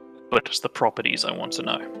 but it's the properties I want to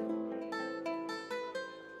know.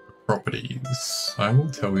 Properties. I will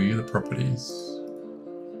tell you the properties.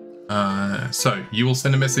 So, you will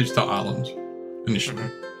send a message to Ireland initially.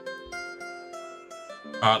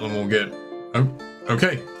 Ireland will get... Oh,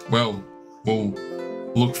 okay. Well, we'll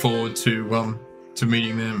look forward to to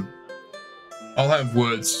meeting them. I'll have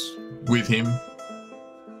words with him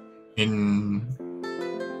in...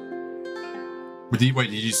 Wait,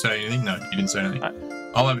 did you say anything? No, you didn't say anything.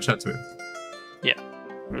 I'll have a chat to him. Yeah,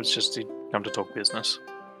 it's just he'd come to talk business.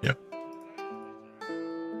 Yep.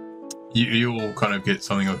 You'll kind of get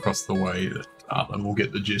something across the way that Arlen will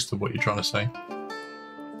get the gist of what you're trying to say.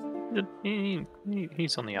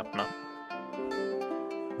 He's on the up and up.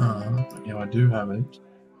 Yeah, I do have it.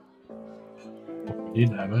 I did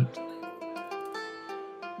have it.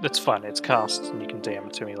 That's fine, it's cast, and you can DM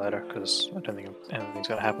it to me later, because I don't think anything's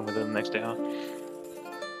going to happen within the next hour.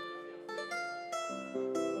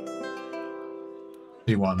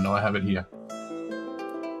 D1, no, I have it here.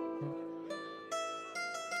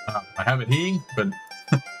 I have it here, but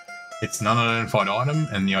it's an unidentified item,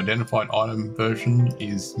 and the identified item version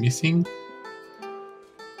is missing.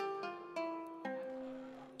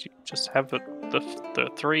 You just have the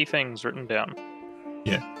 3 things written down.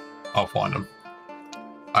 Yeah, I'll find them.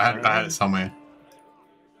 I had it somewhere.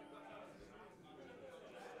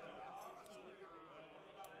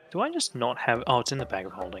 Do I just not have... Oh, it's in the bag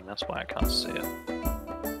of holding, that's why I can't see it.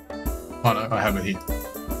 Oh no, I have it here.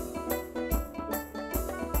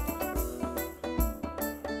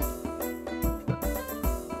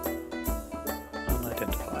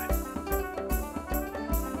 Unidentify.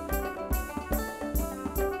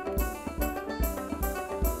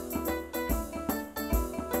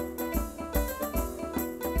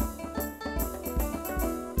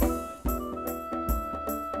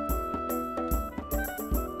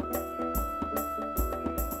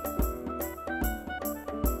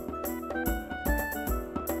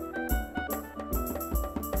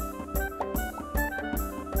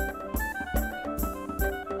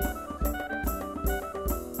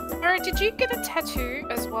 Did you get a tattoo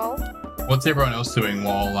as well? What's everyone else doing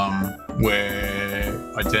while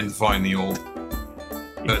we're identifying the orb?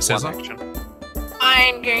 That says One that? action.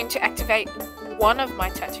 I'm going to activate one of my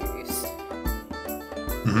tattoos.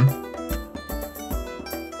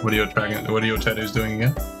 What are your tattoos doing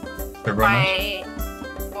again? Everyone knows? I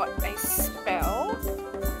got a spell.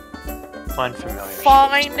 Find familiar.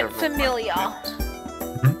 Find Several familiar.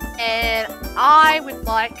 find And I would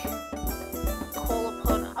like to call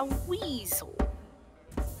upon a weasel.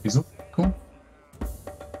 Weasel? Cool.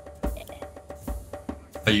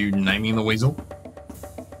 Are you naming the weasel?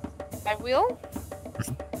 I will.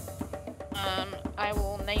 I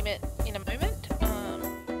will name it in a moment.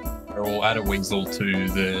 We'll add a weasel to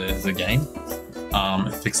the game.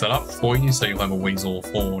 Fix that up for you, so you'll have a weasel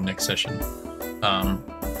for next session.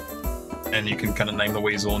 And you can kind of name the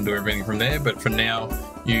weasel and do everything from there. But for now,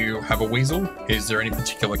 you have a weasel. Is there any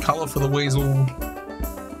particular color for the weasel?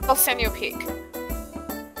 I'll send you a pic.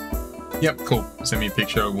 Yep, cool. Send me a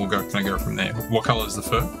picture. We'll go from there. What color is the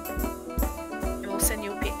fur? I will send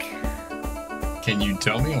you a pic. Can you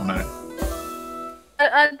tell me or no?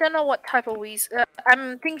 I don't know what type of weasel.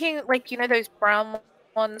 I'm thinking like, you know, those brown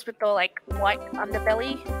ones with the like white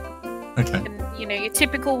underbelly. Okay. And, you know, your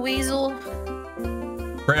typical weasel.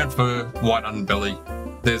 Brown fur, white underbelly.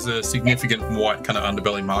 There's a significant white kind of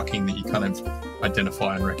underbelly marking that you kind of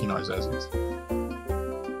identify and recognize as it.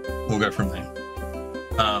 We'll go from there.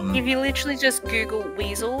 If you literally just Google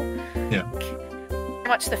weasel, Yeah. how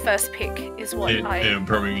much the first pick is what It'll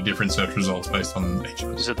probably be different search results based on each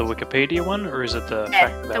of us. Is it the Wikipedia one, or is it the yeah,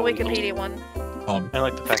 fact the about Wikipedia one. I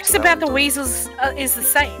like the fact Facts about the weasels is the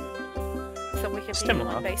same. The Wikipedia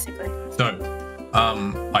Similar. one, basically. So,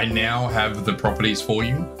 I now have the properties for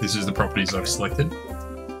you. This is the properties I've selected.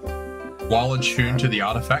 While attuned to the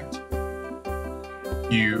artifact,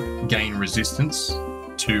 you gain resistance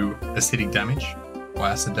to acidic damage or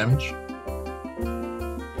acid damage.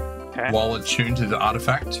 Okay. While attuned to the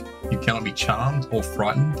artifact, you cannot be charmed or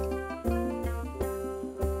frightened.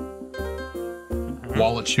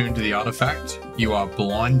 While attuned to the artifact, you are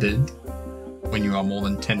blinded when you are more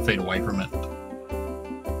than 10 feet away from it.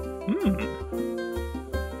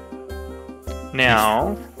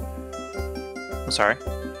 Now, I'm sorry.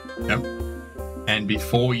 Yep. And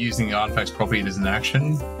before using the artifact's property as an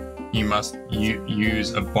action, you must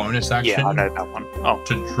use a bonus action Yeah, I know that one. Oh,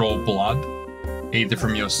 to draw blood, either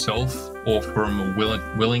from yourself or from a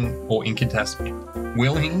willing or incapacitated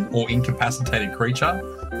creature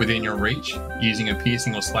within your reach, using a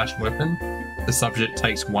piercing or slashing weapon. The subject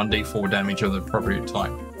takes 1d4 damage of the appropriate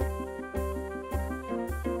type.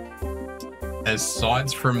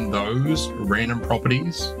 Aside from those random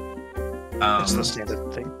properties, that's the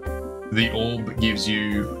standard thing. the orb gives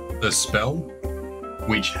you the spell,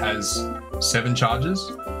 which has 7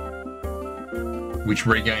 charges, which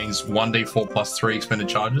regains 1d4 plus 3 expended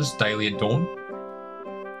charges daily at dawn.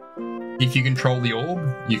 If you control the orb,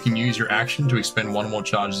 you can use your action to expend one or more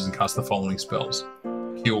charges and cast the following spells: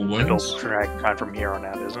 Cure And Wounds. also Dragonkind from here on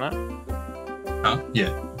out, isn't it? Huh?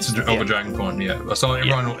 Yeah, it's a Yeah. Dragon Coin. Yeah, so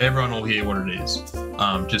everyone will hear what it is.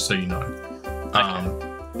 Just so you know.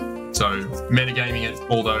 So metagaming it.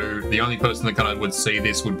 Although the only person that kind of would see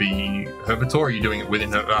this would be Herbitor. Are you doing it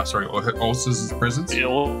within her? Or her Ulcer's presence? Yeah,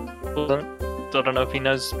 well, I don't know if he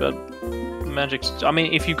knows about magic. I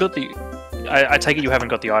mean, if you've got the... I take it you haven't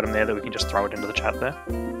got the item there that we can just throw it into the chat there?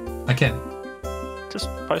 I can. Just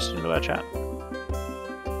post it into our chat.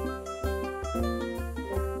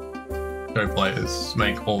 Go players,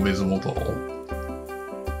 make all visible to all.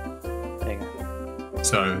 There you go.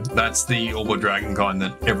 So that's the Orb of Dragonkind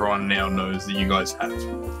that everyone now knows that you guys have.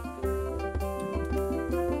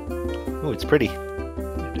 Oh, it's pretty.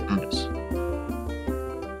 It is.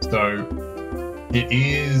 So it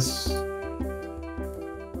is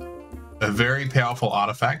a very powerful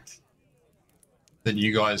artifact that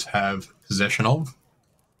you guys have possession of.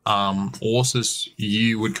 Orsus,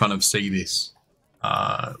 you would kind of see this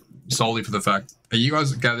solely for the fact. Are you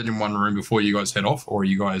guys gathered in one room before you guys head off, or are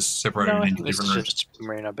you guys separated No, I into think this different is rooms? just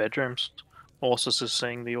we're in our bedrooms. Orsus is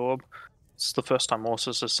seeing the orb. It's the first time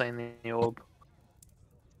Orsus has seen the orb.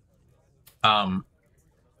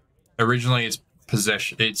 Originally, it's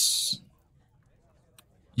possession. It's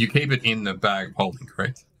you keep it in the bag of holding,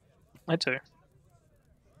 correct? I do.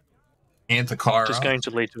 Anthakira. Just going to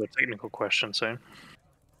lead to a technical question soon.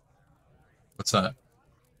 What's that?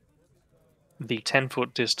 The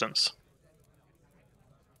 10-foot distance.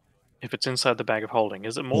 If it's inside the bag of holding,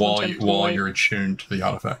 is it more than 10 feet While away? you're attuned to the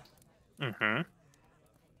artifact. Mm-hmm.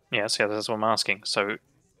 Yes, yeah, that's what I'm asking. So,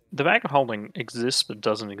 the bag of holding exists but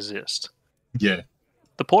doesn't exist. Yeah.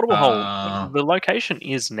 The portable hold, the location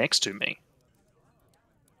is next to me.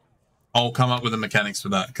 I'll come up with the mechanics for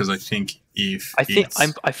that because I think if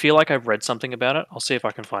I feel like I've read something about it. I'll see if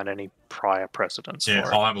I can find any prior precedents for it.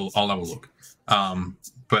 I'll have a look.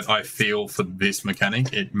 But I feel for this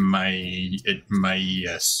mechanic, it may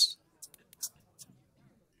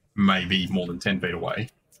be more than 10 feet away.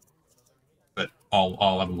 But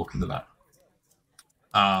I'll have a look into that.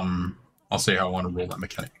 I'll see how I want to rule that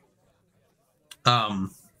mechanic.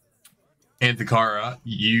 Anthakira,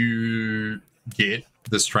 you get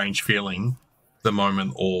the strange feeling the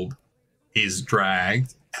moment orb is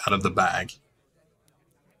dragged out of the bag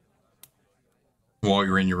while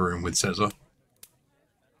you're in your room with Cesar.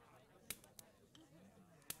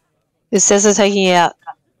 Is Cesar taking it out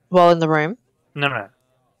while in the room? No.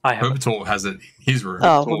 I have it. Herbitor has it in his room.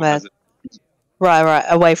 Oh, Herbitor bad. has it- Right,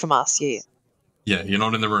 away from us. Yeah. Yeah, you're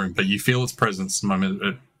not in the room, but you feel its presence the moment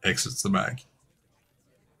it exits the bag.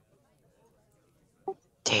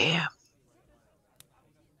 Damn.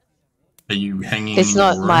 Are you hanging? It's in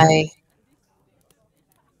your not room? my.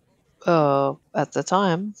 At the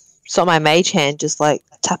time, it's not my mage hand. Just like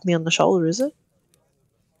tap me on the shoulder, is it?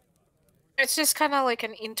 It's just kind of like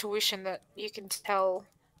an intuition that you can tell.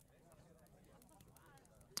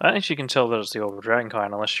 I don't think she can tell that it's the Orb of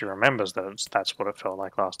Dragonkind unless she remembers that that's what it felt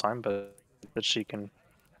like last time, but that she can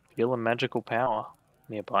feel a magical power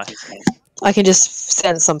nearby. I can just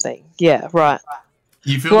sense something. Yeah, right.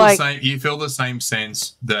 You feel Like- the same. You feel the same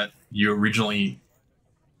sense that you originally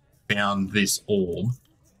found this orb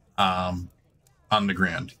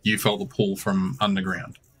underground. You felt the pull from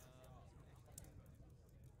underground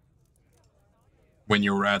when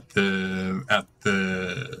you were at the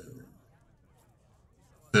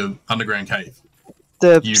underground cave.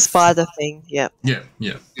 The You've- spider thing. Yep. Yeah,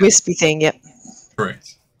 Wispy thing. Yep.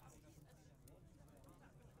 correct.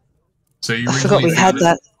 So you I forgot we originally had found it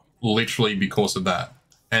that. literally because of that,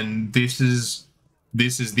 and this is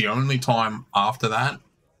the only time after that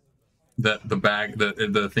that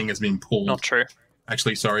the thing has been pulled. Not true.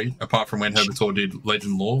 Actually, sorry, apart from when Herbitor did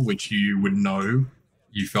Legend Lore, which you would know,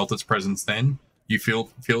 you felt its presence then. You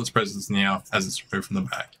feel its presence now as it's removed from the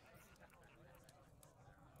bag.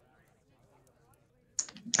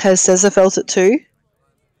 Has Cesar felt it too?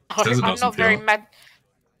 Cesar I'm doesn't not very feel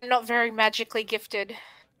not very magically gifted.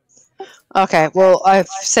 Okay. Well, I've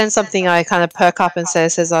sensed something. I kind of perk up and say,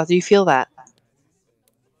 "Cesar, do you feel that?"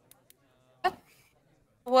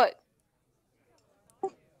 What?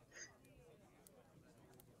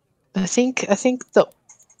 I think that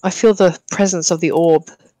I feel the presence of the orb.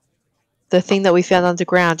 The thing that we found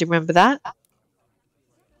underground. Do you remember that?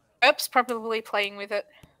 Herb's probably playing with it.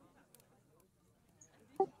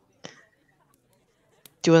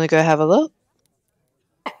 Do you want to go have a look?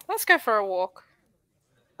 Let's go for a walk.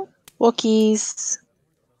 Walkies.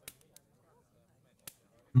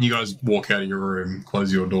 You guys walk out of your room,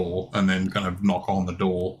 close your door, and then kind of knock on the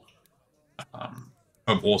door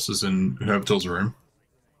of Orsus and Herbitor's room.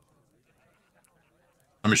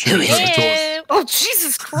 I'm assuming Herbitor's... Yeah. Oh,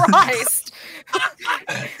 Jesus Christ! What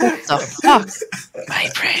the fuck? My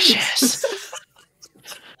precious.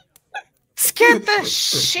 Scared the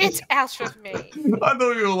shit out of me. I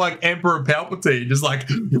thought you were like Emperor Palpatine, just like...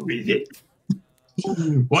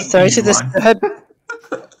 What Sorry do to you disturb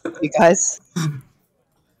you guys. Oh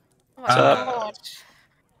my Uh, god.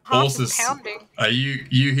 Heart is Orsus, pounding.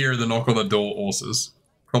 you hear the knock on the door, Orsus.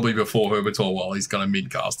 Probably before Herbitor while he's kind of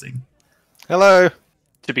mid-casting. Hello.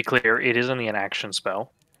 To be clear, it is only an action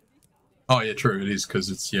spell. Oh, yeah, true. It is, because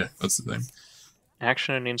it's... Yeah, that's the thing.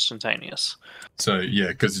 Action and instantaneous. So, yeah,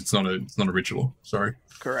 because it's not a ritual. Sorry.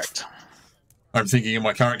 Correct. I'm thinking in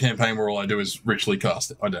my current campaign where all I do is ritually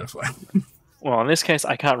cast Identify. Well, in this case,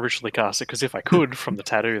 I can't ritually cast it, because if I could, from the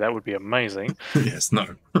tattoo, that would be amazing. Yes, no.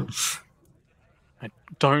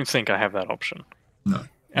 Don't think I have that option. No. Out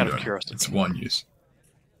you of don't. curiosity. It's one use.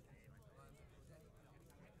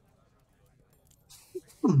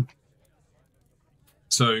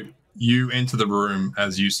 So you enter the room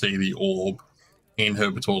as you see the orb in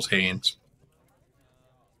Herbitor's hand.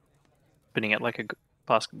 Spinning it like a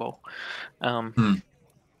basketball. Yeah,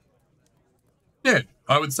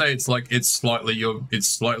 I would say it's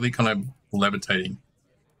slightly kind of levitating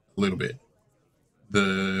a little bit.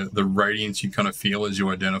 The radiance you kind of feel as you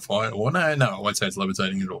identify it. Well, no, I won't say it's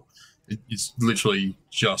levitating at all. It's literally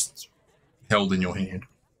just held in your hand.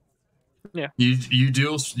 Yeah. You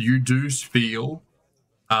do feel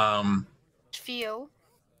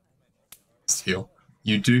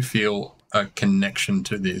you do feel a connection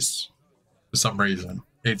to this for some reason.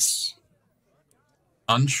 It's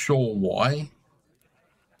unsure why,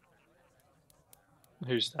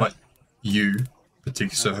 Who's that? but you,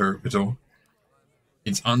 particular Herbitor,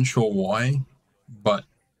 it's unsure why, but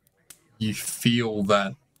you feel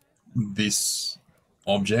that this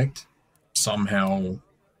object somehow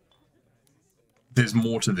there's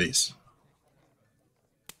more to this.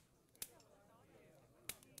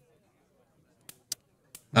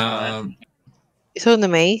 You talking to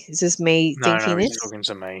me? Is this me No, thinking he's this? talking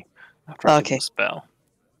to me. After I did Okay. the spell.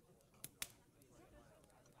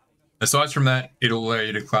 Aside from that, it'll allow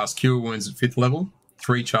you to cast Cure Wounds at 5th level,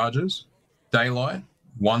 3 charges, Daylight,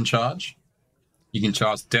 1 charge. You can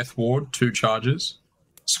charge Death Ward, 2 charges,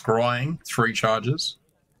 Scrying, 3 charges.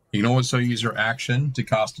 You can also use your action to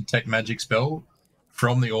cast a Detect Magic spell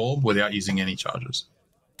from the orb without using any charges.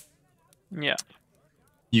 Yeah.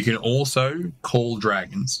 You can also call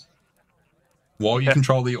dragons. While you Okay.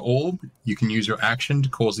 control the orb, you can use your action to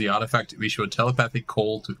cause the artifact to issue a telepathic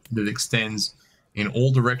call that extends in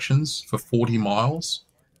all directions for 40 miles.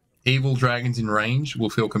 Evil dragons in range will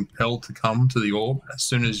feel compelled to come to the orb as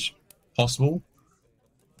soon as possible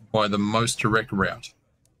by the most direct route.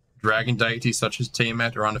 Dragon deities such as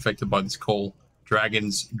Tiamat are unaffected by this call.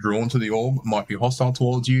 Dragons drawn to the orb might be hostile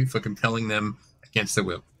towards you for compelling them against their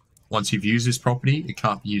will. Once you've used this property, it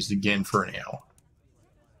can't be used again for an hour.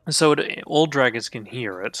 So all dragons can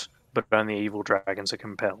hear it, but only evil dragons are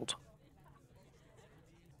compelled.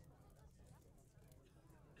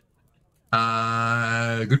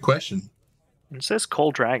 Good question. It says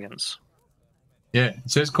call dragons. Yeah,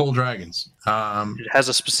 it says call dragons. It has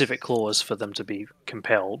a specific clause for them to be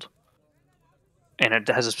compelled. And it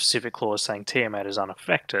has a specific clause saying Tiamat is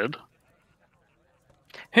unaffected.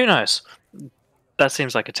 Who knows? That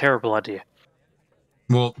seems like a terrible idea.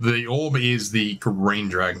 Well, the orb is the green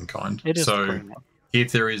dragon kind. It is the so green one.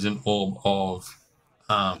 if there is an orb of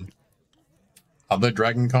other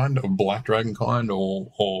dragon kind, or black dragon kind,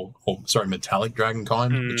 or metallic dragon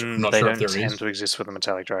kind, which I'm not they sure don't if there tend is. to exist with the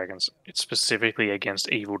metallic dragons. It's specifically against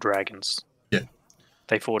evil dragons. Yeah.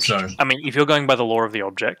 They forged. So- I mean, if you're going by the law of the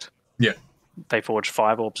object, Yeah. they forged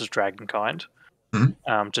 5 orbs as dragon kind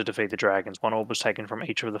Mhm. to defeat the dragons. 1 orb was taken from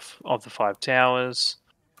each of the 5 towers.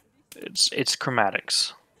 It's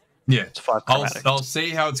chromatics. Yeah. It's 5 chromatics I'll see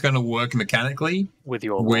how it's going to work mechanically with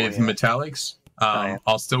your with law, yeah. metallics. Yeah.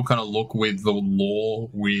 I'll still kind of look with the law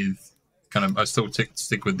with kind of I still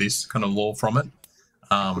stick with this kind of law from it.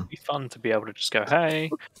 It'd be fun to be able to just go, hey,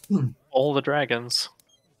 all the dragons.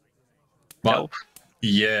 But Help.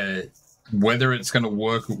 yeah, whether it's going to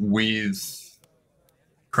work with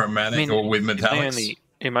chromatic or with metallics.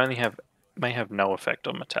 It may have no effect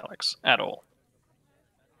on metallics at all.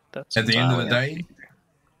 That's At the end of the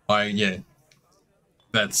entirely day,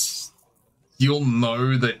 that's you'll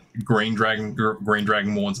know that green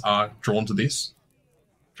dragon wards are drawn to this.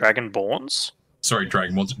 Dragonborns? Sorry,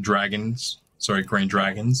 dragon wards, dragons. Sorry, green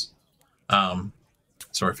dragons.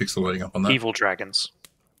 Sorry, fix the wording up on that. Evil dragons.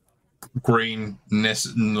 Green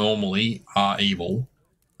normally are evil.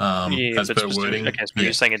 as but per wording. Okay, so Yeah.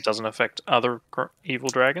 you're saying it doesn't affect other evil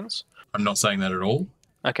dragons? I'm not saying that at all,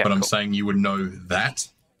 Okay, but I'm cool. saying you would know that.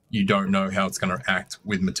 You don't know how it's going to act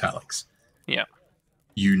with metallics. Yeah.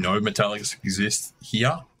 You know metallics exist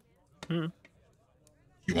here. Hmm.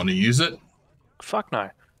 You want to use it? Fuck no.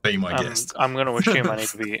 Be my guest. I'm going to assume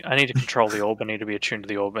I need to control the orb. I need to be attuned to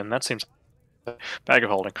the orb, and that seems bag of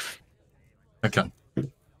holding. Okay.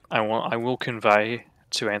 I will convey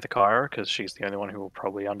to Anthakira, because she's the only one who will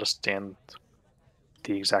probably understand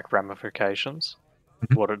the exact ramifications,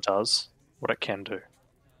 Mhm. what it does, what it can do.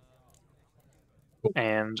 Cool.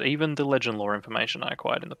 And even the legend lore information I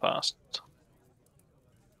acquired in the past.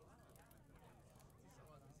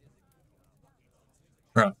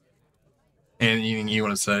 Right. Anything you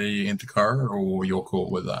want to say, Anthakira, or you're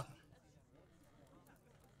cool with that?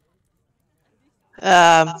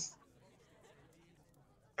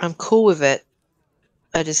 I'm cool with it.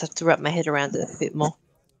 I just have to wrap my head around it a bit more.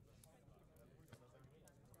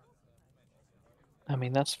 I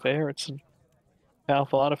mean, that's fair. It's a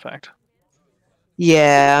powerful artifact.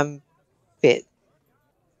 Yeah, I'm a bit.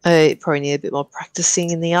 I probably need a bit more practicing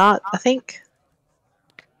in the art, I think.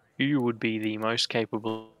 You would be the most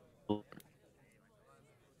capable.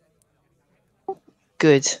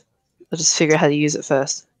 Good. I'll just figure out how to use it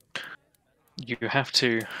first. You have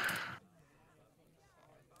to.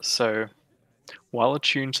 So, while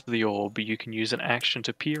attuned to the orb, you can use an action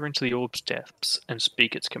to peer into the orb's depths and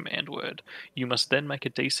speak its command word. You must then make a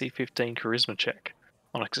DC 15 Charisma check.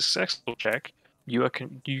 On a successful check, you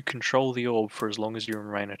control the orb for as long as you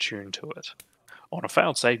remain attuned to it. On a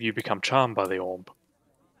failed save, you become charmed by the orb,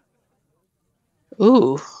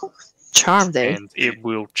 Ooh, charmed, eh? and it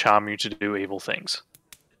will charm you to do evil things.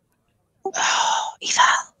 Oh, Eva.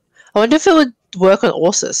 I wonder if it would work on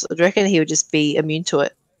Ursus. I reckon he would just be immune to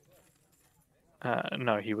it.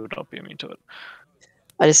 No, he would not be immune to it.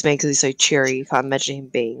 I just mean because he's so cheery. You can't imagine him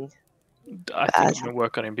being. I think it's going to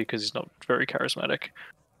work on him because he's not very charismatic,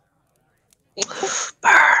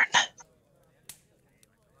 Burn.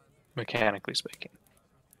 mechanically speaking.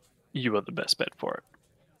 You are the best bet for it.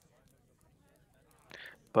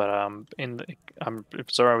 But if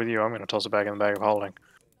it's alright with you, I'm going to toss it back in the bag of holding.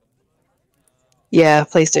 Yeah,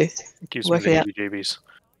 please do. It gives Work me it the out. heebie-jeebies.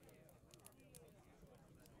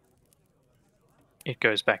 It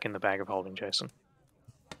goes back in the bag of holding, Jason.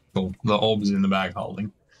 Cool. The orb is in the bag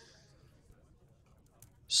holding.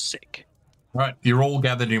 Sick. Right. You're all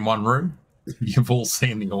gathered in one room. You've all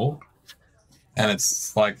seen the orb. And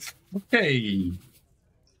it's like, okay,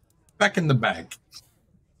 back in the bag.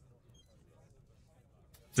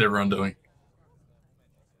 What's everyone doing?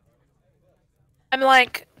 I'm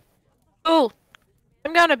like, oh,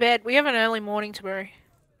 I'm going to bed. We have an early morning tomorrow.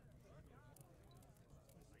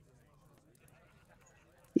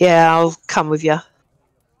 Yeah, I'll come with you.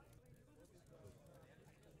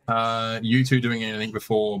 You two doing anything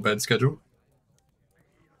before bed schedule?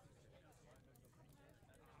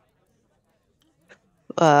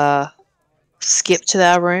 Skip to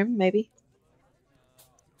our room, maybe.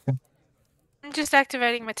 I'm just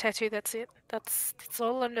activating my tattoo. That's it. That's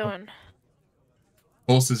all I'm doing.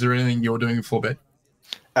 Also, is there anything you're doing before bed?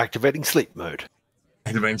 Activating sleep mode.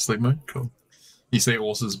 Activating sleep mode? Cool. You see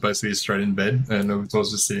Orsus basically straight in bed, and I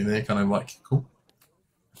was just sitting there kind of like, cool.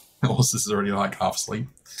 Orsus is already like half asleep.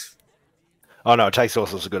 Oh no, it takes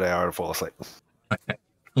also a good hour to fall asleep. Okay,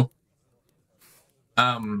 cool.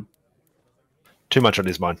 Too much on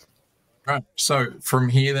his mind. Right, so from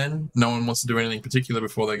here then, no one wants to do anything particular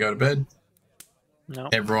before they go to bed. No.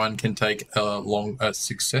 Everyone can take everyone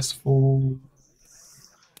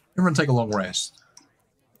take a long rest.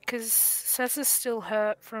 Because Sessa's still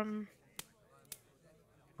hurt from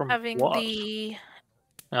From having what? the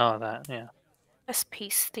Oh, that, yeah. S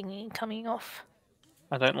piece thingy coming off.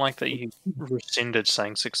 I don't like that you rescinded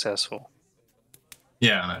saying successful.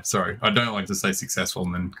 Yeah, I know, sorry. I don't like to say successful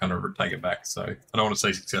and then kind of take it back. So I don't want to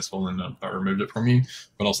say successful and I removed it from you,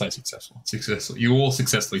 but I'll say successful. Successful. You all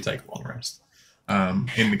successfully take a long rest.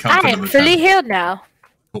 In the comfort I of am the fully family. healed now.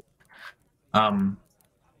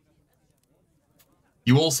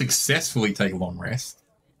 You all successfully take a long rest.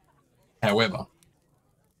 However,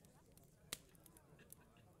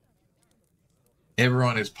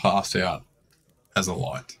 everyone is passed out as a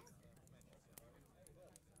light.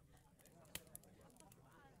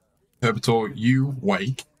 Herbitor, you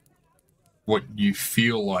wake what you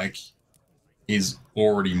feel like is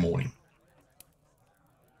already morning.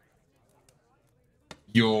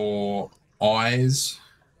 Your eyes,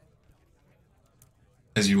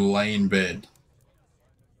 as you lay in bed,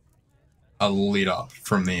 are lit up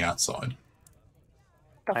from the outside.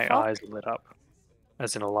 The My fuck? eyes are lit up.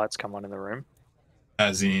 As in, the lights come on in the room.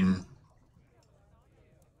 as in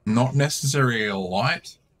not necessarily a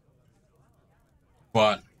light,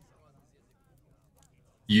 but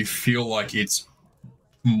you feel like it's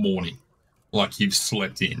morning, like you've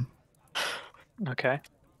slept in. Okay.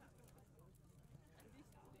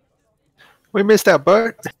 We missed our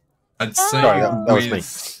boat. I'd say Sorry, that was me.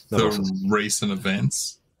 with That the was- recent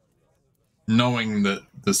events, knowing that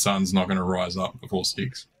the sun's not going to rise up before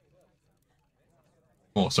 6.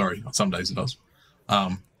 Well, sorry, some days it does.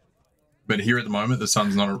 But here at the moment, the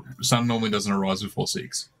sun normally doesn't arise before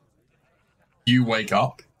 6. You wake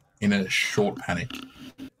up in a short panic.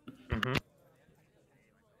 Mm-hmm.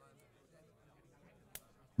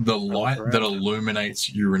 The light that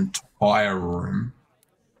illuminates your entire room,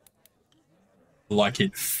 like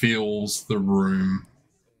it fills the room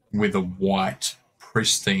with a white,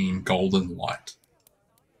 pristine, golden light.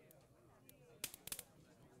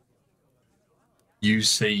 You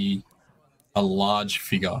see a large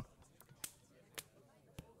figure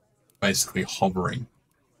basically hovering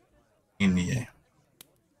in the air.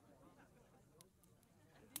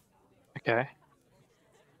 Okay.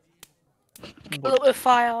 Kill it with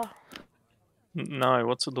fire. No,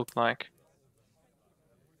 what's it look like?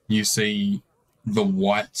 You see the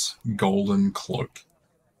white golden cloak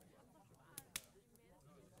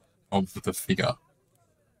of the figure,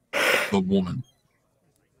 the woman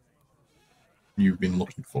you've been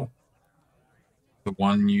looking for. The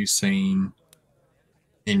one you seen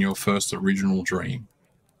in your first original dream.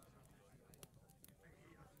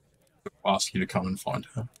 To ask you to come and find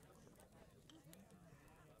her.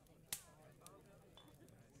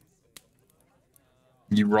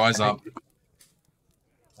 You rise up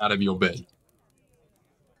out of your bed.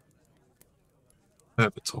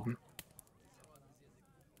 Herbitor.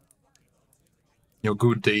 Your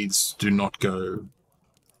good deeds do not go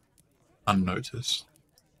unnoticed.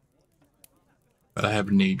 But I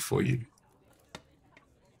have need for you.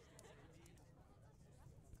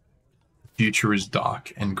 The future is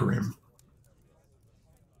dark and grim.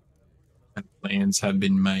 And plans have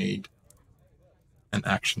been made and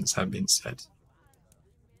actions have been set.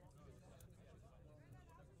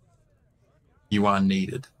 You are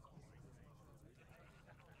needed.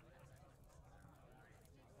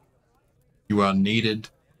 You are needed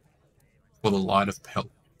for the light of Pel.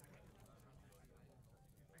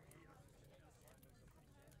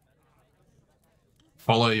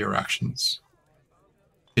 Follow your actions.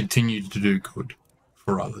 Continue to do good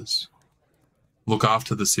for others. Look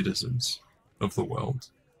after the citizens of the world.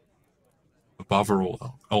 Above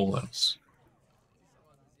all else.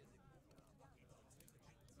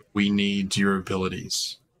 We need your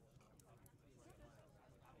abilities.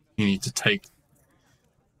 You need to take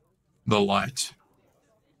the light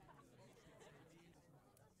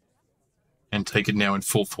and take it now in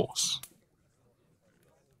full force.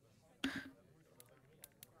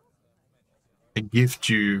 I gift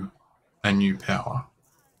you a new power.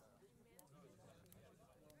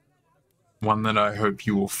 One that I hope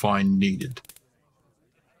you will find needed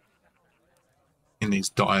in these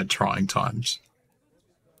dire, trying times.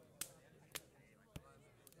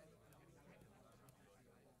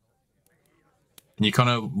 And you kind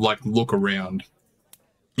of like look around.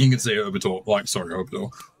 You can see Herbitor,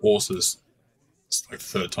 Ursus. It's like the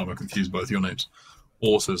third time I confused both your names.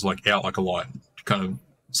 Ursus like out like a light, kind of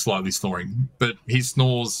slightly snoring. But his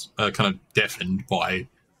snores are kind of deafened by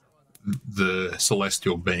the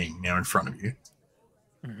celestial being now in front of you.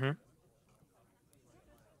 Mm-hmm.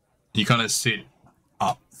 You kind of sit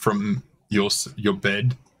up from your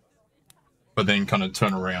bed, but then kind of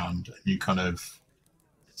turn around and you kind of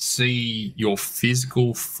see your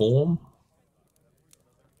physical form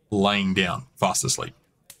laying down, fast asleep.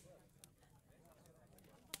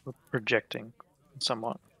 Projecting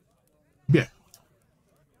somewhat. Yeah.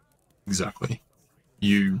 Exactly.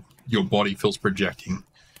 Your body feels projecting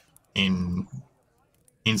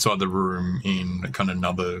inside the room in kind of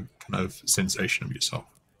another kind of sensation of yourself.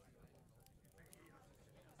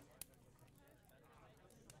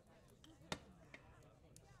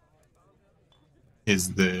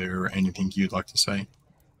 Is there anything you'd like to say?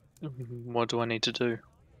 What do I need to do?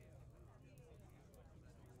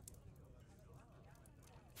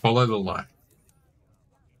 Follow the light.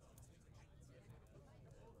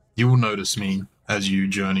 You will notice me as you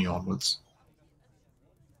journey onwards.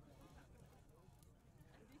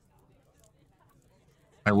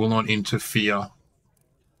 I will not interfere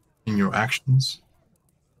in your actions,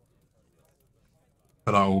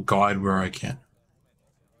 but I will guide where I can,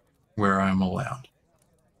 where I am allowed.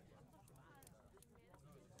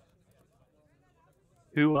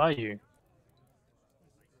 Who are you?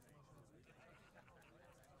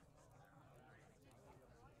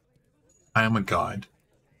 I am a guide,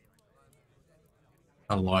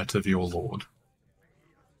 a light of your Lord.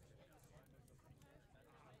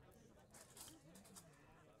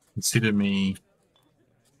 Consider me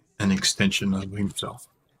an extension of himself.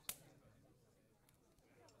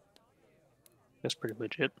 That's pretty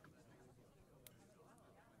legit.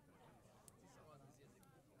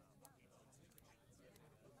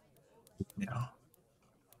 Now.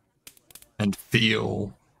 And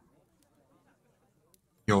feel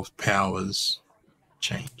your powers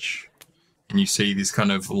change. And you see this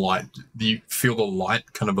kind of light, you feel the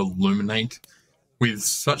light kind of illuminate with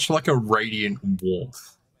such like a radiant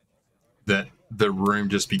warmth that the room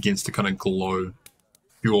just begins to kind of glow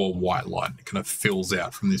pure white light. It kind of fills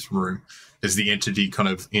out from this room as the entity kind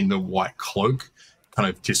of in the white cloak kind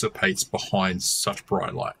of dissipates behind such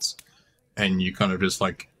bright lights. And you kind of just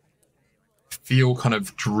like feel kind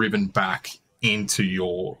of driven back into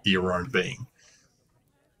your own being.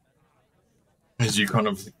 As you kind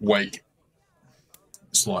of wake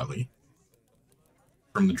slightly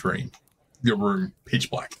from the dream, your room pitch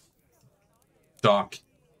black, dark,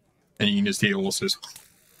 and you can just hear horses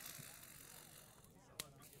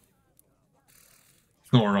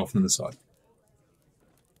snoring off on the side.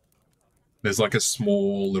 There's like a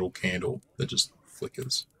small little candle that just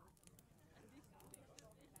flickers.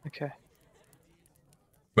 Okay.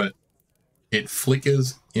 But it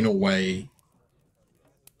flickers in a way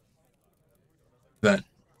that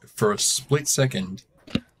for a split second,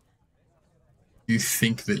 you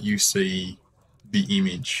think that you see the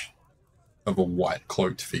image of a white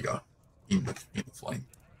cloaked figure in the flame.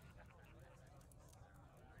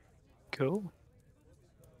 Cool.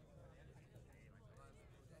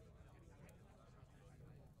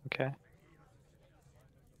 Okay.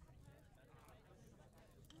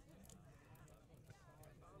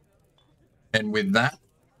 And with that,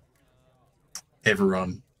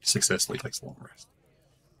 everyone successfully takes a long rest.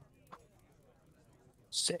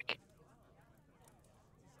 Sick.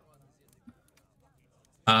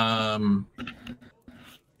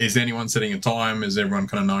 Is anyone setting a time? Is everyone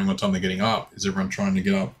kind of knowing what time they're getting up? Is everyone trying to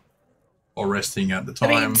get up or resting at the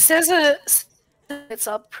time? I mean, Cesar gets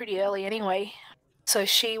up pretty early anyway, so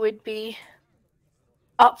she would be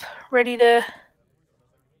up, ready to.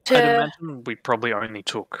 I'd imagine we probably only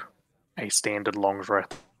took a standard long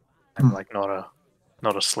rest and like not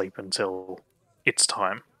a sleep until it's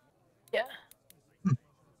time. Yeah.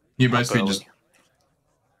 You Up basically early. just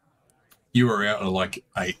you were out at like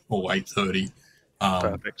 8 or 8:30,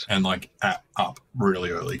 Perfect. and like up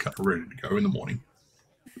really early, kind of ready to go in the morning.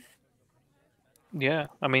 Yeah,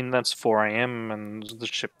 I mean that's 4 a.m. and the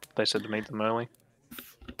ship. They said to meet them early.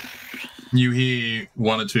 You hear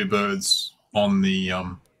one or two birds on the.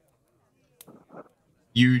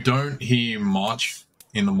 You don't hear much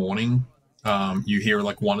in the morning. You hear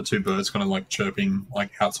like one or two birds kind of like chirping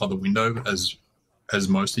like outside the window as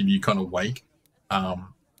most of you kind of wake.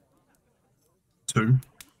 Too.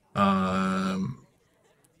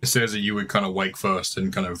 It says that you would kind of wake first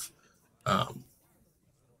and kind of.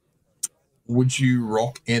 Would you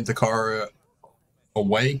rock Antakara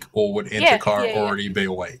awake, or would Antakara yeah. already be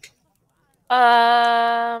awake?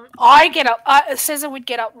 I get up. Cesar would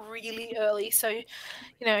get up really early, so you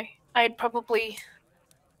know I'd probably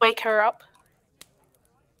wake her up.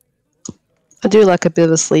 I do like a bit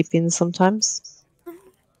of a sleep in sometimes.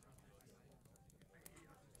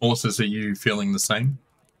 Also, are you feeling the same?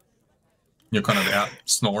 You're kind of out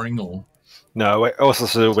snoring, or No, we also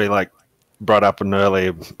still be like brought up and early,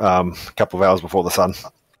 a couple of hours before the sun.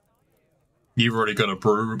 you've already got a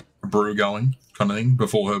brew going, kind of thing,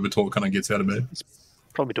 before Herbitor kind of gets out of bed?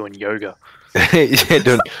 Probably doing yoga.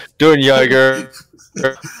 Yeah, doing yoga.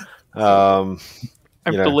 I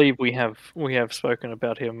You know. believe we have spoken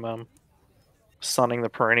about him sunning the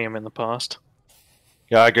perineum in the past.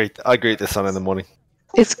 Yeah, I agree with the sun in the morning.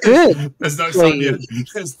 It's good. There's no sun yet.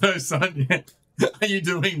 There's no sun yet. Are you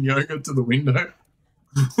doing yoga to the window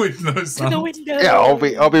with no To the sun? window. Yeah, I'll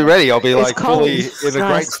be ready. I'll be It's like cold. fully It's in a great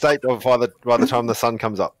nice. state of by the time the sun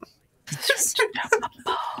comes up.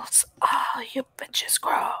 Balls. Oh, you bitches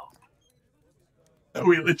grow. Are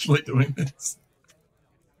we literally doing this?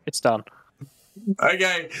 It's done.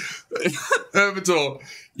 Okay, Herbitor,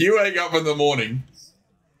 you wake up in the morning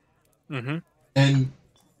Mm-hmm. and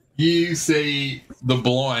you see the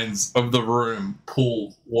blinds of the room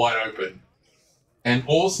pulled wide open. And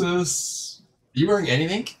Ursus, are you wearing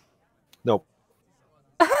anything? Nope.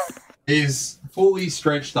 Is fully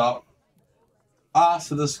stretched up, ass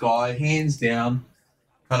to the sky, hands down,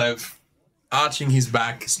 kind of arching his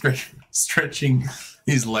back, stretching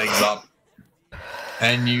his legs up.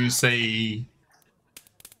 And you see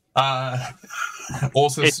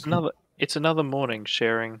Ursus. In It's another morning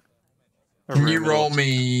sharing. a Can you room with roll lots-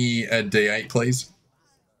 me a d8, please?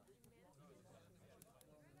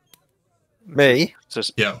 Me?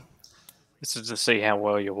 Just, Yeah. this is to see how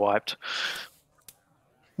well you're wiped.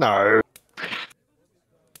 No.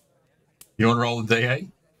 You want to roll a d8?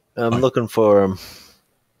 I'm Fine. looking for them.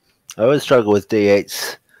 I always struggle with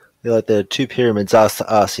D8s. They're like the two pyramids ass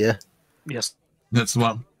to ass, yeah? Yes. That's the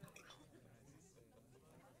one.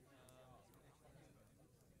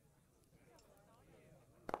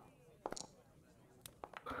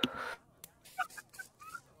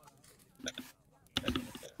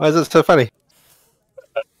 Why is it so funny?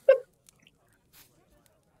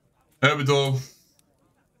 Herbador,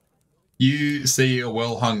 you see a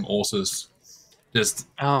well-hung Ursus just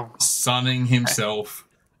Oh, sunning himself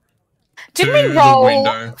Didn't to we the roll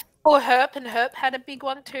window. for Herp, and Herp had a big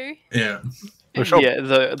one too? Yeah. For sure.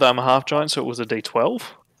 yeah. I'm a half giant, so it was a D12.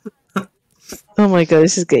 Oh my god,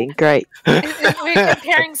 this is getting great. We're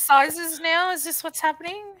comparing sizes now. Is this what's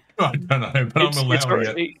happening? I don't know, but I'm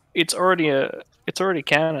allowing it. It's already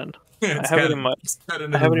canon. Yeah, I have it in my- it's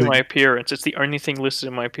canon I have it in the my appearance. It's the only thing listed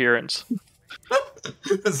in my appearance. thing.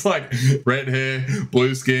 It's like red hair,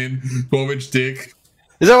 blue skin, 12-inch dick.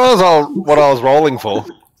 Is that what I was rolling for?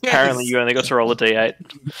 Apparently, Yes. you only got to roll a D8.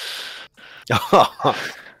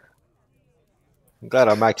 I'm glad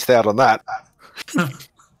I maxed out on that.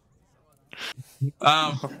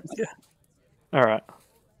 All right.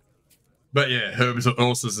 But yeah,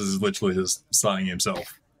 Ursus is literally just sunning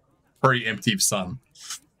himself. Pretty empty sun.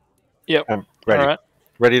 I'm ready. All right.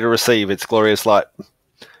 Ready to receive its glorious light.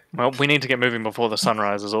 Well, we need to get moving before the sun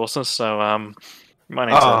rises, also. So, might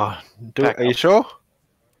need Ah, back are you up. sure?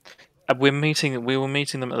 to. We were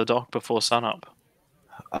meeting them at the dock before sunup.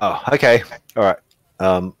 Oh, okay. All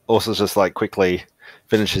right. Also, just like quickly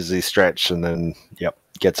finishes his stretch and then,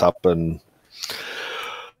 gets up and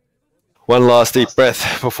one last deep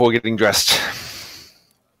breath before getting dressed.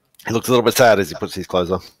 He looks a little bit sad as he puts his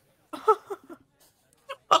clothes on.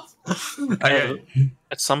 Okay.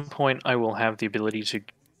 At some point, I will have the ability to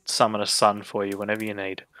summon a sun for you whenever you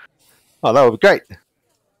need. Oh, that would be great.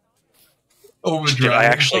 Overdrive. I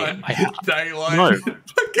actually- Daylight. No.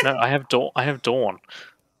 No, I have dawn.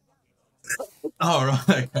 Oh,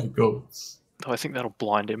 right. Okay, cool. Though I think that'll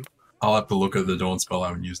blind him. I'll have to look at the dawn spell. I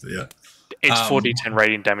haven't used it yet. It's Um, 4d10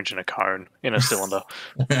 radiant damage in a cone in a cylinder.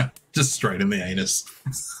 Just straight in the anus.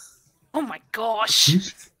 Oh my gosh!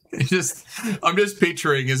 I'm just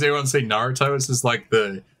picturing. Has everyone seen Naruto? It's just like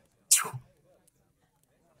the.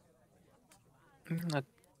 You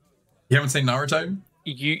haven't seen Naruto?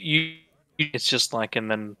 It's just like, and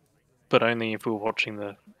then, but only if we were watching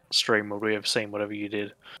the stream would we have seen whatever you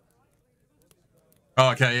did.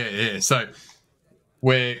 Oh, okay, yeah. So,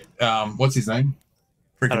 where, what's his name?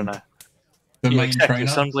 I don't know. The Yeah, main exactly. trainer.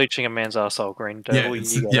 Sun bleaching a man's arsehole, green Yeah, devil.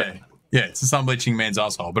 it's, you got it. it's a sun bleaching man's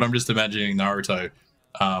asshole. But I'm just imagining Naruto,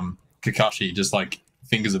 Kakashi, just like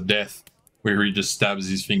fingers of death, where he just stabs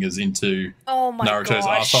his fingers into, Oh my Naruto's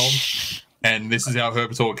gosh! arsehole. And this is how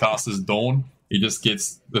Herbator casts his Dawn. He just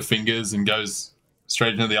gets the fingers and goes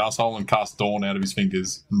straight into the asshole and casts Dawn out of his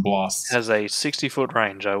fingers and blasts. Has a 60-foot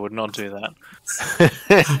range. I would not do that.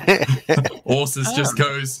 Ursus just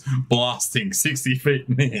goes blasting 60 feet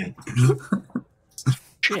in the air.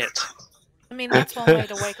 Shit. I mean, that's one way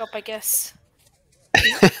to wake up, I guess.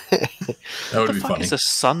 That would What the be fuck funny. is a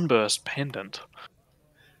sunburst pendant?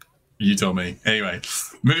 You tell me. Anyway,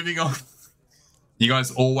 moving on. You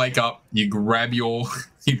guys all wake up. You grab your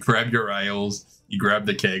ales. You grab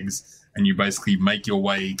the kegs, and you basically make your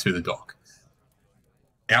way to the dock.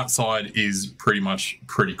 Outside is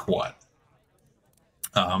pretty quiet.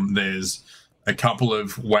 There's a couple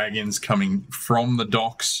of wagons coming from the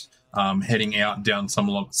docks, heading out down some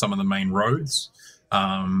of the main roads.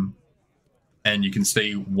 And you can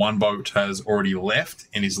see one boat has already left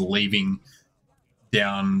and is leaving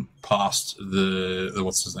down past the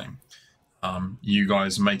what's his name. You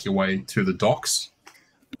guys make your way to the docks,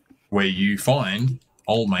 where you find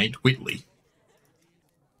old mate Whitley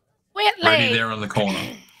Whitley! ready there on the corner.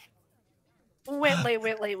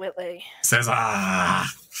 Whitley. Says,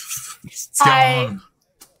 it's I- gone.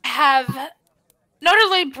 Have not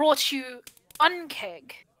only brought you one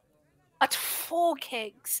keg, but 4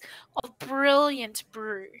 kegs of brilliant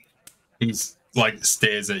brew. He's like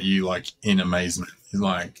stares at you like in amazement. He's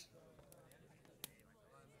like,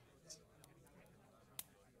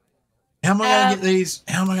 how am I going to get these?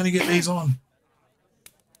 How am I going to get these on?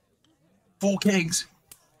 4 kegs.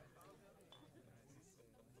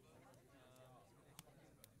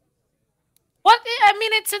 What? I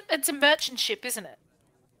mean, it's a merchant ship, isn't it?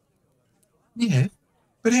 Yeah,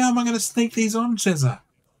 but how am I going to sneak these on, Cesar?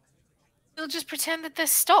 We'll just pretend that there's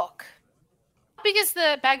stock. How big is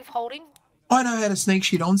the bag of holding? I know how to sneak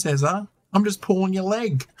shit on, Cesar. I'm just pulling your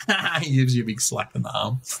leg. He gives you a big slap in the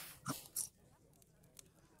arm.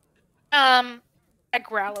 I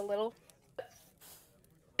growl a little.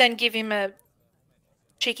 Then give him a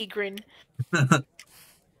cheeky grin.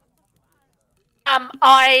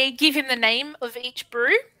 I give him the name of each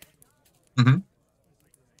brew. Mm-hmm.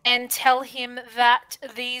 And tell him that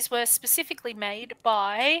these were specifically made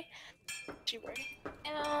by... She wrote it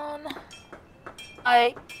down.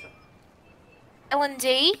 By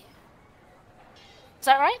L&D. Is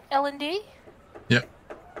that right? L&D? Yep.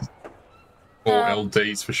 Or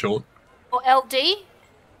LDs for short. Or LD.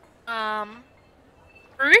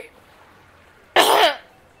 Brew.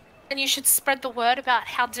 And you should spread the word about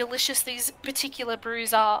how delicious these particular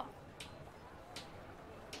brews are.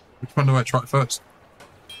 Which one do I try first?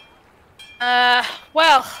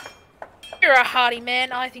 Well, you're a hardy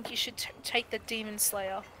man. I think you should take the Demon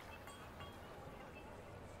Slayer.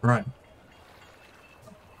 Right.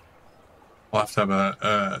 I'll have to have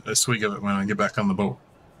a swig of it when I get back on the boat.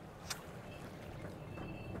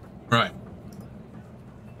 Right.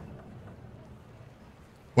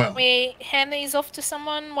 Well. We hand these off to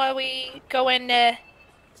someone while we go and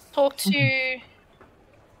talk to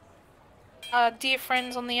our dear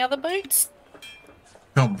friends on the other boats.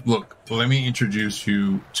 No, look, let me introduce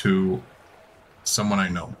you to someone I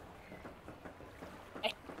know.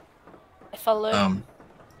 I follow.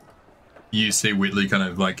 You see Whitley kind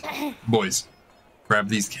of like, boys, grab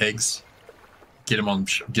these kegs, get them on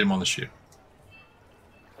the ship.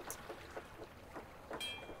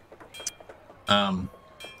 Come,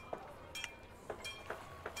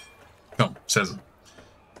 says it.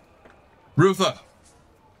 Ruther,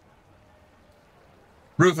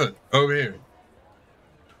 over here.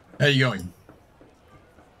 How you going?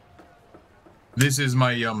 This is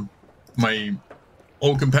my my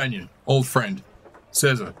old companion, old friend,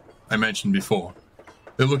 Cesar. I mentioned before.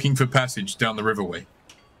 They're looking for passage down the riverway.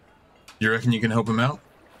 You reckon you can help them out?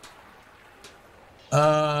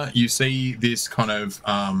 You see this kind of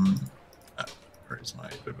where is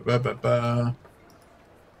my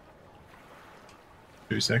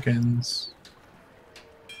 2 seconds.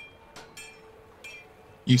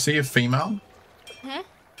 You see a female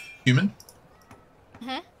human.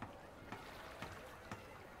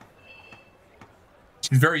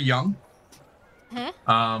 She's very young.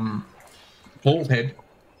 Bald head.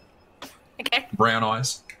 Okay. Brown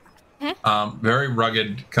eyes. Very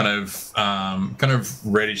rugged, kind of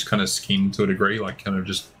reddish kind of skin to a degree, like kind of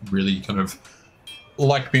just really kind of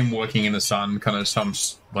like been working in the sun, kind of some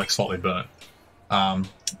like slightly burnt.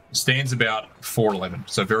 Stands about 4'11",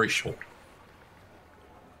 so very short.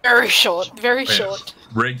 Very short. Very short.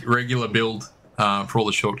 Regular build for all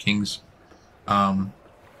the short kings.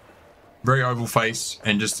 Very oval face,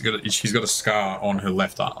 and she's got a scar on her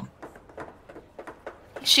left arm.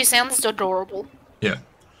 She sounds adorable. Yeah.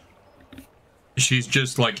 She's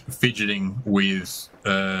just like fidgeting with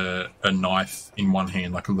a knife in one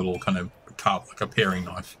hand, like a little kind of carve, like a paring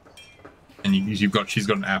knife, and she's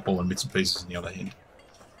got an apple and bits and pieces in the other hand.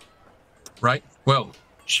 Right. Well,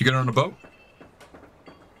 she got on a boat.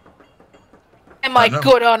 Am I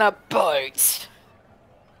good on a boat?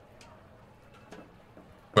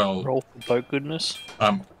 Well, roll for boat goodness.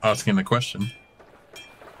 I'm asking the question.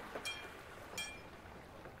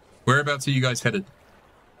 Whereabouts are you guys headed?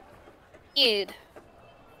 Id.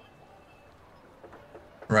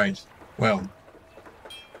 Right. Well,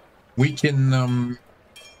 we can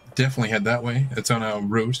definitely head that way. It's on our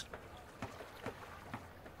route.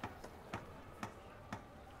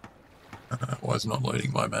 Why is it not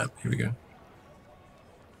loading my map? Here we go.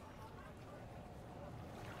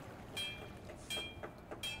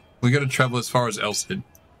 We got to travel as far as Elstead,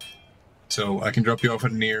 so I can drop you off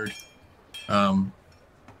at Neard.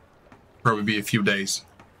 Probably be a few days.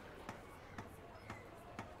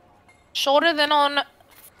 Shorter than on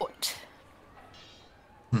foot.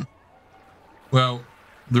 Well,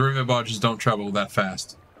 the river barges don't travel that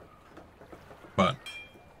fast, but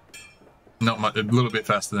not much. A little bit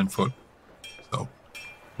faster than foot. So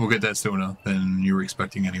we'll get that sooner than you were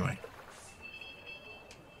expecting, anyway.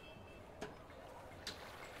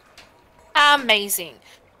 Amazing.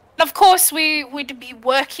 And of course, we would be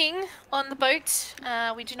working on the boat.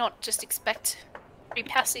 We do not just expect free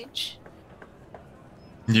passage.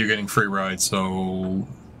 You're getting free rides, so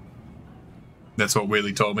that's what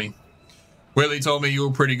Whaley told me. Whaley told me you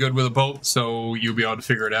were pretty good with a boat, so you'll be able to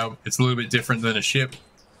figure it out. It's a little bit different than a ship,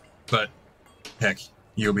 but heck,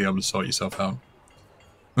 you'll be able to sort yourself out.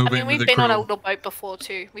 I mean, we've been on a little boat before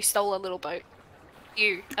too. We stole a little boat.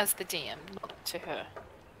 You, as the DM, not to her.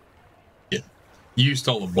 Yeah. You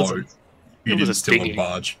stole a Was it- boat. You it was didn't a steal a dinghy.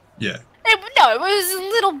 barge. Yeah. No, it was a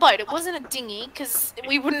little boat. It wasn't a dinghy because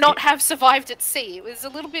we would not have survived at sea. It was a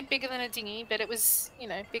little bit bigger than a dinghy, but it was, you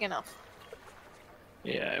know, big enough.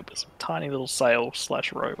 Yeah, it was a tiny little sail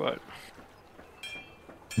 / rowboat.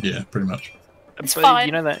 Yeah, pretty much. It's But fine.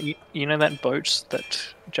 you know that boat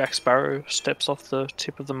that Jack Sparrow steps off the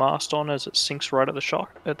tip of the mast on as it sinks right at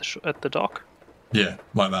the dock. Yeah,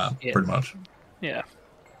 like that, Yeah. pretty much. Yeah.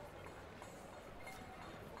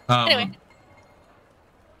 Anyway.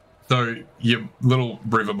 So your little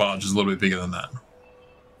river barge is a little bit bigger than that.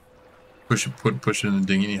 Push it in a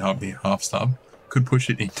dinghy half stub. Could push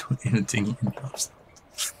it in a dinghy and half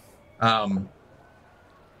stub.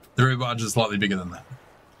 The river barge is slightly bigger than that.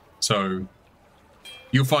 So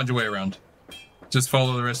you'll find your way around. Just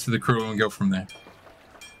follow the rest of the crew and go from there.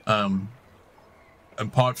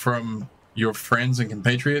 Apart from your friends and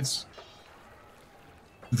compatriots,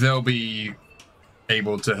 they'll be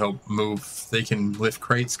able to help move. They can lift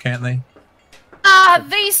crates, can't they?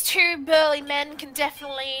 These two burly men can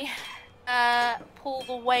definitely pull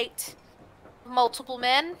the weight of multiple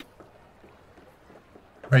men.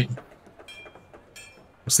 Right.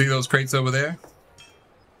 See those crates over there?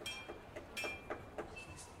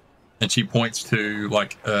 And she points to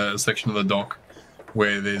like a section of the dock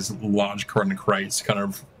where there's large crates kind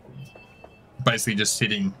of basically just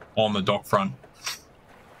sitting on the dock front.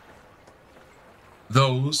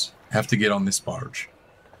 Those have to get on this barge.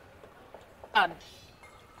 Done.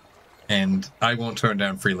 And I won't turn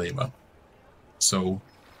down free labor. So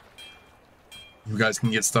you guys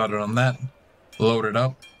can get started on that, load it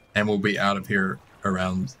up, and we'll be out of here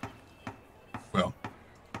around, well,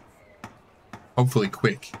 hopefully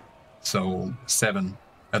quick. So 7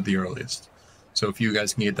 at the earliest. So if you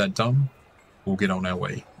guys can get that done, we'll get on our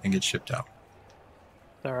way and get shipped out.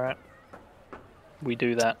 Alright. We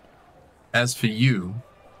do that. As for you,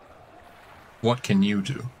 what can you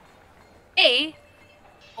do? Me?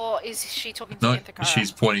 Or is she talking to No, Anthakara?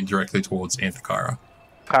 she's pointing directly towards Anthakara.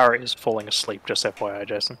 Para is falling asleep, just FYI,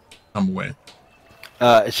 Jason. I'm aware.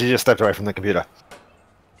 She just stepped away from the computer.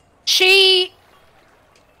 She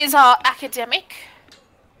is our academic.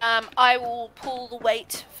 I will pull the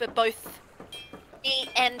weight for both me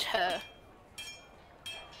and her.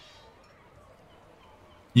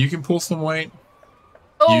 You can pull some weight.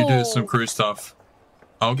 You do some crew stuff.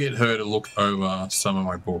 I'll get her to look over some of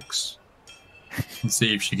my books and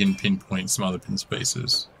see if she can pinpoint some other pin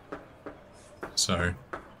spaces. So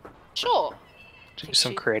Sure. Do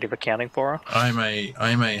some creative accounting for her. I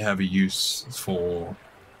may have a use for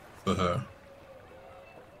her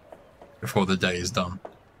before the day is done.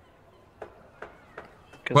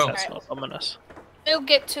 Because Well- that's not ominous. We'll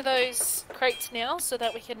get to those crates now so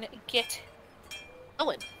that we can get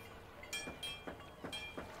going.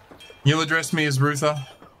 You'll address me as Ruther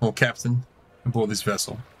or Captain aboard this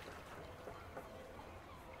vessel.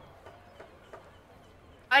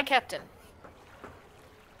 Hi, Captain.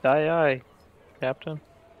 Aye, aye, Captain.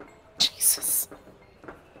 Jesus.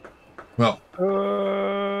 Well,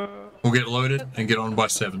 we'll get loaded and get on by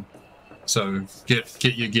 7. So get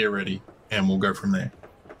your gear ready and we'll go from there.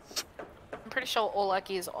 I'm pretty sure all our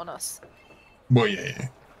gear's on us. Well, yeah.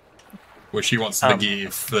 Well, she wants the gear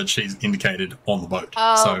that she's indicated on the boat.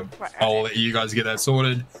 So right, I'll okay. let you guys get that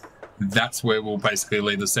sorted. That's where we'll basically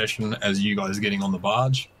leave the session as you guys getting on the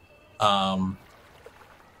barge, and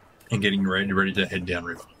getting ready to head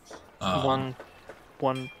downriver.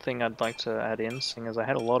 One thing I'd like to add in, seeing as I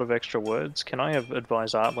had a lot of extra words, can I have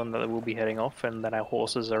advised Artland that we'll be heading off and that our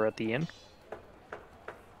horses are at the inn?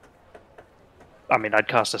 I mean, I'd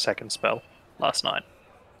cast a second spell last night.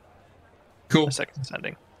 Cool. A second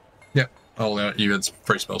sending. I'll you had some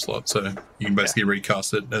free spell slot, so you can basically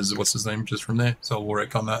recast it as what's his name just from there. So we'll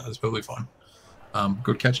wreck on that. That's perfectly fine.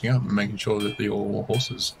 Good catching up and making sure that your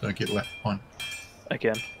horses don't get left behind.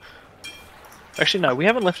 Again. Actually, no, we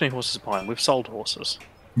haven't left any horses behind. We've sold horses.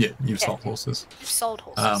 Yeah, you've Yeah. sold horses. You've sold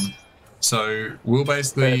horses. So we'll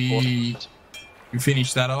basically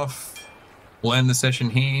finish that off. We'll end the session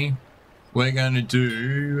here. We're going to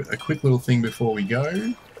do a quick little thing before we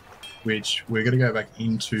go, which we're going to go back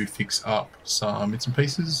in to fix up some bits and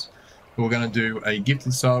pieces. We're going to do a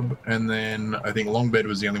gifted sub, and then I think Longbed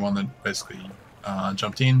was the only one that basically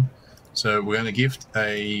jumped in. So we're going to gift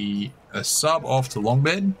a sub off to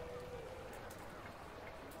Longbed.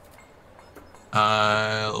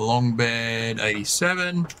 Longbed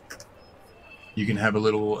 87. You can have a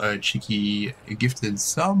little cheeky gifted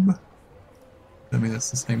sub. I mean,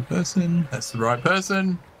 that's the same person. That's the right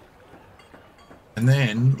person. And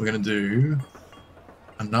then we're going to do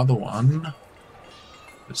another one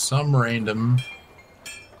for some random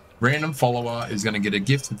Random follower is going to get a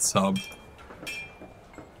gifted sub.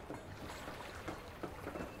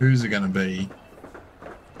 Who's it going to be?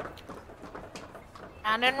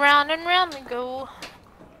 Round and round we go.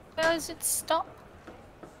 Where does it stop?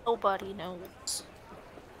 Nobody knows.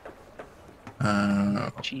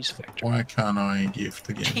 Cheese factory. Why can't I gift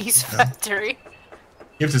again? Cheese factory.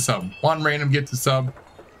 Gift a sub. One random gift a sub.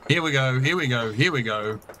 Here we go. Here we go. Here we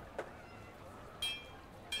go.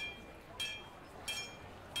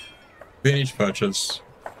 Finish purchase.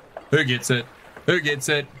 Who gets it? Who gets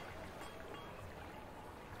it?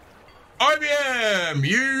 Obium!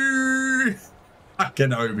 You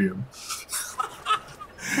fucking Obium.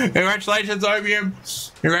 Congratulations, Obium.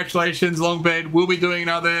 Congratulations, Longbed. We'll be doing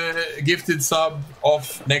another gifted sub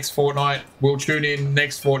off next fortnight. We'll tune in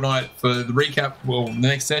next fortnight for the recap, well, the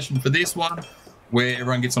next session for this one, where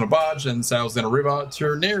everyone gets on a barge and sails down a river to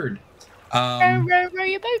Nereid. Row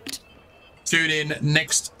your boat. Tune in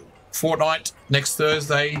next fortnight, next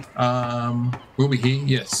Thursday. We'll be here,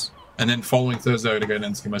 yes. And then following Thursday to go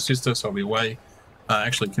down to see my sister, so I'll be away.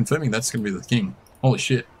 Actually, confirming that's going to be the king. Holy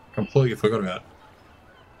shit. Completely forgot about it.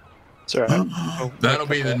 It's alright. That'll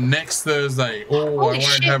be the next Thursday. Oh, I Holy won't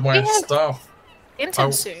shit, have my we have stuff.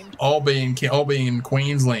 Inton soon. I'll be in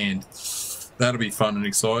Queensland. That'll be fun and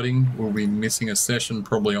exciting. We'll be missing a session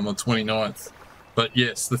probably on the 29th. But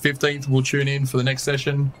yes, the 15th we'll tune in for the next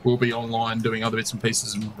session. We'll be online doing other bits and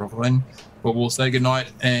pieces in Brooklyn. But we'll say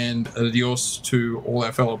goodnight and adios to all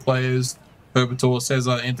our fellow players, Herbitor,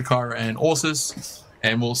 Cesar, Antikyra, and Orsus.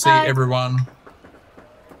 And we'll see everyone.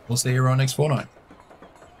 We'll see everyone next fortnight.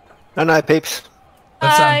 No, no, peeps.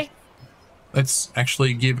 Bye. Let's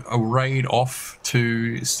actually give a raid off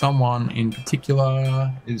to someone in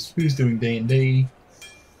particular. Who's doing D&D?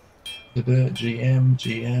 GM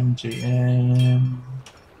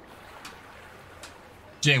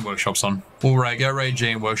Workshop's on. We'll go raid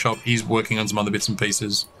GM Workshop. He's working on some other bits and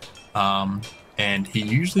pieces. And he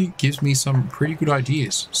usually gives me some pretty good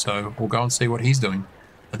ideas. So we'll go and see what he's doing.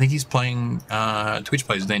 I think he's playing Twitch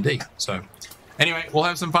plays D&D. So anyway, we'll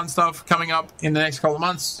have some fun stuff coming up in the next couple of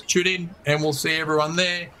months. Tune in and we'll see everyone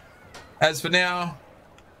there. As for now,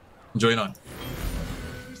 enjoy your night.